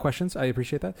your questions. I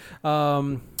appreciate that.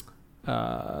 John,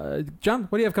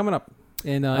 what do you have coming up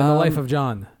in the life of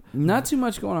John? Not too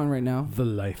much going on right now. The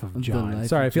Life of The John. Life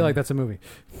Sorry, of I feel John. like that's a movie.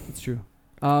 It's true.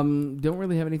 Don't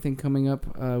really have anything coming up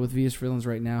with VS Villains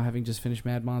right now, having just finished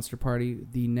Mad Monster Party.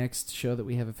 The next show that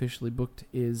we have officially booked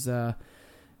is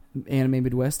Anime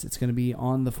Midwest. It's going to be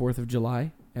on the 4th of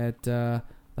July at the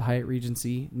Hyatt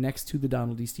Regency next to the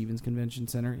Donald D. Stevens Convention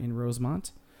Center in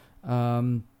Rosemont.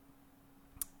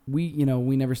 We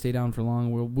never stay down for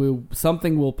long.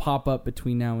 Something will pop up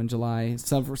between now and July.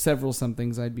 Several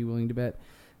somethings I'd be willing to bet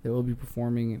that we'll be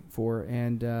performing for,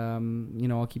 and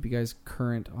I'll keep you guys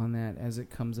current on that as it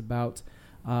comes about.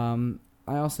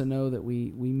 I also know that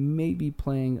we may be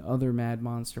playing other Mad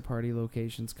Monster Party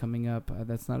locations coming up.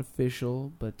 That's not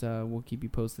official, but we'll keep you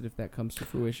posted if that comes to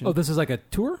fruition. Oh, this is like a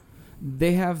tour?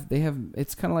 They have.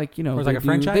 It's kind of like Or it's like a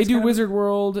franchise They do kind of? Wizard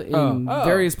World in Oh.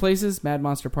 various places. Mad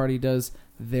Monster Party does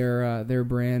their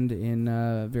brand in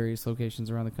various locations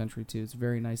around the country too. It's a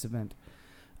very nice event.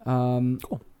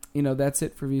 Cool. That's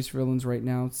it for V's Villains right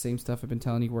now. Same stuff I've been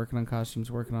telling you. Working on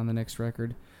costumes, working on the next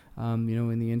record. In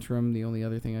the interim, the only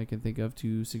other thing I can think of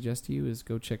to suggest to you is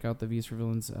go check out the V's for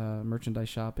Villains merchandise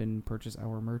shop and purchase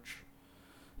our merch.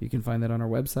 You can find that on our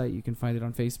website. You can find it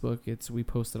on Facebook. We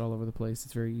post it all over the place.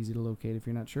 It's very easy to locate. If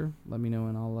you're not sure, let me know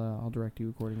and I'll direct you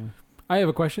accordingly. I have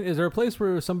a question. Is there a place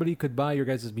where somebody could buy your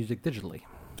guys' music digitally?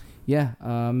 Yeah,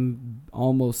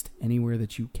 almost anywhere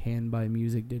that you can buy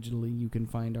music digitally, you can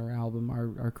find our album,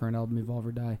 our current album, Evolve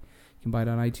or Die. You can buy it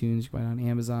on iTunes. You can buy it on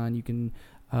Amazon. You can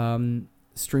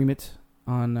stream it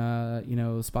on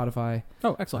Spotify.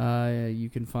 Oh, excellent. You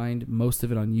can find most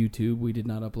of it on YouTube. We did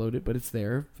not upload it, but it's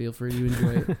there. Feel free to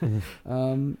enjoy it.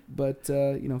 But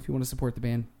if you want to support the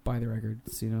band, buy the record.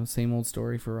 It's, same old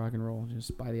story for rock and roll.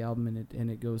 Just buy the album,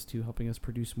 and it goes to helping us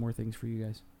produce more things for you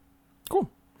guys. Cool.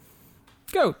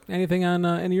 Go. Anything on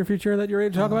in your future that you're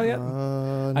ready to talk about yet?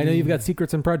 I know you've got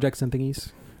secrets and projects and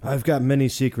thingies. I've got many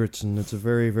secrets, and it's a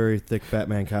very, very thick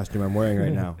Batman costume I'm wearing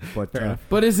right now. But Fair enough.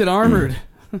 But is it armored?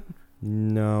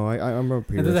 no, I'm a And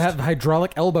purist. does it have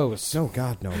hydraulic elbows? No,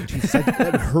 God, no. Jeez,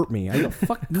 that hurt me. Who the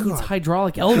fuck needs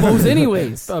hydraulic elbows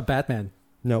anyways? Batman.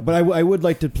 No, but I would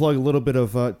like to plug a little bit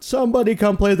of somebody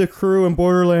come play the crew in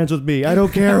Borderlands with me. I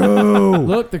don't care who.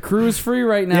 Look, the crew is free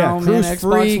right now. Yeah, man. crew's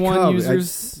Xbox free. One Come.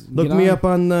 users. Look get me on. up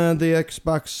on the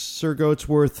Xbox Sir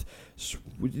Goatsworth.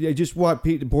 I just want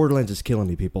Borderlands is killing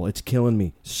me, people. It's killing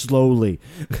me slowly.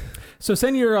 So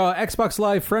send your Xbox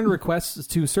Live friend requests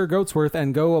to Sir Goatsworth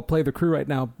and go play the crew right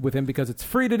now with him because it's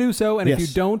free to do so. And if Yes.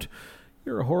 you don't,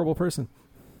 you're a horrible person.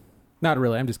 Not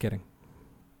really. I'm just kidding.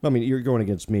 I mean, you're going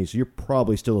against me, so you're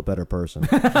probably still a better person.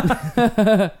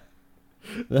 Other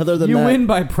than You that, win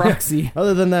by proxy.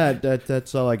 Other than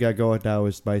that's all I got going now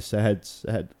is my sad,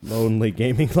 lonely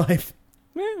gaming life.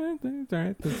 It's all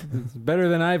right. It's better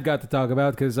than I've got to talk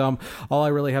about because all I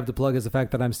really have to plug is the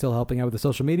fact that I'm still helping out with the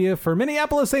social media for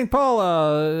Minneapolis St.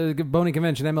 Paul Bony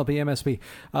Convention, MLP, MSP.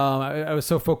 I was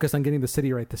so focused on getting the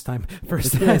city right this time.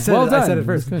 First, I said, Well done. I said it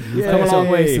first. It's good. You've come a long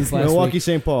way since last Milwaukee, week.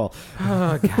 St. Paul.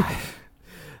 Oh God.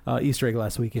 Easter egg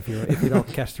last week if you don't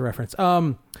catch the reference.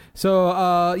 Pony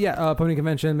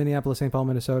Convention, Minneapolis, St. Paul,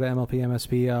 Minnesota, MLP,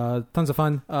 MSP. Tons of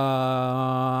fun.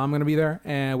 I'm gonna be there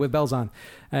and with bells on,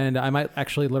 and I might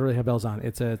actually literally have bells on.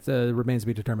 It remains to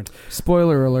be determined.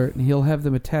 Spoiler alert, he'll have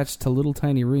them attached to little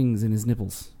tiny rings in his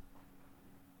nipples.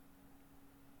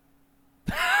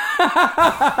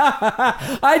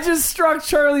 I just struck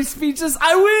Charlie speechless.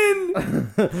 I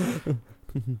win!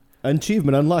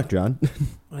 Achievement unlocked, John.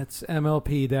 That's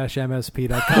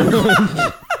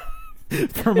MLP-MSP.com.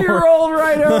 For He more, rolled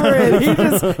right over it.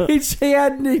 He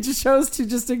just chose to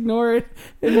just ignore it.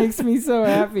 It makes me so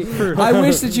happy. I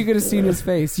wish that you could have seen his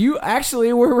face. You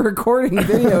actually were recording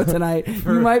video tonight.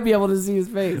 You might be able to see his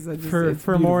face.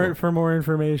 for more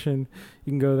information,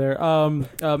 you can go there. On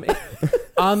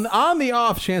the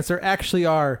off chance there actually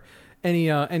are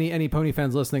any pony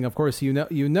fans listening, of course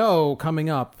you know coming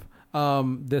up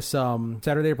this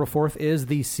Saturday, April 4th is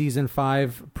the season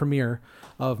 5 premiere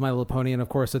of My Little Pony, and of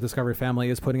course the Discovery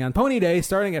family is putting on Pony Day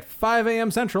starting at 5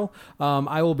 a.m. Central.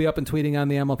 I will be up and tweeting on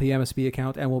the MLP MSB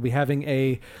account, and we'll be having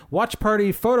a watch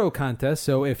party photo contest.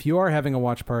 So if you are having a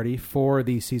watch party for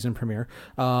the season premiere,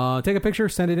 take a picture,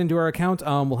 send it into our account.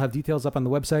 We'll have details up on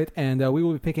the website, and we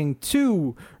will be picking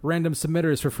 2 random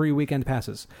submitters for free weekend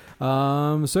passes.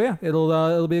 So yeah,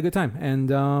 it'll be a good time,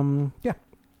 and yeah.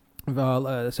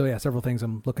 So yeah, several things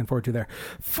I'm looking forward to there.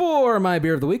 For my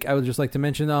beer of the week, I would just like to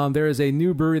mention there is a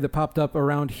new brewery that popped up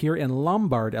around here in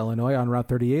Lombard, Illinois, on Route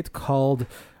 38 called.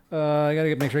 I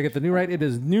gotta make sure I get the new right. It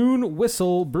is Noon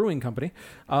Whistle Brewing Company.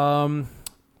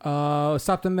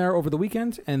 Stopped in there over the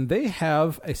weekend, and they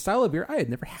have a style of beer I had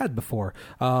never had before.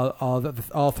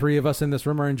 All 3 of us in this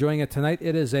room are enjoying it tonight.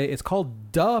 It's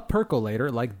called Da Percolator,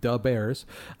 like Da Bears.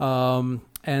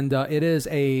 And it is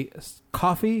a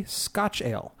coffee Scotch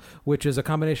ale, which is a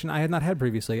combination I had not had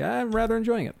previously. I'm rather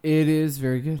enjoying it. It is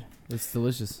very good. It's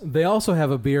delicious. They also have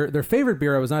a beer. Their favorite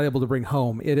beer I was not able to bring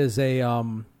home. It is a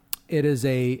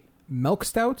milk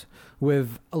stout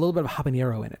with a little bit of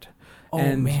habanero in it. Oh,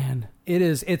 and man.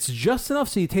 It's just enough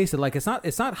so you taste it. Like it's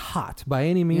not hot by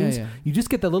any means. Yeah. You just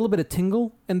get that little bit of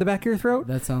tingle in the back of your throat.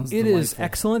 That sounds It delightful. is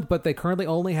excellent, but they currently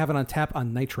only have it on tap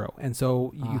on nitro, and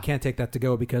so you can't take that to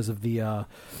go because of the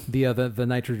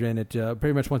nitrogen. It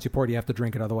pretty much once you pour it, you have to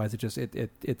drink it. Otherwise,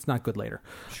 it's not good later.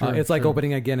 Sure, it's like sure.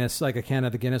 opening a Guinness, like a can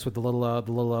of the Guinness with the little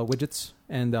widgets,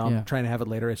 and trying to have it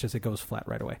later. It's just it goes flat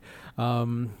right away.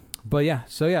 But yeah,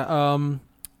 so yeah.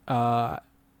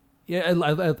 Yeah,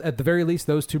 at the very least,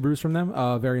 those 2 brews from them,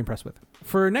 very impressed with.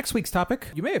 For next week's topic,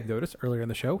 you may have noticed earlier in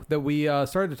the show that we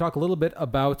started to talk a little bit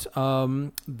about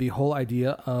the whole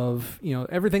idea of,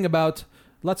 everything about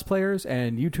Let's Players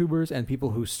and YouTubers and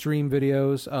people who stream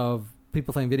videos of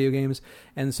people playing video games.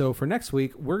 And so for next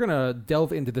week, we're going to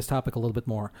delve into this topic a little bit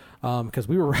more because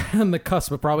we were right on the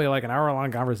cusp of probably like an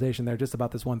hour-long conversation there just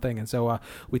about this one thing. And so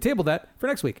we tabled that for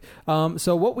next week.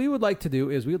 So what we would like to do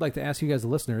is we would like to ask you guys, the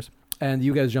listeners, and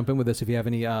you guys jump in with us if you have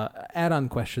any add-on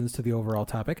questions to the overall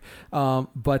topic.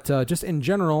 But just in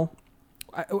general,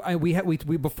 we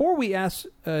before we asked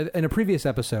in a previous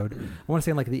episode, I want to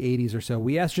say in like the 80s or so,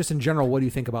 we asked just in general, what do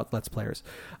you think about Let's Players?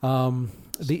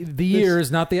 The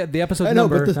years, not the episode I know,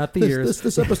 number, but not the years.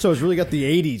 This episode's really got the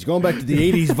 80s, going back to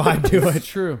the 80s vibe to it. It's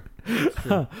true.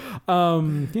 Yeah.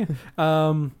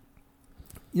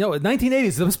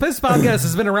 1980s. The Space Podcast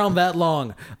has been around that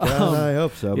long. I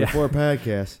hope so. yeah. Before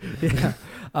podcasts. Yeah.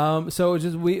 So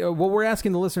just what we're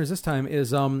asking the listeners this time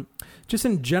is just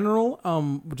in general,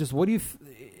 just what do you?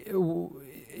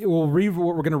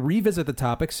 We're going to revisit the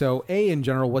topic. So, in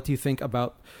general, what do you think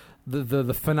about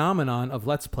the phenomenon of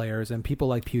Let's Players and people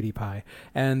like PewDiePie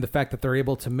and the fact that they're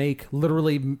able to make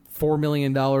literally $4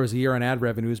 million a year on ad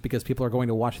revenues because people are going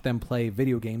to watch them play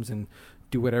video games and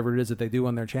do whatever it is that they do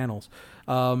on their channels.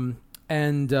 What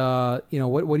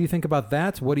do you think about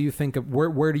that? What do you think of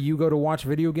where do you go to watch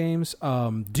video games?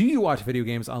 Do you watch video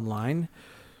games online?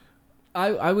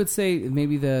 I would say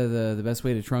maybe the best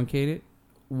way to truncate it.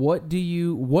 What do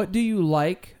you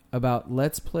like about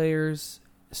Let's Players,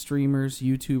 streamers,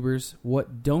 YouTubers?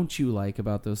 What don't you like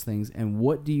about those things? And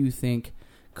what do you think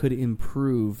could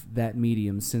improve that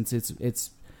medium, since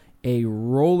it's a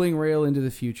rolling rail into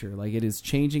the future? Like, it is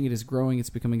changing, it is growing, it's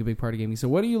becoming a big part of gaming. So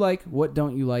what do you like? What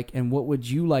don't you like? And what would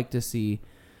you like to see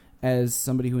as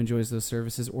somebody who enjoys those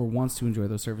services or wants to enjoy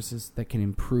those services that can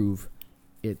improve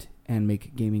it and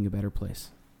make gaming a better place?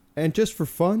 And just for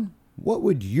fun, what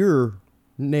would your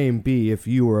name be if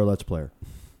you were a Let's Player?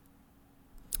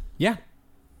 Yeah.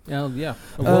 Yeah.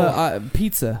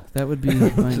 Pizza. That would be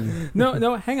my name.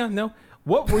 No, hang on. No.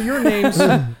 What were your names?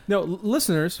 No,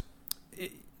 listeners,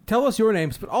 tell us your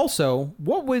names, but also,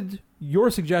 what would your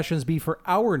suggestions be for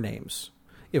our names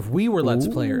if we were Let's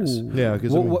Players? Yeah,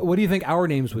 because what do you think our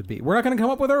names would be? We're not going to come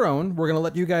up with our own. We're going to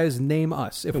let you guys name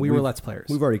us if we were Let's Players.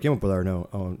 we've already come up with our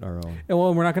own. And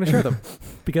well, we're not going to share them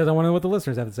because I want to know what the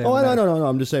listeners have to say. Oh, no.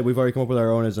 I'm just saying we've already come up with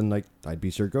our own. As in, like, I'd be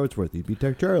Sir Goatsworth, you'd be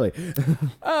Tech Charlie.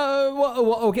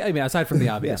 Well, okay. I mean, aside from the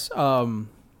obvious,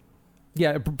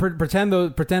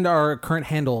 pretend our current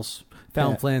handles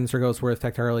Fallon Flynn, Sir Ghostworth,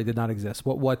 Tech Harley did not exist.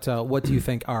 What do you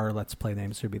think our Let's Play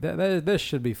names should be? This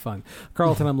should be fun.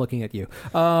 Carlton, I'm looking at you.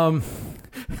 I'm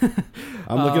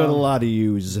looking at a lot of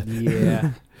yous.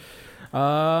 Yeah.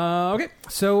 Okay,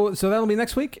 so that'll be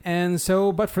next week.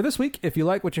 But for this week, if you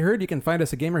like what you heard, you can find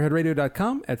us at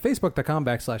GamerHeadRadio.com, at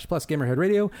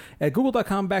Facebook.com/PlusGamerHeadRadio, at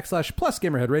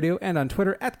Google.com/PlusGamerHeadRadio, and on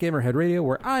Twitter at GamerHeadRadio,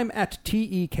 where I'm at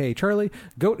TEK Charlie.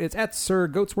 Goat is at Sir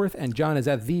Goatsworth, and John is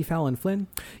at The Fallon Flynn.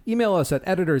 Email us at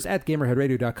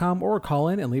editors@GamerHeadRadio.com, or call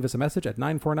in and leave us a message at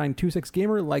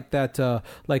 94926Gamer, like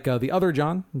the other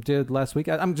John did last week.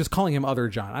 I'm just calling him Other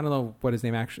John. I don't know what his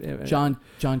name actually is. John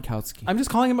Kautsky. I'm just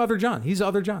calling him Other John. He's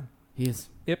Other John. He is.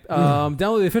 Yep.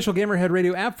 Download the official Gamerhead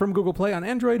Radio app from Google Play on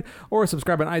Android, or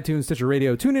subscribe on iTunes, Stitcher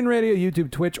Radio, TuneIn Radio, YouTube,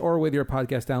 Twitch, or with your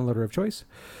podcast downloader of choice.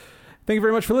 Thank you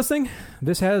very much for listening.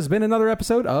 This has been another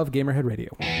episode of Gamerhead Radio.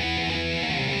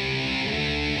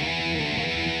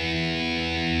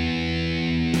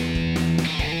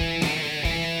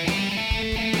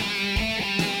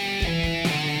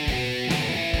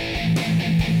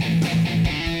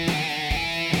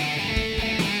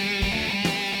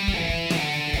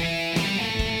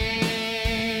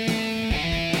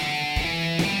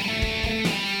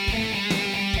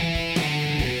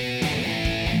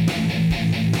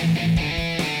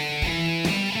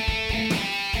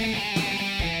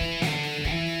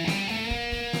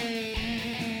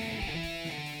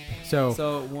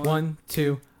 So 1,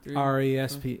 2, 3,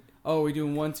 RESP. Oh, we're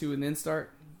doing 1, 2, and then start.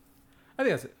 I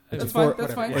think that's it. That's fine.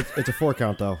 That's fine. It's a 4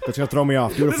 count though. That's gonna throw me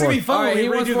off. Do a This is gonna be 4. fun All right, when he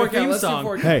we wants redo 4 the theme count. Let's do song.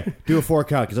 4 count. Hey, do a 4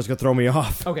 count because that's gonna throw me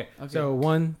off. Okay, so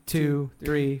 1, 2,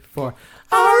 3, 4.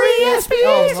 RESP.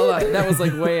 Oh, hold on. That was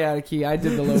like way out of key. I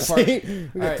did the low part. See?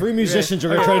 We got All right, 3 you musicians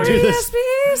who are gonna try to do this.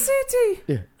 RESPCT.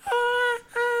 Yeah.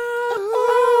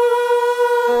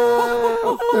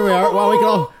 There we are. Wow, we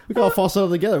can all falsetto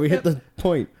together. We hit the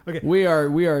point. Okay, We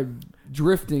are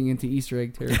drifting into Easter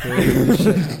egg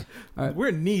territory.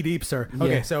 we're knee deep, sir.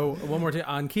 Okay, Yeah. so one more time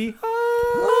on key.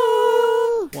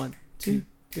 1, 2,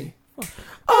 3, 4.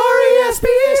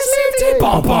 RESPCT.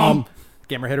 Bomb bomb.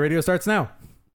 Gamerhead Radio starts now.